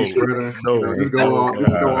go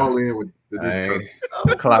all in with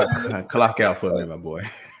the clock out for me, my boy.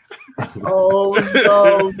 Oh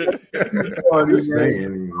no!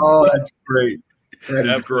 That's great.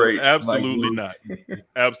 That's great. Absolutely not.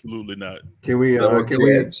 Absolutely not. Can we call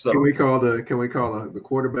the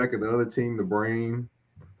quarterback of the other team the brain?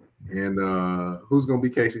 And who's gonna be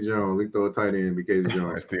Casey Jones? We throw a tight end, be Casey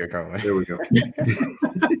Jones. Still coming. There we go.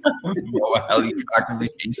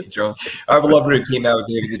 Casey Jones. I would love it if it came out with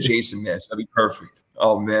David the Jason mess. That'd be perfect.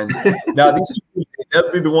 Oh man. Now these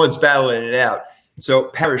they'll be the ones battling it out. So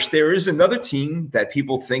Parish, there is another team that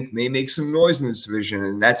people think may make some noise in this division,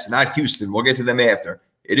 and that's not Houston. We'll get to them after.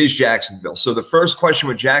 It is Jacksonville. So the first question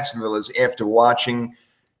with Jacksonville is after watching.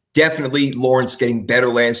 Definitely Lawrence getting better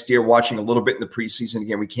last year, watching a little bit in the preseason.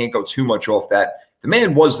 Again, we can't go too much off that. The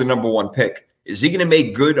man was the #1 pick. Is he going to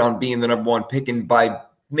make good on being the #1 pick? And by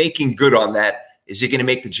making good on that, is he going to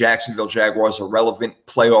make the Jacksonville Jaguars a relevant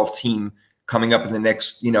playoff team coming up in the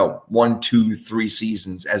next, 1, 2, 3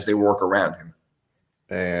 seasons as they work around him?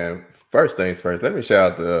 And first things first, let me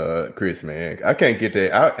shout out to Chris, man. I can't get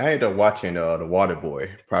that. I ended up watching the Water Boy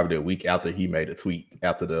probably a week after he made a tweet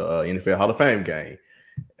after the NFL Hall of Fame game.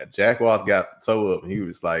 Jaguars got so up. He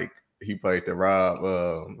was like, he played the Rob,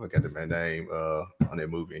 I got the man name on that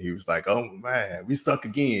movie. And he was like, "Oh man, we suck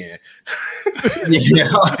again."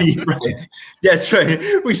 Yeah, right. That's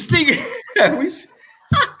right. We stink. I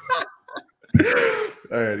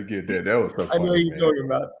had to get that. That was so funny. I know you're talking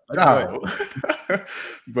about. No.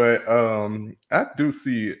 But I do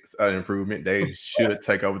see an improvement. They should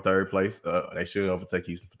take over third place. They should overtake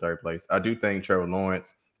Houston for third place. I do think Trevor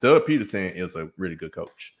Lawrence, Doug Peterson is a really good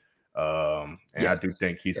coach. And yes. I do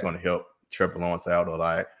think he's going to help Trevor Lawrence out a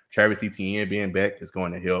lot. Travis Etienne being back is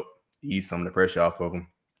going to help ease some of the pressure off of him.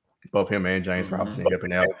 Both him and James Robinson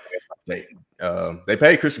helping out. They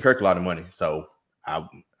paid Christian Kirk a lot of money, so I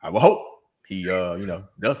will hope he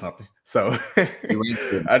does something. So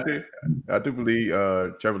I do believe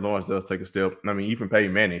Trevor Lawrence does take a step. I mean, even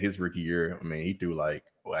Peyton Manning, his rookie year, I mean, he threw a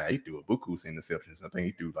buku's interceptions. I think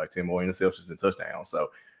he threw like 10 more interceptions than touchdowns. So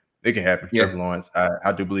it can happen. Yeah. Trevor Lawrence,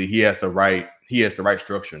 I do believe he has the right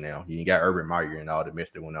structure now. He got Urban Meyer and all the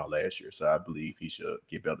mess that went out last year. So I believe he should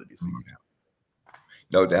get better this season.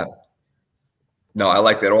 No doubt. No, I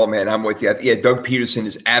like that all, man. I'm with you. Yeah, Doug Peterson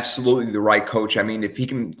is absolutely the right coach. I mean, if he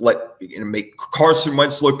can make Carson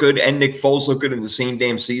Wentz look good and Nick Foles look good in the same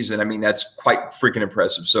damn season, I mean, that's quite freaking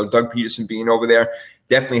impressive. So Doug Peterson being over there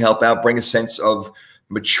definitely help out, bring a sense of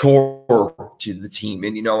mature to the team.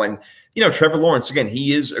 And, Trevor Lawrence, again,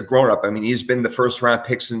 he is a grown-up. I mean, he's been the first-round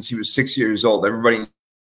pick since he was 6 years old. Everybody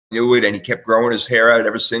knew it, and he kept growing his hair out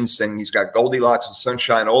ever since. And he's got Goldilocks and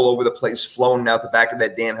sunshine all over the place, flowing out the back of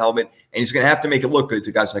that damn helmet. And he's going to have to make it look good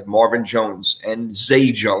to guys like Marvin Jones and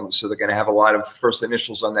Zay Jones. So they're going to have a lot of first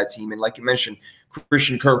initials on that team. And like you mentioned,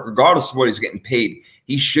 Christian Kirk, regardless of what he's getting paid,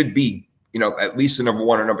 he should be, at least the number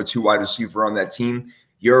 1 or number 2 wide receiver on that team.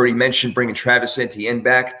 You already mentioned bringing Travis Etienne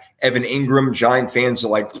back. Evan Ingram, Giant fans are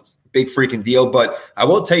like, big freaking deal. But I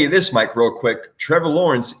will tell you this, Mike, real quick. Trevor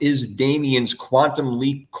Lawrence is Damian's quantum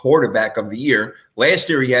leap quarterback of the year. Last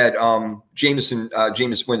year he had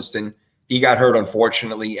Jameis Winston. He got hurt,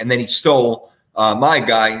 unfortunately. And then he stole my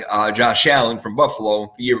guy, Josh Allen from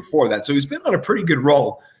Buffalo the year before that. So he's been on a pretty good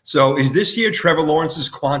roll. So is this year Trevor Lawrence's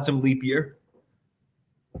quantum leap year?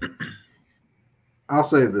 I'll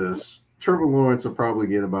say this. Trevor Lawrence will probably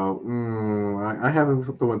get about, I have him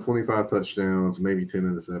throwing 25 touchdowns, maybe 10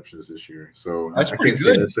 interceptions this year. So that's pretty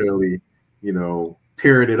good. Necessarily,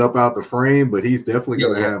 tearing it up out the frame, but he's definitely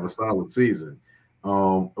going to have a solid season.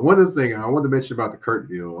 One of the things I wanted to mention about the Kirk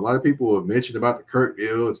deal, a lot of people have mentioned about the Kirk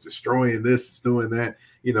deal. It's destroying this, it's doing that.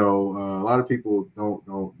 A lot of people don't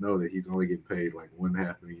know that he's only getting paid like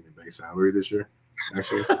 $1.5 million in base salary this year.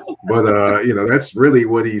 Actually, but that's really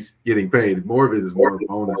what he's getting paid. More of it is more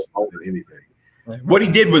bonus than anything. What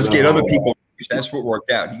he did was get other people. That's what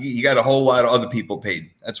worked out. He got a whole lot of other people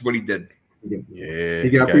paid. That's what he did. Yeah, he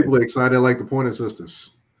got people excited like the Pointer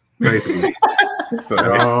Sisters, basically. So,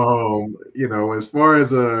 as far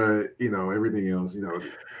as everything else,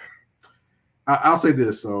 I'll say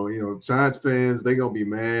this. So, Giants fans, they're gonna be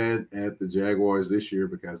mad at the Jaguars this year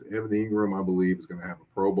because Evan Ingram, I believe, is gonna have a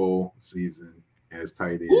Pro Bowl season as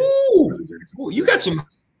tight end. Ooh, you got some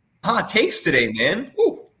hot takes today, man.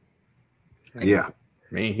 Ooh. Yeah.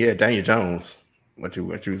 I mean, he had Daniel Jones. What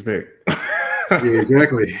you expect? Yeah,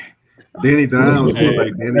 exactly. Danny Dimes was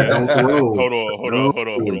like Danny don't throw. Hold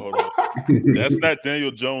on. That's not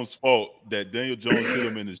Daniel Jones' fault that Daniel Jones hit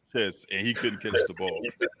him in his chest and he couldn't catch the ball.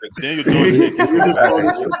 Daniel Jones.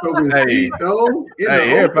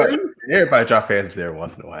 Everybody drop passes every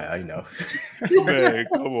once in a while, Man,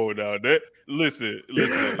 come on now. Listen.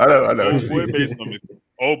 I know.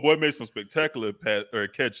 Old boy made some spectacular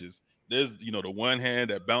catches. There's, the one hand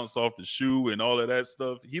that bounced off the shoe and all of that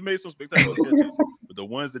stuff. He made some spectacular catches, but the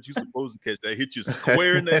ones that you're supposed to catch that hit you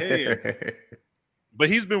square in the hands. But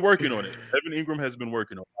he's been working on it. Evan Ingram has been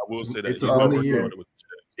working on it. I will say that. It's a money year.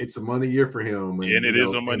 It's a money year for him. And it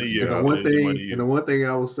is a money year. And the one thing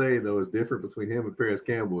I will say, though, is different between him and Paris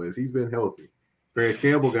Campbell is he's been healthy. Paris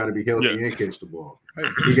Campbell got to be healthy and catch the ball.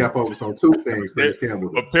 He got focused on two things, Paris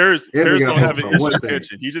Campbell. But Paris don't have an issue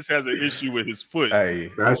catching. He just has an issue with his foot.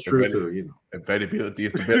 Hey, that's true, too. Availability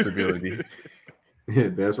is the best ability. Yeah,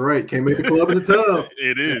 that's right. Can't make the club in the tub.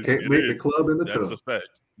 It is. Can't make the club in the tub.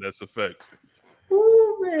 That's a fact.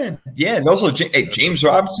 Oh, man. Yeah, and also James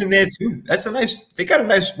Robinson there, too. They got a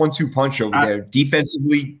nice 1-2 punch over there.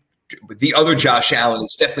 Defensively, the other Josh Allen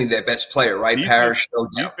is definitely their best player, right? Parish, no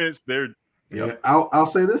doubt. Defense, they're Yeah, I'll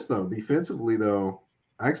say this though. Defensively, though,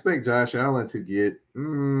 I expect Josh Allen to get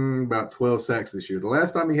about 12 sacks this year. The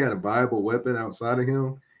last time he had a viable weapon outside of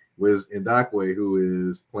him was Ndakwe, who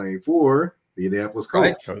is playing for the Indianapolis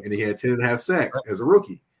Colts, and he had 10.5 sacks as a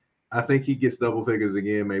rookie. I think he gets double figures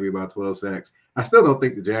again, maybe about 12 sacks. I still don't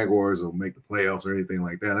think the Jaguars will make the playoffs or anything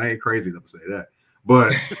like that. I ain't crazy enough to say that.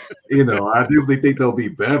 But, I definitely think they'll be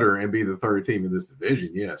better and be the third team in this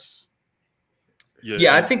division, yes.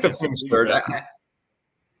 Yeah, I think the Flynn's third.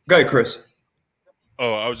 Go ahead, Chris.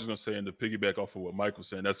 Oh, I was just going to say, and to piggyback off of what Mike was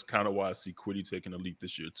saying, that's kind of why I see Quiddy taking a leap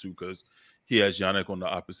this year, too, because he has Yannick on the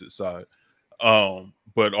opposite side.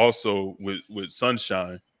 But also with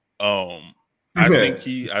Sunshine, I think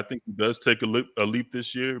he does take a leap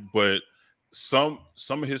this year, but some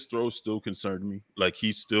of his throws still concern me. Like,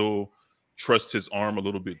 he still trusts his arm a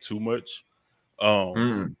little bit too much.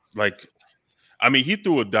 He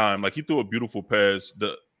threw a dime. Like, he threw a beautiful pass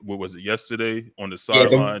what was it, yesterday on the Yeah,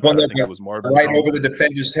 sideline. the one I that think it was Marvin right Jones. over the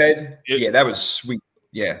defender's head. Yeah, that was sweet.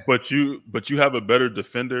 Yeah, but you have a better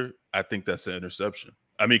defender. I think that's an interception.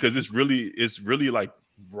 I mean, because it's really like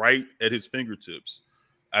right at his fingertips.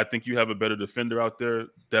 I think you have a better defender out there.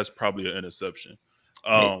 That's probably an interception.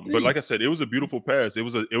 But like I said, it was a beautiful pass. It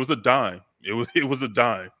was a dime. It was a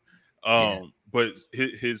dime. But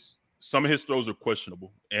some of his throws are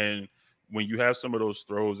questionable, and when you have some of those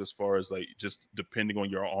throws, as far as like just depending on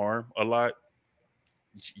your arm a lot,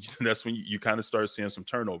 that's when you kind of start seeing some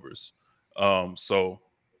turnovers. So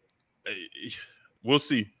we'll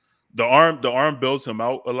see. The arm bails him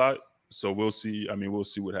out a lot. So we'll see. I mean, we'll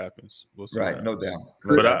see what happens. We'll see. Right, no doubt.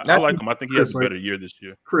 But I like him. I think he has a better year this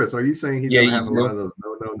year. Chris, are you saying he's gonna have a lot of those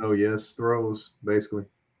no, yes throws, basically?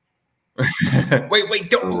 wait,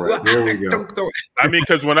 don't. Right, there we go. Don't throw it. I mean,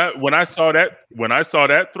 because when I saw that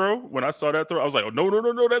throw, I was like, oh,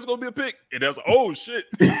 no, that's gonna be a pick, and I was like, oh shit.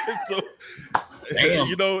 So, damn.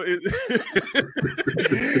 You know,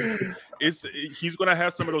 he's gonna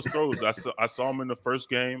have some of those throws. I saw him in the first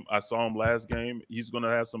game. I saw him last game. He's gonna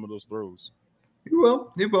have some of those throws. He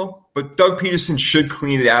will. But Doug Peterson should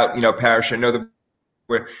clean it out. You know, Parish, I know that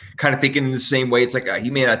we're kind of thinking in the same way. It's like he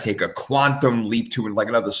may not take a quantum leap to like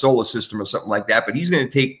another solar system or something like that, but he's going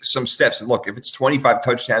to take some steps. And look, if it's 25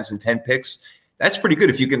 touchdowns and 10 picks, that's pretty good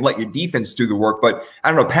if you can let your defense do the work. But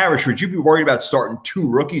I don't know, Parish, would you be worried about starting two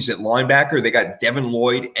rookies at linebacker? They got Devin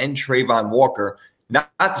Lloyd and Trayvon Walker. Not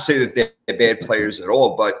to say that they're bad players at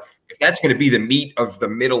all, but if that's going to be the meat of the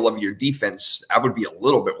middle of your defense, I would be a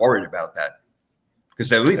little bit worried about that. Because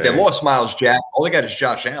they lost Miles Jack. All they got is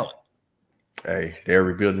Josh Allen. Hey, they're a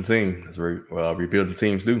rebuilding team. That's what rebuilding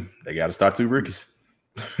teams do. They got to start two rookies.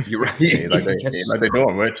 You're right. Ain't like they're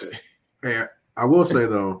doing much. Yeah, I will say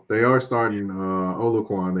though, they are starting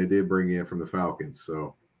Oluokun. They did bring in from the Falcons,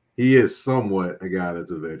 so he is somewhat a guy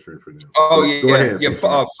that's a veteran for them. Oh yeah, go ahead.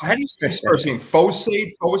 How do you say his first name?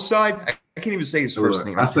 Foside? I can't even say his first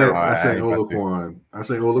name. I say Oluokun. I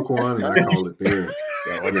say Oluokun, and I call it there.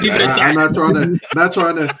 I'm not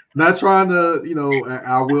trying to, you know,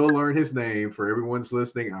 I will learn his name for everyone's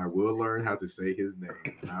listening. I will learn how to say his name.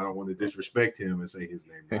 I don't want to disrespect him and say his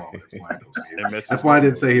name wrong. That's why I don't say it. That's why I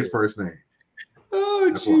didn't say his first name. Oh,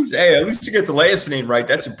 jeez. Hey, at least you get the last name right.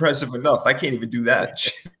 That's impressive enough. I can't even do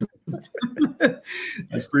that.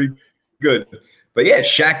 That's pretty good. But yeah,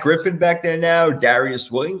 Shaq Griffin back there now, Darius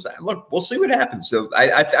Williams. Look, we'll see what happens. So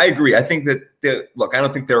I agree. I think that I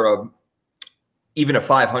don't think they're even a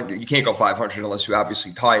 500. You can't go 500 unless you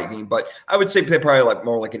obviously tie a game. But I would say they're probably like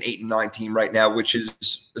more like an 8-9 team right now, which is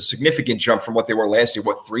a significant jump from what they were last year.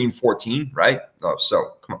 What, 3-14, right? Oh,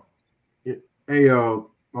 so come on. Hey,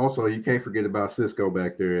 also you can't forget about Cisco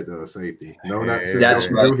back there at safety. No, not Cisco.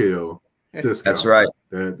 That's right. Drew Hill. Cisco. That's right.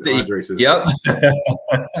 Andre Cisco. Yep.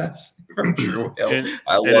 And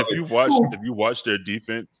if you watch their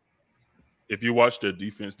defense,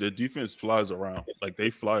 their defense flies around. Like they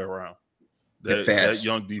fly around. That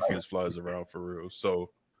young defense flies around for real.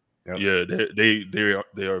 So yeah, they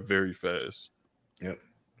are very fast. Yep.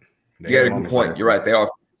 You got a good point. You're right. They are.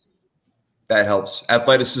 That helps.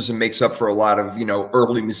 Athleticism makes up for a lot of, you know,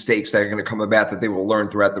 early mistakes that are going to come about that they will learn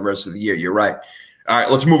throughout the rest of the year. You're right. All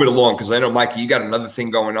right, let's move it along because I know, Mikey, you got another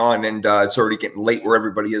thing going on, and it's already getting late where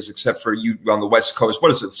everybody is except for you on the West Coast.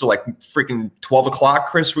 What is it? Still like freaking 12 o'clock,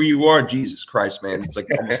 Chris, where you are? Jesus Christ, man. It's like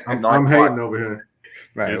almost 9 I'm hating over here.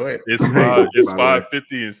 Right. It's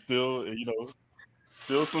 5:50 and still, you know,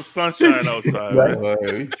 still some sunshine outside.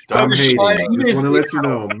 Right. I'm hating. I just want to let you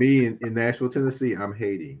know, me in Nashville, Tennessee, I'm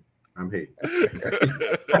hating.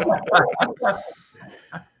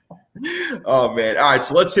 Oh, man. All right,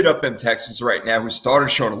 so let's hit up them Texans right now. We started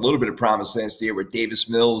showing a little bit of promise last year with Davis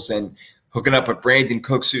Mills and hooking up with Brandon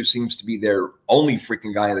Cooks, who seems to be their only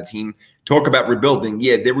freaking guy on the team. Talk about rebuilding.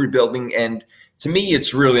 Yeah, they're rebuilding, and to me,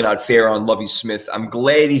 it's really not fair on Lovie Smith. I'm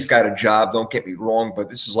glad he's got a job, don't get me wrong, but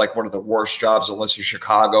this is like one of the worst jobs, unless you're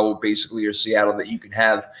Chicago, basically, or Seattle, that you can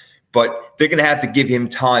have. But they're going to have to give him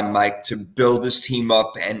time, Mike, to build this team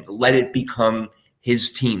up and let it become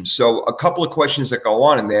his team. So a couple of questions that go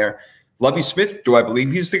on in there. Lovie Smith, do I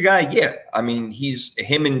believe he's the guy? Yeah. I mean,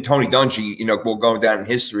 him and Tony Dungy, you know, will go down in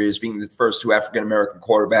history as being the first two African-American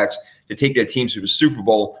quarterbacks to take their teams to the Super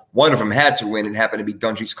Bowl. One of them had to win and happened to be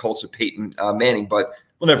Dungy's Colts with Peyton Manning. But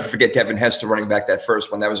we'll never forget Devin Hester running back that first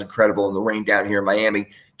one. That was incredible in the rain down here in Miami.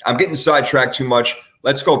 I'm getting sidetracked too much.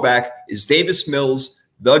 Let's go back. Is Davis Mills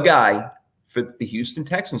the guy for the Houston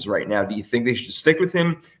Texans right now? Do you think they should stick with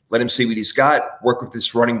him, let him see what he's got, work with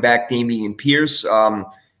this running back, Dameon Pierce?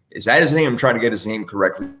 Is that his name? I'm trying to get his name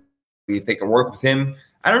correctly. If they can work with him,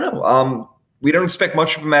 I don't know. we don't expect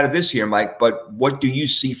much of him out of this year, Mike, but what do you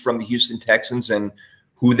see from the Houston Texans and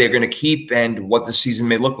who they're going to keep and what the season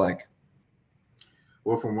may look like?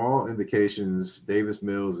 Well, from all indications, Davis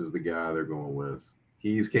Mills is the guy they're going with.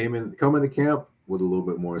 He's coming to camp with a little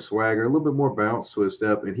bit more swagger, a little bit more bounce to his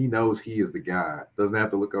step, and he knows he is the guy. Doesn't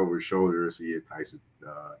have to look over his shoulder to see if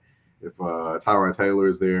Tyrod Taylor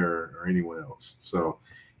is there or anyone else. So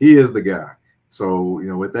he is the guy. So,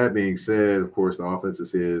 with that being said, of course, the offense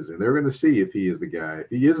is his, and they're going to see if he is the guy. If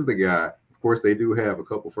he isn't the guy, of course, they do have a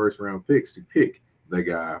couple first-round picks to pick the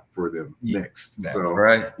guy for them next. So,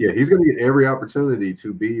 right. Yeah, he's going to get every opportunity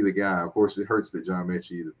to be the guy. Of course, it hurts that John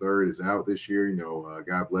Mechie III is out this year.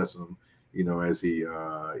 God bless him, as he,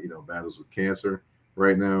 battles with cancer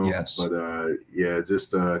right now. Yes. But,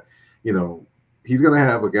 he's going to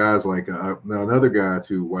have a guys like another guy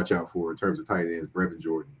to watch out for in terms of tight ends, Brevin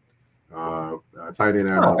Jordan. Tight end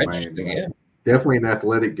out of Miami. Yeah. Definitely an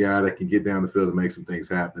athletic guy that can get down the field and make some things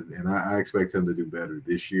happen. And I expect him to do better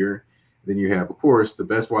this year. Then you have, of course, the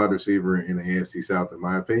best wide receiver in the AFC South, in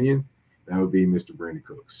my opinion. That would be Mr. Brandon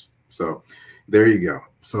Cooks. So there you go.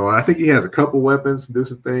 So I think he has a couple weapons to do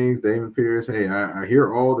some things. Damon Pierce, hey, I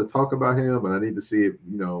hear all the talk about him, but I need to see it,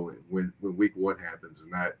 when week 1 happens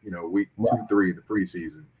and not, week 2, 3 in the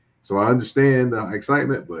preseason. So I understand the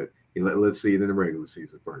excitement, but let's see it in the regular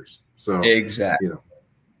season first. So exactly.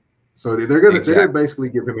 So they're gonna basically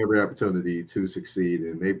give him every opportunity to succeed,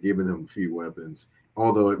 and they've given him a few weapons,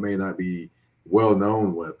 although it may not be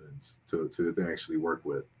well-known weapons to actually work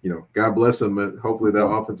with. God bless them. Hopefully that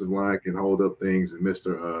offensive line can hold up things, and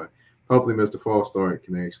hopefully Mr. False Start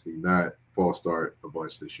can actually not false start a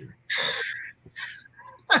bunch this year.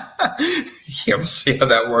 Yeah, we'll see how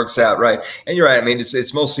that works out, right? And you're right. I mean,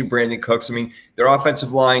 it's mostly Brandon Cooks. I mean, their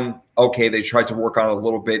offensive line, okay, they tried to work on it a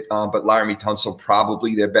little bit, but Laramie Tunsil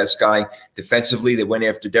probably their best guy. Defensively, they went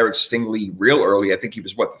after Derek Stingley real early. I think he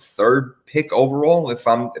was the 3rd pick overall, if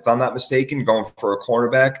I'm not mistaken, going for a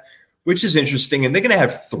cornerback, which is interesting. And they're going to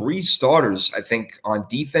have 3 starters, I think, on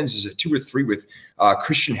defense. Is it 2 or 3 with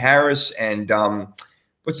Christian Harris and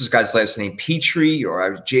what's this guy's last name? Petrie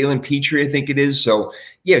or Jalen Petrie, I think it is. So,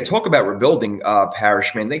 yeah, talk about rebuilding,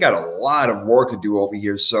 Parish, man. They got a lot of work to do over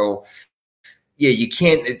here. So, yeah, you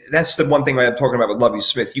can't – that's the one thing I'm talking about with Lovie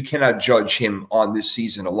Smith. You cannot judge him on this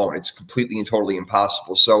season alone. It's completely and totally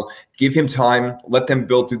impossible. So give him time. Let them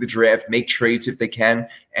build through the draft, make trades if they can,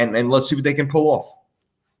 and let's see what they can pull off.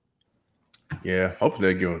 Yeah,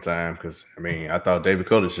 hopefully they give him time because, I thought David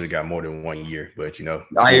Cutler should have got more than 1 year. But,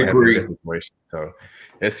 I agree. So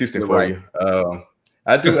that's Houston for you.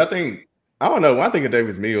 I think – I don't know. When I think of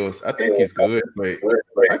Davis Mills, I think he's good, but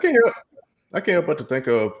I can't help but to think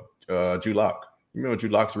of Drew Lock. You remember Drew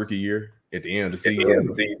Lock's rookie year at the end of the season?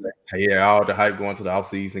 Yeah, all the hype going to the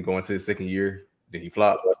offseason, going to his second year. Then he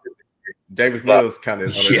flopped. Davis Mills kind of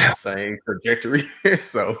on the same trajectory.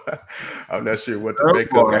 So I'm not sure what to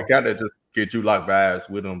make of. I kind of just get Drew Lock vibes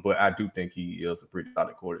with him, but I do think he is a pretty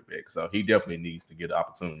solid quarterback. So he definitely needs to get an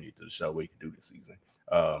opportunity to show what he can do this season.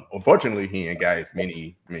 Unfortunately, he ain't got as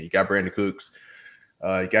many. You got Brandon Cooks,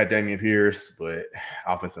 you got Damian Pierce, but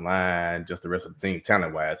offensive line, just the rest of the team,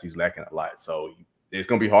 talent-wise, he's lacking a lot. So it's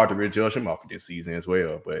going to be hard to really judge him off of this season as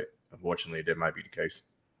well. But unfortunately, that might be the case.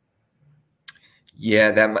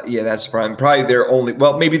 Yeah, that's probably their only.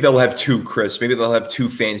 Well, maybe they'll have 2, Chris. Maybe they'll have 2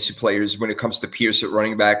 fantasy players when it comes to Pierce at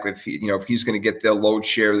running back. If he's going to get the load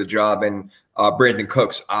share of the job, and Brandon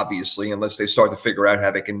Cooks, obviously, unless they start to figure out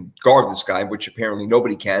how they can guard this guy, which apparently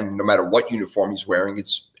nobody can, no matter what uniform he's wearing.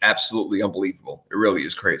 It's absolutely unbelievable. It really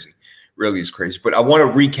is crazy. But I want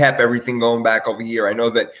to recap everything going back over here. I know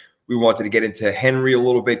that we wanted to get into Henry a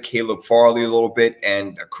little bit, Caleb Farley a little bit,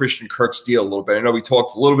 and Christian Kirk's deal a little bit. I know we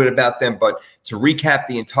talked a little bit about them, but to recap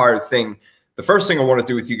the entire thing, the first thing I want to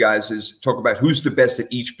do with you guys is talk about who's the best at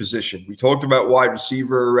each position. We talked about wide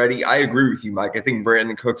receiver already. I agree with you, Mike. I think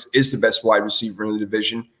Brandon Cooks is the best wide receiver in the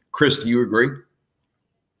division. Chris, do you agree?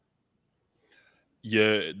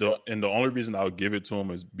 Yeah, the only reason I would give it to him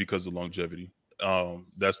is because of longevity.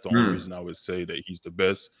 That's the only reason I would say that he's the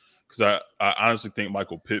best. Because I honestly think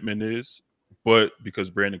Michael Pittman is, but because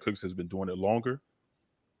Brandon Cooks has been doing it longer,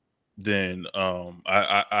 then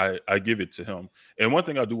I give it to him. And one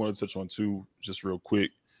thing I do want to touch on too, just real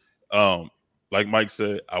quick, like Mike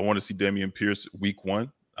said, I want to see Damian Pierce week 1.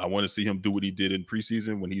 I want to see him do what he did in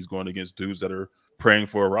preseason when he's going against dudes that are praying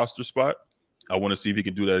for a roster spot. I want to see if he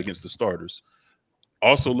can do that against the starters.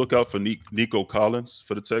 Also, look out for Nico Collins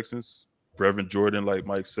for the Texans. Brevin Jordan, like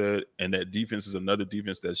Mike said, and that defense is another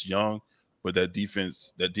defense that's young, but that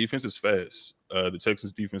defense is fast. The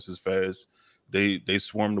Texans defense is fast. They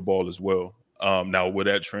swarm the ball as well. Now, will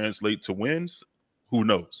that translate to wins? Who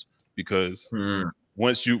knows? because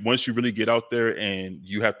once you really get out there and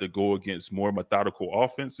you have to go against more methodical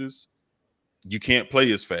offenses, you can't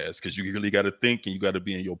play as fast because you really got to think and you got to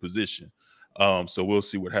be in your position. So we'll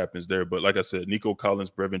see what happens there. But like I said, Nico Collins,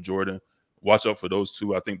 Brevin Jordan, watch out for those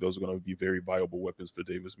two. I think those are going to be very viable weapons for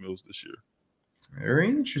Davis Mills this year. Very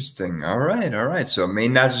interesting. All right. So it may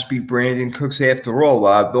not just be Brandon Cooks after all.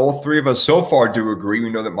 All three of us so far do agree. We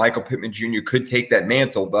know that Michael Pittman Jr. could take that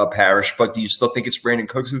mantle, Parish, but do you still think it's Brandon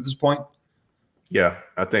Cooks at this point? Yeah,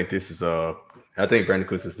 I think this is I think Brandon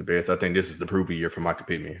Cooks is the best. I think this is the prove year for Michael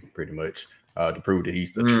Pittman, pretty much. To prove that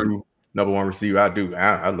he's the true number one receiver.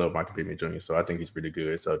 I love Michael Pittman Jr., so I think he's pretty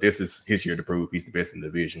good. So this is his year to prove he's the best in the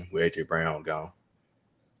division with A.J. Brown gone.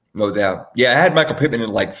 No doubt. Yeah, I had Michael Pittman in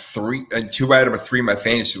like 2 out of 3 of my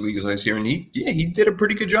fantasy leagues last year, and he did a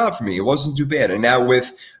pretty good job for me. It wasn't too bad. And now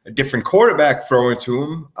with a different quarterback throwing to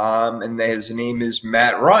him, and his name is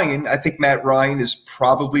Matt Ryan, I think Matt Ryan is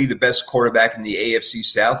probably the best quarterback in the AFC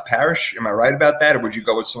South. Parish, am I right about that, or would you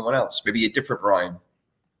go with someone else? Maybe a different Ryan?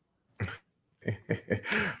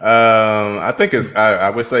 I think I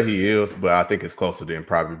would say he is, but I think it's closer than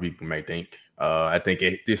probably people may think. I think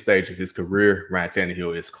at this stage of his career, Ryan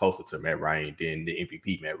Tannehill is closer to Matt Ryan than the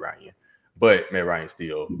MVP Matt Ryan. But Matt Ryan's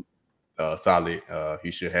still solid.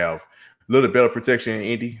 He should have a little better protection in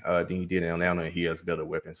Indy than he did in Atlanta, and he has better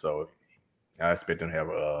weapons. So I expect him to have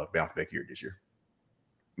a bounce back year this year.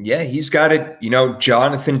 Yeah, he's got it,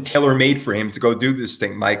 Jonathan Taylor made for him to go do this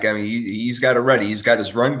thing, Mike. I mean, he's got it ready. He's got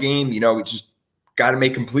his run game, just got to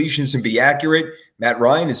make completions and be accurate. Matt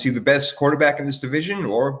Ryan, is he the best quarterback in this division,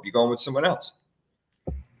 or you going with someone else?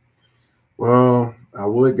 Well, I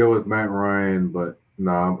would go with Matt Ryan, but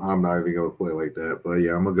no, I'm not even going to play like that. But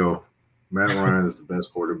yeah, I'm going to go. Matt Ryan is the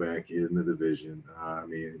best quarterback in the division. I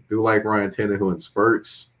mean, do like Ryan Tannehill in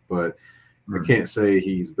spurts, but I can't say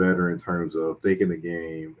he's better in terms of thinking the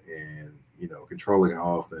game and, controlling the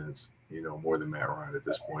offense, more than Matt Ryan at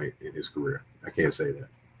this point in his career. I can't say that.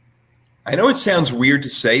 I know it sounds weird to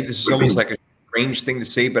say. This is almost like a strange thing to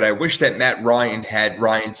say, but I wish that Matt Ryan had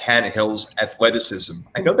Ryan Tannehill's athleticism.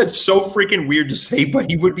 I know that's so freaking weird to say,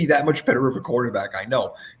 but he would be that much better of a quarterback. I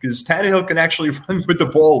know, because Tannehill can actually run with the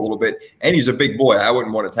ball a little bit, and he's a big boy. I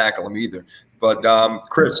wouldn't want to tackle him either. But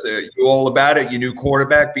Chris, you all about it? Your new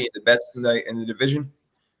quarterback being the best in the division?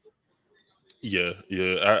 Yeah.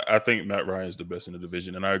 I think Matt Ryan is the best in the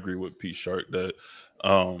division, and I agree with Pete Shark that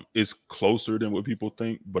it's closer than what people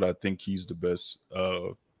think, but I think he's the best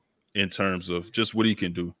in terms of just what he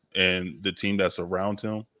can do and the team that's around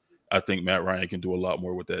him. I think Matt Ryan can do a lot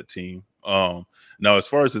more with that team. Now, as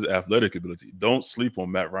far as his athletic ability, don't sleep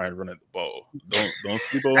on Matt Ryan running the ball. Don't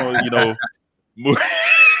sleep on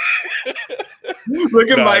Look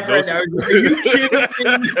at Mike right now. Are you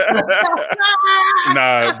kidding me?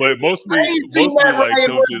 Nah, but mostly like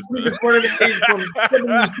don't just one of the kids from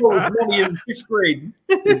 70s school, money in 6th grade.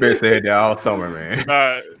 You been saying that all summer, man.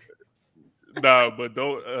 Nah, but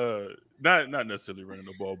don't not necessarily running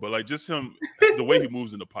the ball, but like just him, the way he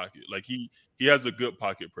moves in the pocket. Like he has a good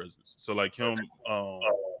pocket presence. So like him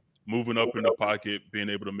moving up in the pocket, being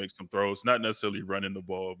able to make some throws, not necessarily running the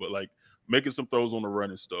ball, but like making some throws on the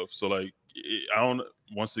run and stuff. So like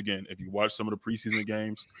once again, if you watch some of the preseason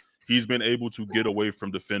games, he's been able to get away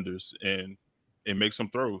from defenders and make some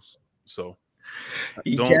throws. So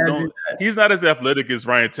he's not as athletic as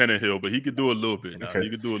Ryan Tannehill, but he could do a little bit now. He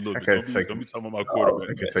could do a little bit. Don't be talking about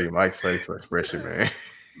quarterback. I can tell you Mike's face for expression, man.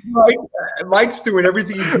 Mike's doing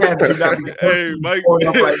everything he can to not be. Hey, Mike's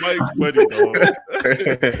funny, dog.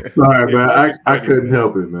 Sorry, man. I couldn't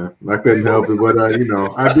help it, man. I couldn't help it, but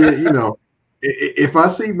I did. If I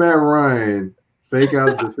see Matt Ryan fake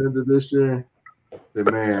out the defender this year, then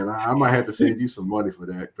man, I might have to send you some money for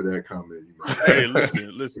that comment. Hey,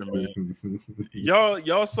 listen, man.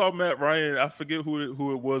 Y'all saw Matt Ryan. I forget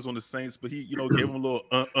who it was on the Saints, but he gave him a little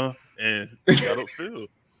and got upfield.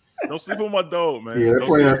 Don't sleep on my dog, man. Yeah, that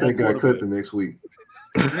play I think got cut the next week.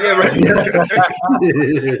 Yeah, right.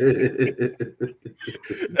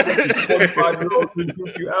 25-year-old can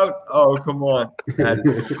poop you out. Oh, come on.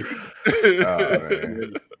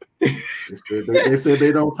 They said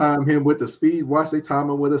they don't time him with the speed watch. They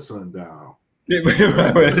time him with a sundial. I'm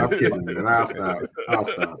kidding, man. I'll stop it.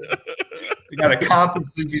 You got to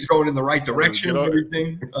compensate if he's going in the right direction and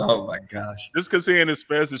everything. Oh my gosh! Just because he ain't as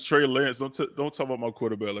fast as Trey Lance, don't talk about my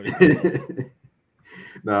quarterback like that.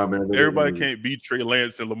 Nah, man. Everybody can't beat Trey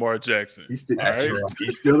Lance and Lamar Jackson. He's still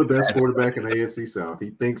the best quarterback in the AFC South.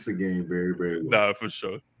 He thinks the game very, very well. Nah, for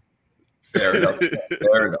sure. Fair enough.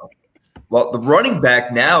 Well, the running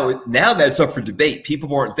back now that's up for debate. People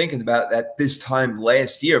weren't thinking about that this time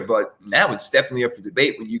last year, but now it's definitely up for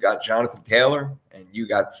debate when you got Jonathan Taylor and you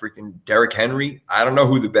got freaking Derrick Henry. I don't know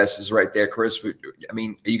who the best is right there, Chris. I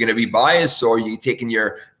mean, are you going to be biased, or are you taking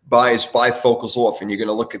your biased bifocals off and you're going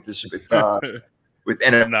to look at this with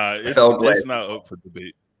NFL Nah, it's not up for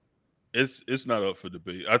debate. It's not up for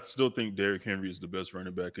debate. I still think Derrick Henry is the best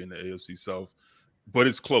running back in the AFC South. But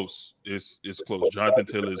it's close. It's close. Jonathan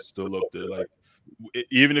Taylor is still up there. Like,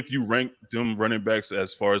 even if you rank them running backs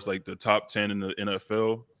as far as like the top 10 in the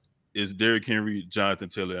NFL, is Derrick Henry, Jonathan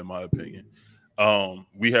Taylor, in my opinion.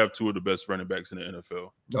 We have two of the best running backs in the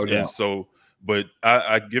NFL. No doubt. And so, but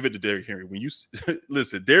I give it to Derrick Henry. When you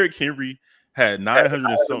listen, Derrick Henry had 900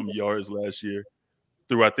 and something yards last year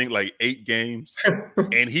through, I think, like 8 games,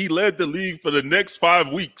 and he led the league for the next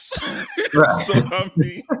 5 weeks. So I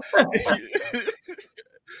mean,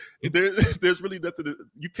 there's really nothing.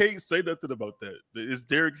 You can't say nothing about that. It's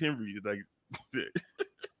Derrick Henry. Like,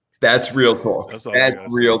 that's real talk. That's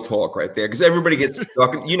real talk right there. Because everybody gets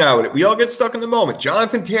stuck. You know, we all get stuck in the moment.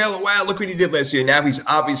 Jonathan Taylor, wow, look what he did last year. Now he's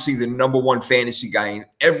obviously the #1 fantasy guy in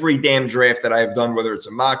every damn draft that I've done, whether it's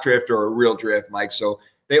a mock draft or a real draft, Mike. So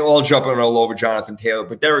they all jumping all over Jonathan Taylor.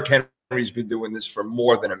 But Derrick Henry's been doing this for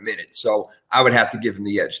more than a minute. So I would have to give him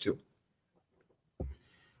the edge, too.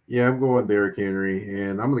 Yeah, I'm going Derrick Henry,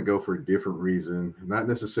 and I'm going to go for a different reason. Not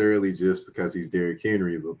necessarily just because he's Derrick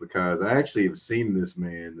Henry, but because I actually have seen this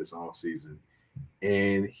man this offseason,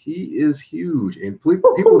 and he is huge. And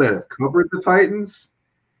people that have covered the Titans,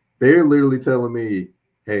 they're literally telling me,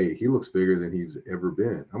 hey, he looks bigger than he's ever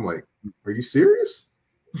been. I'm like, are you serious?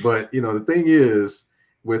 But, you know, the thing is,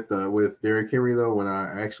 with Derrick Henry, though, when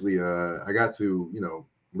I actually I got to, you know,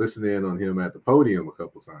 listen in on him at the podium a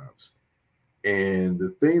couple times. And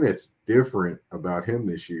the thing that's different about him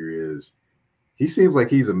this year is he seems like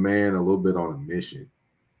he's a man a little bit on a mission.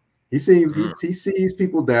 He seems he sees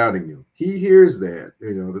people doubting him. He hears that.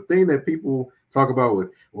 You know, the thing that people talk about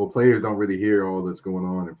with, well, players don't really hear all that's going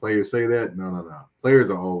on, and players say that. No.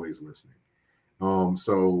 Players are always listening.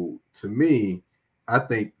 So to me, I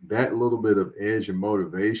think that little bit of edge and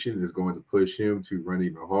motivation is going to push him to run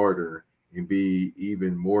even harder and be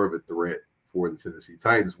even more of a threat for the Tennessee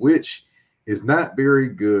Titans, which is not very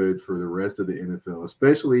good for the rest of the NFL,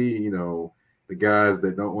 especially, you know, the guys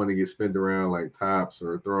that don't want to get spinned around like tops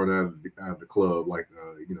or thrown out of the club like,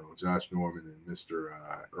 you know, Josh Norman and Mr.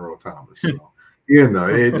 Earl Thomas. So, you know,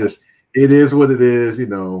 it is what it is, you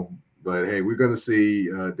know. But, hey, we're going to see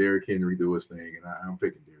Derrick Henry do his thing, and I'm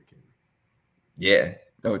picking Derrick Henry. Yeah.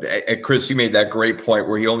 No, Chris, you made that great point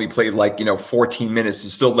where he only played 14 minutes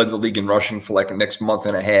and still led the league in rushing for like the next month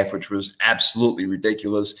and a half, which was absolutely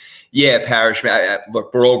ridiculous. Yeah, Parish, man,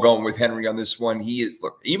 look, we're all going with Henry on this one. He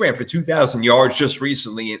ran for 2,000 yards just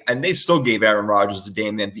recently, and they still gave Aaron Rodgers the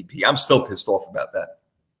damn MVP. I'm still pissed off about that.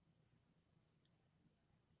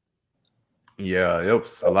 Yeah, it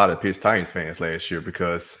was a lot of pissed Titans fans last year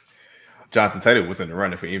because Jonathan Taylor was in the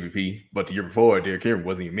running for MVP, but the year before, Derrick Henry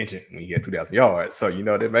wasn't even mentioned when he had 2,000 yards. So, you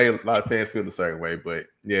know, that made a lot of fans feel the same way. But,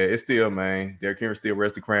 yeah, it's still, man, Derrick Henry still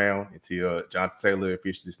wears the crown until Jonathan Taylor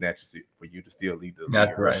officially snatches it for you to still lead the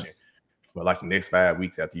league rushing for like the next 5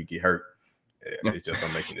 weeks after you get hurt. It just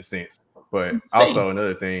don't make any sense. But also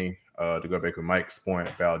another thing, to go back with Mike's point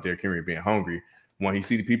about Derrick Henry being hungry, one, he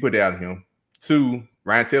see the people down him. 2,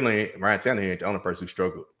 Ryan Tannehill ain't the only person who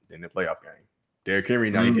struggled in the playoff game. Derrick Henry,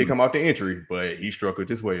 now he did come out the injury, but he struggled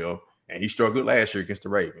as well, and he struggled last year against the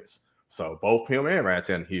Ravens. So both him and Ryan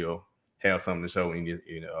Tannehill have something to show in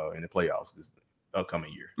the playoffs this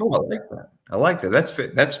upcoming year. Oh, I like that. I like that.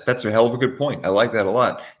 That's a hell of a good point. I like that a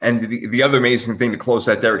lot. And the other amazing thing to close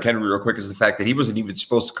that Derrick Henry real quick is the fact that he wasn't even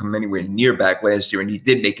supposed to come anywhere near back last year, and he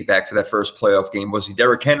did make it back for that first playoff game. Was he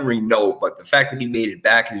Derrick Henry? No, but the fact that he made it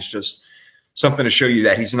back is just something to show you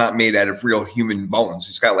that he's not made out of real human bones.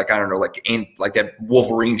 He's got like that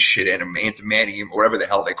Wolverine shit in him, antimanium, or whatever the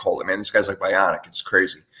hell they call it, man. This guy's like bionic. It's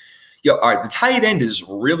crazy. Yo, all right, the tight end is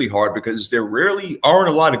really hard because there really aren't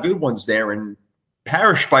a lot of good ones there. And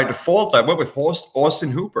Parish, by default, I went with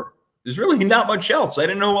Austin Hooper. There's really not much else. I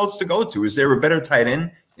didn't know who else to go to. Is there a better tight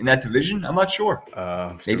end in that division? I'm not sure.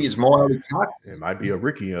 Maybe it's more. It might be a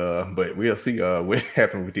rookie, but we'll see what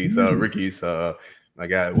happens with these rookies. My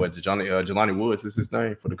guy, Jelani Woods is his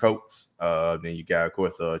name for the Colts. Then you got, of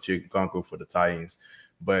course, Chigunko for the Titans.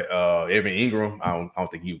 But Evan Ingram, I don't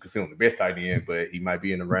think he would consider him the best tight end, but he might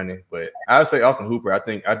be in the running. But I would say Austin Hooper,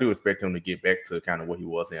 I do expect him to get back to kind of what he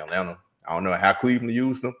was in Atlanta. I don't know how Cleveland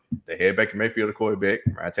used him. They had Baker Mayfield, the quarterback.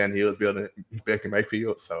 Ryan Tannehill is building Baker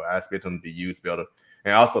Mayfield, so I expect him to be used better.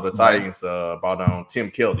 And also the Titans brought on Tim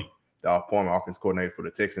Kelly. the former offense coordinator for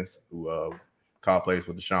the Texans, who called plays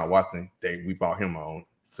with Deshaun Watson. We brought him on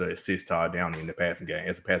to assist Todd Downing in the passing game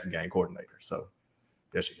as a passing game coordinator. So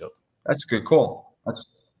that should help. That's a good call.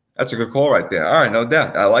 That's a good call right there. All right, no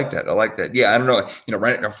doubt. I like that. Yeah, I don't know.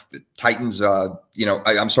 Right now, the Titans,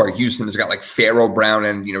 I'm sorry, Houston has got like Pharaoh Brown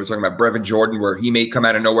and, we're talking about Brevin Jordan, where he may come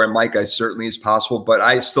out of nowhere. Mike, certainly is possible, but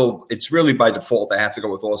it's really by default. I have to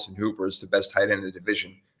go with Austin Hooper as the best tight end in the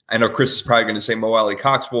division. I know Chris is probably going to say Mo Alley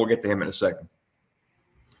Cox, but we'll get to him in a second.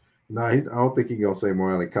 No, I don't think he's going to say Mo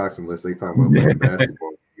Alley Cox unless they talk about playing basketball.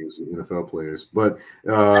 NFL players, but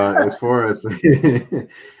as far as it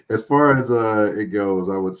goes,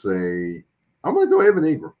 I would say I'm going to go Evan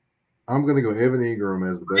Ingram. I'm going to go Evan Ingram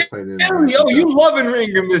as the best tight end. Yo, you loving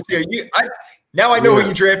Ingram this year? Now I know who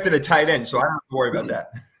you drafted a tight end, so I don't have to worry about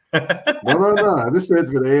that. No. This says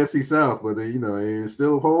for the AFC South, but it's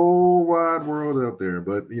still a whole wide world out there.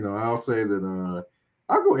 But I'll say that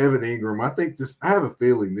I'll go Evan Ingram. I think I have a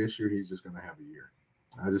feeling this year he's just going to have a year.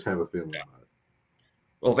 I just have a feeling about it.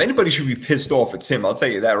 Well, if anybody should be pissed off, it's him. I'll tell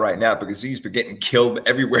you that right now, because he's been getting killed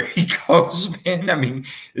everywhere he goes, man. I mean,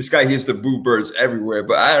 this guy hears the boo birds everywhere.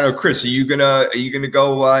 But I don't know, Chris, are you gonna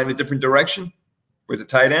go in a different direction with the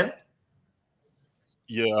tight end?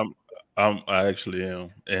 Yeah, I actually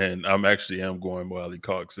am, and I'm going Mo Alley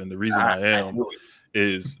Cox, and the reason I am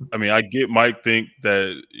is, I get Mike thinks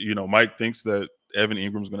that Evan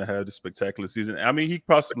Ingram's going to have this spectacular season. I mean, he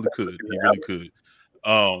possibly could. He really could.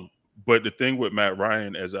 But the thing with Matt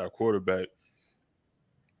Ryan as our quarterback,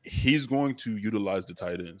 he's going to utilize the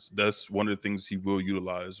tight ends. That's one of the things he will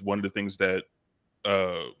utilize. One of the things that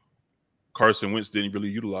Carson Wentz didn't really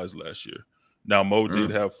utilize last year. Now, Mo did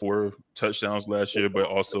have 4 touchdowns last year, but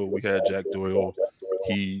also we had Jack Doyle.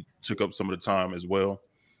 He took up some of the time as well.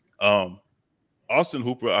 Austin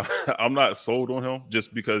Hooper, I'm not sold on him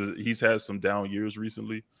just because he's had some down years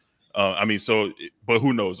recently. But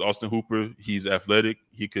who knows? Austin Hooper, he's athletic.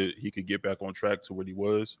 He could get back on track to what he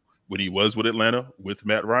was with Atlanta with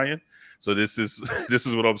Matt Ryan. So this is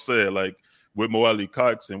what I'm saying. Like with Mo Alley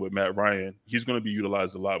Cox and with Matt Ryan, he's going to be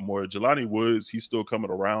utilized a lot more. Jelani Woods, he's still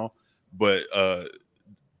coming around, but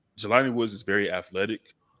Jelani Woods is very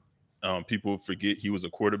athletic. People forget he was a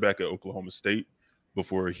quarterback at Oklahoma State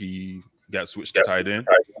before he got switched to tight end.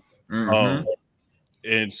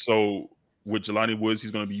 And so with Jelani Woods, he's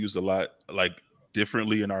going to be used a lot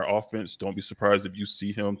differently in our offense. Don't be surprised if you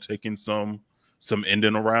see him taking some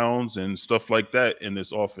ending arounds and stuff like that in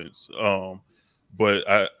this offense. But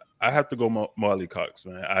I have to go Mo Alley Cox,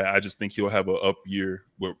 man. I just think he'll have an up year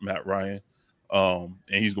with Matt Ryan. And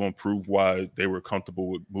he's going to prove why they were comfortable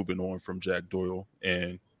with moving on from Jack Doyle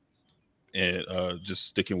and just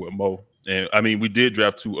sticking with Mo. And we did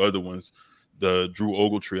draft 2 other ones. The Drew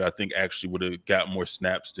Ogletree, I think, actually would have got more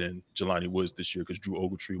snaps than Jelani Woods this year because Drew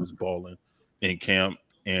Ogletree was balling in camp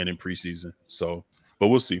and in preseason. So, but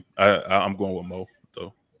we'll see. I'm going with Mo,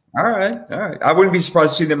 though. All right. I wouldn't be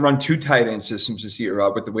surprised to see them run 2 tight end systems this year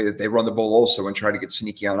with the way that they run the ball also and try to get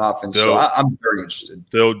sneaky on offense. So I'm very interested.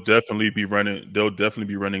 They'll definitely be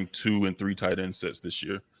running 2 and 3 tight end sets this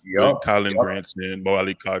year. Yep. With Kylan Granson, Mo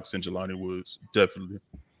Alley Cox, and Jelani Woods. Definitely.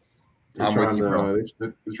 They're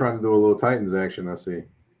trying to do a little Titans action, I see.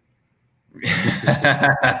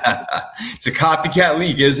 It's a copycat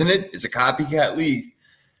league, isn't it? It's a copycat league.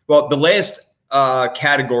 Well, the last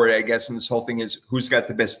category, I guess, in this whole thing is who's got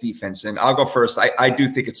the best defense. And I'll go first. I do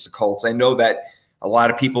think it's the Colts. I know that a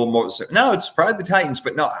lot of people say, no, it's probably the Titans.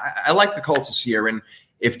 But no, I like the Colts this year. And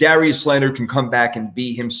if Darius Leonard can come back and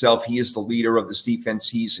be himself, he is the leader of this defense.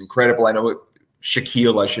 He's incredible. I know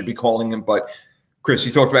Shaquille, I should be calling him, but Chris,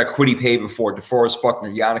 you talked about Kwity Paye before, DeForest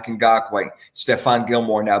Buckner, Yannick Ngakoue, Stephon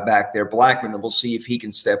Gilmore now back there, Blackman, and we'll see if he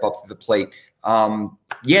can step up to the plate.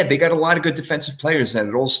 They got a lot of good defensive players, and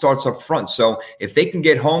it all starts up front. So if they can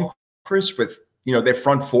get home, Chris, with their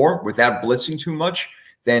front 4 without blitzing too much,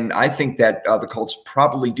 then I think that the Colts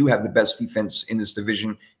probably do have the best defense in this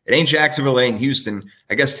division. It ain't Jacksonville, it ain't Houston.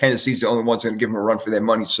 I guess Tennessee's the only ones going to give them a run for their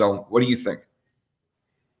money. So what do you think?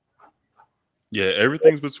 Yeah,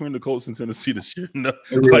 everything's between the Colts and Tennessee this year. No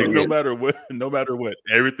matter what,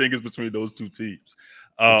 everything is between those 2 teams.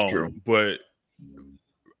 That's true. But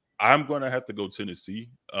I'm going to have to go Tennessee,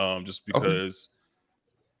 just because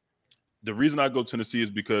the reason I go Tennessee is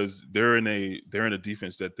because they're in a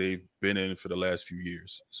defense that they've been in for the last few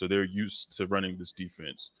years, so they're used to running this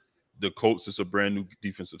defense. The Colts is a brand new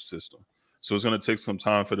defensive system, so it's going to take some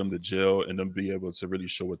time for them to gel and them be able to really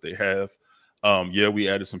show what they have. We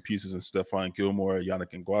added some pieces in Stephon Gilmore,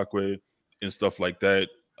 Yannick Ngakoue, and stuff like that.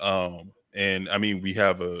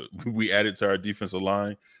 We added to our defensive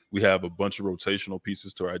line. We have a bunch of rotational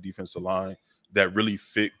pieces to our defensive line. that really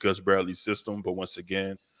fit Gus Bradley's system. But once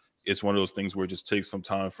again, it's one of those things where it just takes some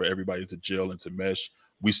time for everybody to gel and to mesh.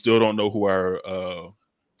 We still don't know who our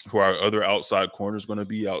other outside corner is going to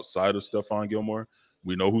be outside of Stephon Gilmore.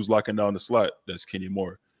 We know who's locking down the slot. That's Kenny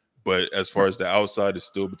Moore. But as far as the outside, it's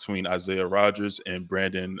still between Isaiah Rodgers and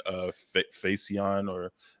Brandon Faison,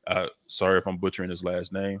 or sorry if I'm butchering his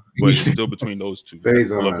last name, but it's still between those two. It's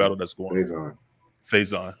still a battle that's going on.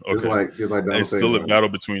 Faison. Okay. It's like it's still a battle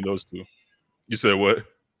between those two. You said what?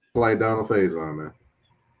 Like Donald Faison, man.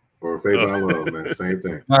 Or Faison Love, man. Same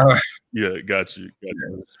thing. Yeah, got you.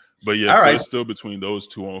 But yeah, so it's still between those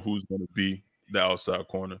two on who's going to be the outside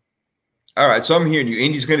corner. All right, so I'm hearing you.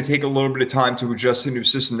 Indy's going to take a little bit of time to adjust to the new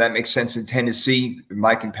system. That makes sense in Tennessee.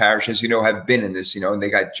 Mike and Parish, as you know, have been in this, and they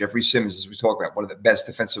got Jeffrey Simmons, as we talked about, one of the best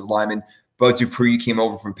defensive linemen. Bud Dupree came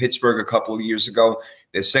over from Pittsburgh a couple of years ago.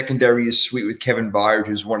 Their secondary is sweet with Kevin Byard,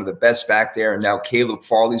 who's one of the best back there. And now Caleb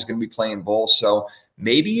Farley's going to be playing ball. So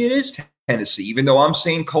maybe it is Tennessee, even though I'm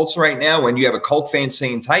saying Colts right now. And you have a Colt fan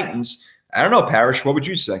saying Titans. I don't know, Parish. What would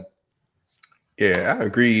you say? Yeah, I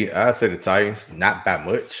agree. I say the Titans, not that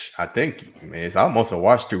much. I think, it's almost a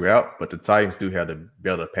wash throughout, but the Titans do have the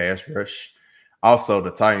better pass rush. Also, the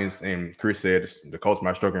Titans, and Chris said the Colts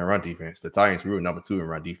might struggle in run defense. The Titans, we were number 2 in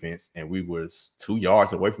run defense, and we was 2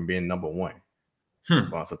 yards away from being number 1.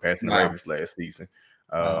 Surpassing the Ravens last season.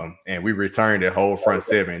 And we returned that whole front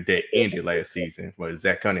 7 that ended last season with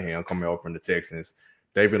Zach Cunningham coming over from the Texans.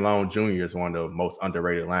 David Long Jr. is one of the most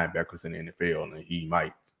underrated linebackers in the NFL, and he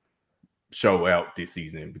might show out this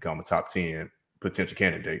season and become a top 10 potential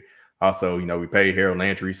candidate. Also, we paid Harold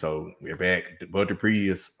Landry, so we're back. Bud Dupree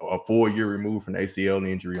is a 4-year removed from the ACL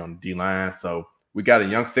injury on the D-line. So we got a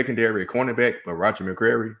young secondary at cornerback, but Roger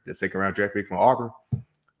McCreary, the second-round draft pick from Auburn.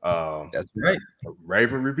 That's right.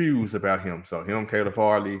 Raving reviews about him. So him, Caleb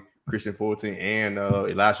Farley, Christian Fulton, and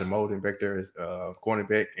Elijah Molden back there as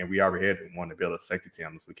cornerback. And we already had one of the better safety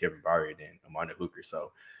talents with Kevin Byard and Amanda Hooker.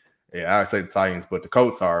 So, yeah, I would say the Titans, but the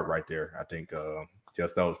Colts are right there. I think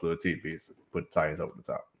just those little tidbits put the Titans over the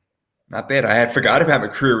top. Not bad. I had forgot about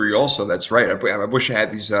McCreary also. That's right. I wish I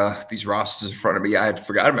had these rosters in front of me. I had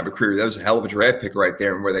forgotten about McCreary. That was a hell of a draft pick right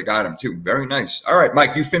there and where they got him too. Very nice. All right,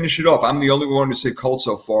 Mike, you finish it off. I'm the only one to say Colts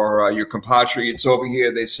so far. Your compatriots over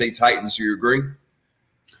here, they say Titans. Do you agree?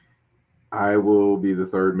 I will be the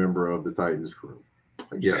third member of the Titans crew.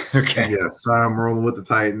 Yes. Okay. Yes, I'm rolling with the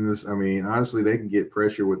Titans. I mean, honestly, they can get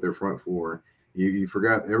pressure with their front four.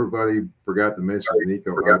 Everybody forgot to mention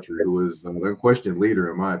Nico Autry, who was the unquestioned leader,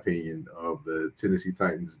 in my opinion, of the Tennessee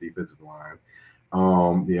Titans defensive line.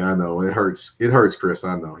 Yeah, I know it hurts. It hurts, Chris.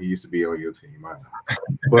 I know he used to be on your team. I know,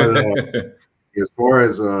 but as far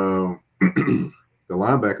as the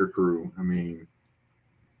linebacker crew, I mean,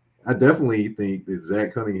 I definitely think that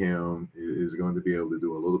Zach Cunningham is going to be able to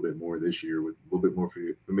do a little bit more this year with a little bit more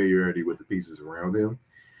familiarity with the pieces around him.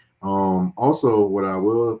 Also, what I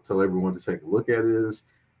will tell everyone to take a look at is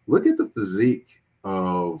look at the physique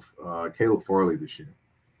of Caleb Farley this year.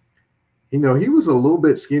 He was a little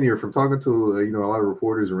bit skinnier from talking to a lot of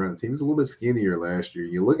reporters around the team. He was a little bit skinnier last year.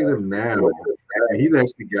 You look at him now, and he's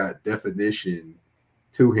actually got definition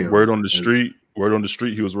to him. Word on the street,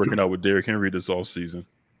 he was working out with Derrick Henry this offseason.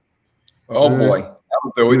 Oh boy.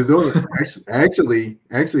 He was doing actually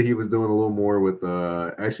he was doing a little more with he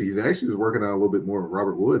was working out a little bit more with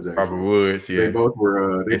Robert Woods. Actually. Robert Woods, yeah. They both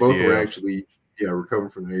were actually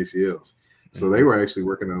recovering from the ACLs. So they were actually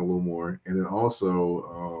working out a little more. And then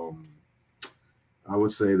also I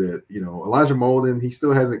would say that Elijah Molden, he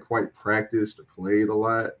still hasn't quite practiced or played a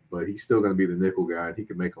lot, but he's still going to be the nickel guy. He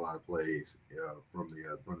can make a lot of plays from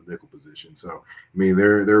the nickel position. So I mean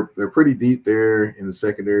they're pretty deep there in the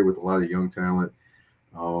secondary with a lot of young talent.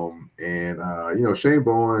 Shane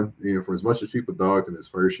Bowen, for as much as people dogged him his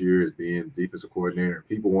first year as being defensive coordinator,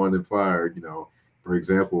 people wanted him fired. For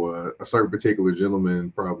example, a certain particular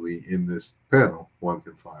gentleman probably in this panel wanted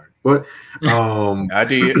him fired. But I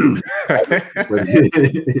did.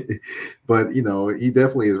 but he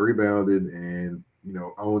definitely has rebounded and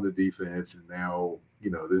owned the defense, and now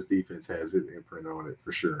this defense has his imprint on it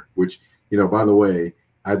for sure. Which by the way,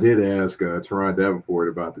 I did ask Teron Davenport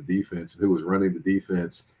about the defense, who was running the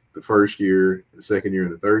defense the first year, the second year,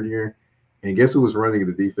 and the third year. And guess who was running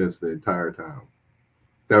the defense the entire time?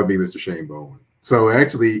 That would be Mr. Shane Bowen. So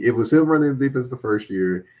actually, it was him running the defense the first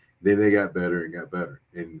year. Then they got better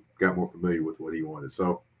and got more familiar with what he wanted.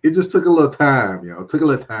 So it just took a little time, It took a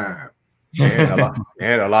little time.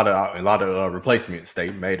 And a lot of replacements.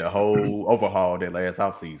 They made a whole overhaul that last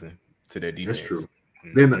offseason to their defense. That's true.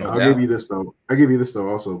 Then I'll give you this though.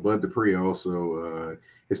 Also, Bud Dupree also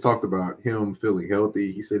has talked about him feeling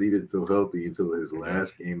healthy. He said he didn't feel healthy until his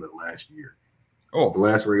last game of last year. the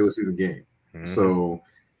last regular season game. So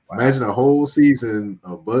imagine a whole season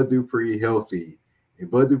of Bud Dupree healthy,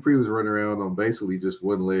 and Bud Dupree was running around on basically just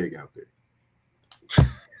one leg out there.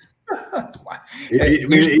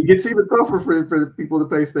 It gets even tougher for people to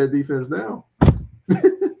pace that defense now.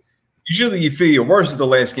 Usually you feel your worst is the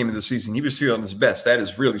last game of the season. He was feeling his best. That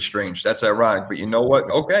is really strange. That's ironic. But you know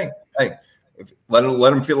what? Okay. Hey, let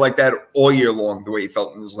him feel like that all year long, the way he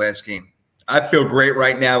felt in his last game. I feel great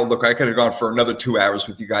right now. Look, I could have gone for another 2 hours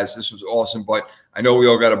with you guys. This was awesome. But I know we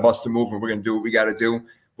all got to bust a move, and we're going to do what we got to do.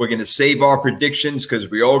 We're going to save our predictions because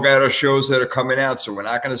we all got our shows that are coming out. So we're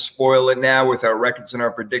not going to spoil it now with our records and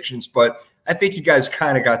our predictions. But I think you guys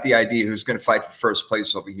kind of got the idea who's going to fight for first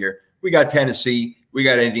place over here. We got Tennessee. We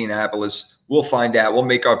got Indianapolis. We'll find out. We'll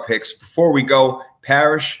make our picks. Before we go,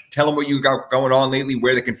 Parish, tell them what you got going on lately,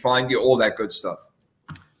 where they can find you, all that good stuff.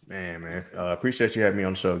 Man. Appreciate you having me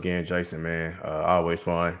on the show again, Jason, man. Always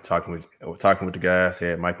fun talking with the guys.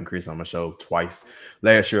 Had Mike and Chris on my show twice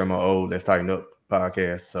last year on my old Let's Tighten Up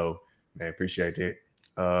podcast. So, man, appreciate it.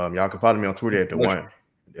 Y'all can follow me on Twitter at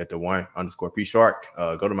the one_P Shark.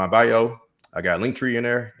 Go to my bio. I got a link tree in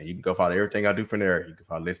there, and you can go follow everything I do from there. You can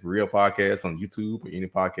follow Let's Be Real podcast on YouTube or any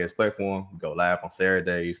podcast platform. We go live on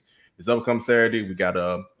Saturdays. This upcoming Saturday, we got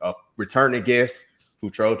a returning guest who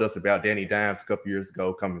trolled us about Danny Dimes a couple years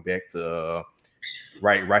ago, coming back to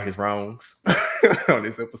right his wrongs on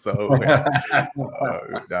this episode.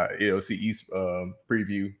 ELC East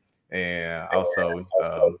preview, and also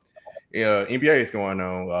NBA is going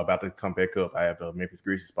on, about to come back up. I have the Memphis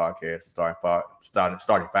Grizzlies podcast,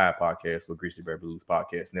 starting 5 podcasts with Grizzly Bear Blues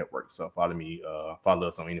Podcast Network. So follow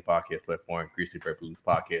us on any podcast platform, Grizzly Bear Blues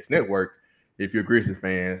Podcast Network. If you're a Grizzlies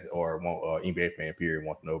fan or want NBA fan, period,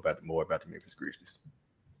 want to know more about the Memphis Grizzlies.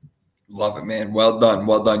 Love it, man. Well done.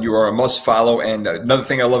 Well done. You are a must follow. And another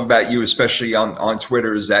thing I love about you, especially on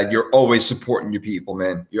Twitter, is that you're always supporting your people,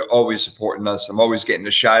 man. You're always supporting us. I'm always getting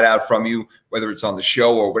a shout out from you, whether it's on the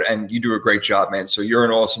show or what, and you do a great job, man. So you're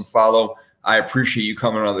an awesome follow. I appreciate you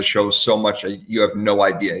coming on the show so much. You have no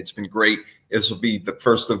idea. It's been great. This will be the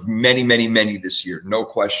first of many, many, many this year. No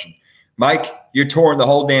question. Mike, you're touring the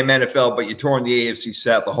whole damn NFL, but you're touring the AFC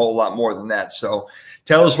South a whole lot more than that. So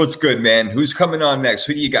tell us what's good, man. Who's coming on next?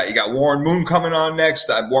 Who do you got? You got Warren Moon coming on next.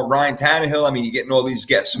 Ryan Tannehill. I mean, you're getting all these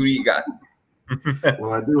guests. Who do you got?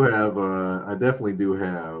 Well, I definitely do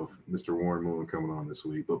have Mr. Warren Moon coming on this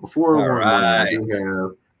week. But before Warren Moon, I do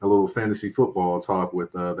have a little fantasy football talk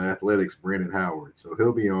with the Athletics' Brandon Howard. So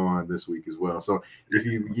he'll be on this week as well. So if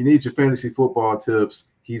you need your fantasy football tips,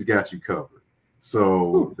 he's got you covered.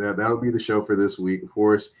 So that'll be the show for this week. Of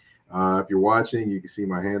course, if you're watching, you can see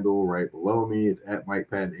my handle right below me. It's at Mike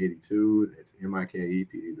Patton 82. It's MikePatton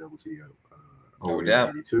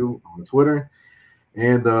 82 on Twitter.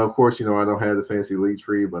 And of course, I don't have the fancy league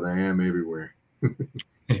tree, but I am everywhere.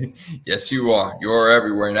 Yes, you are. You are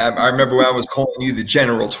everywhere. And I remember when I was calling you the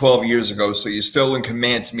general 12 years ago. So you're still in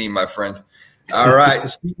command to me, my friend. All right,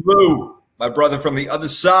 Steve Lou. My brother from the other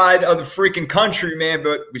side of the freaking country, man,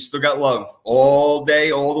 but we still got love all day,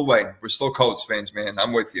 all the way. We're still Colts fans, man.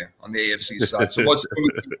 I'm with you on the AFC side. So what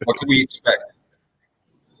can we expect?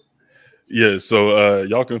 Yeah, so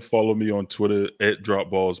y'all can follow me on Twitter at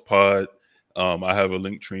DropBallsPod. I have a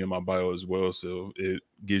link tree in my bio as well, so it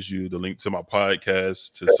gives you the link to my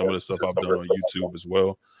podcast, to some of the stuff I've done on YouTube as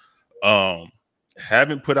well.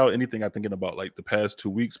 Haven't put out anything, I think, in about like the past 2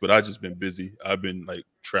 weeks, but I've just been busy. I've been like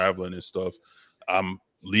traveling and stuff. I'm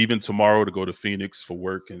leaving tomorrow to go to Phoenix for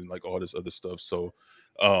work and like all this other stuff. So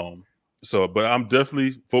but I'm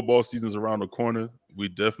definitely, football season's around the corner. We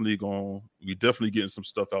definitely getting some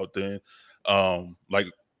stuff out there. Like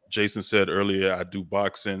Jason said earlier, I do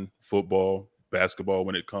boxing, football, basketball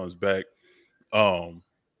when it comes back.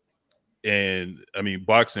 And I mean,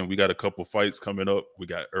 boxing, we got a couple fights coming up. We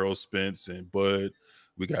got Earl Spence and Bud.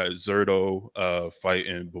 We got Zerto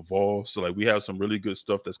fighting Bivol. So like we have some really good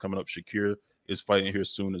stuff that's coming up. Shakir is fighting here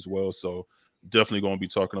soon as well. So definitely going to be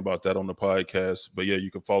talking about that on the podcast. But yeah,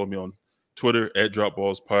 you can follow me on Twitter at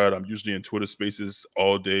DropBallsPod. I'm usually in Twitter Spaces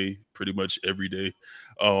all day, pretty much every day.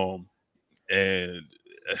 And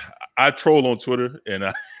I troll on Twitter, and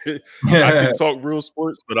I can talk real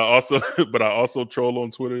sports, but I also troll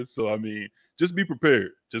on Twitter. So I mean, just be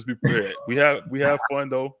prepared. Just be prepared. We have fun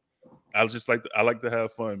though. I like to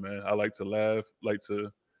have fun, man. I like to laugh, like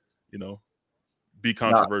to, be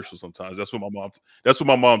controversial sometimes. That's what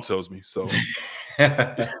my mom tells me. So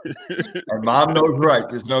and mom knows right.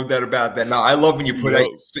 There's no doubt about that. No, I love when you put out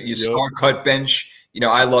your smart cut bench. you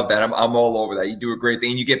know, I love that. I'm all over that. You do a great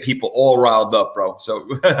thing. You get people all riled up, bro. So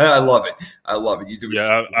I love it. I love it. You do.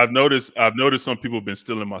 Yeah, I've noticed some people have been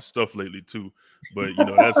stealing my stuff lately too, but you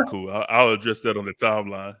know, that's cool. I'll address that on the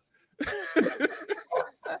timeline.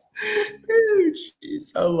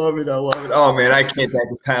 Jeez, I love it. I love it. Oh man, I can't thank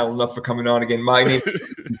this panel enough for coming on again. My name is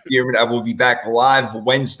Dearman. I will be back live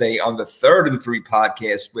Wednesday on the 3rd and 3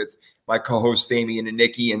 podcast with my co-host Damian and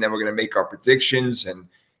Nikki, and then we're going to make our predictions and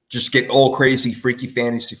just get all crazy, freaky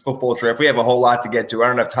fantasy football draft. We have a whole lot to get to. I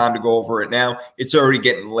don't have time to go over it now. It's already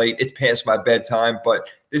getting late. It's past my bedtime, but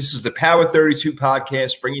this is the Power 32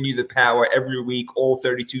 podcast, bringing you the power every week, all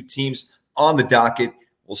 32 teams on the docket.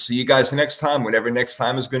 We'll see you guys next time, whatever next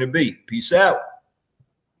time is going to be. Peace out.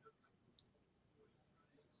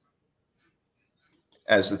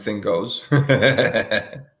 As the thing goes.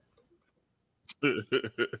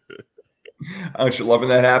 Aren't you loving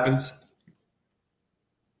that happens?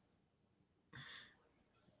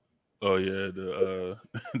 Oh yeah,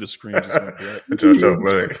 the screen just went black. JoJo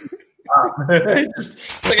Black.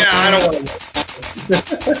 Just like, I don't want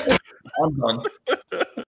to. I'm done.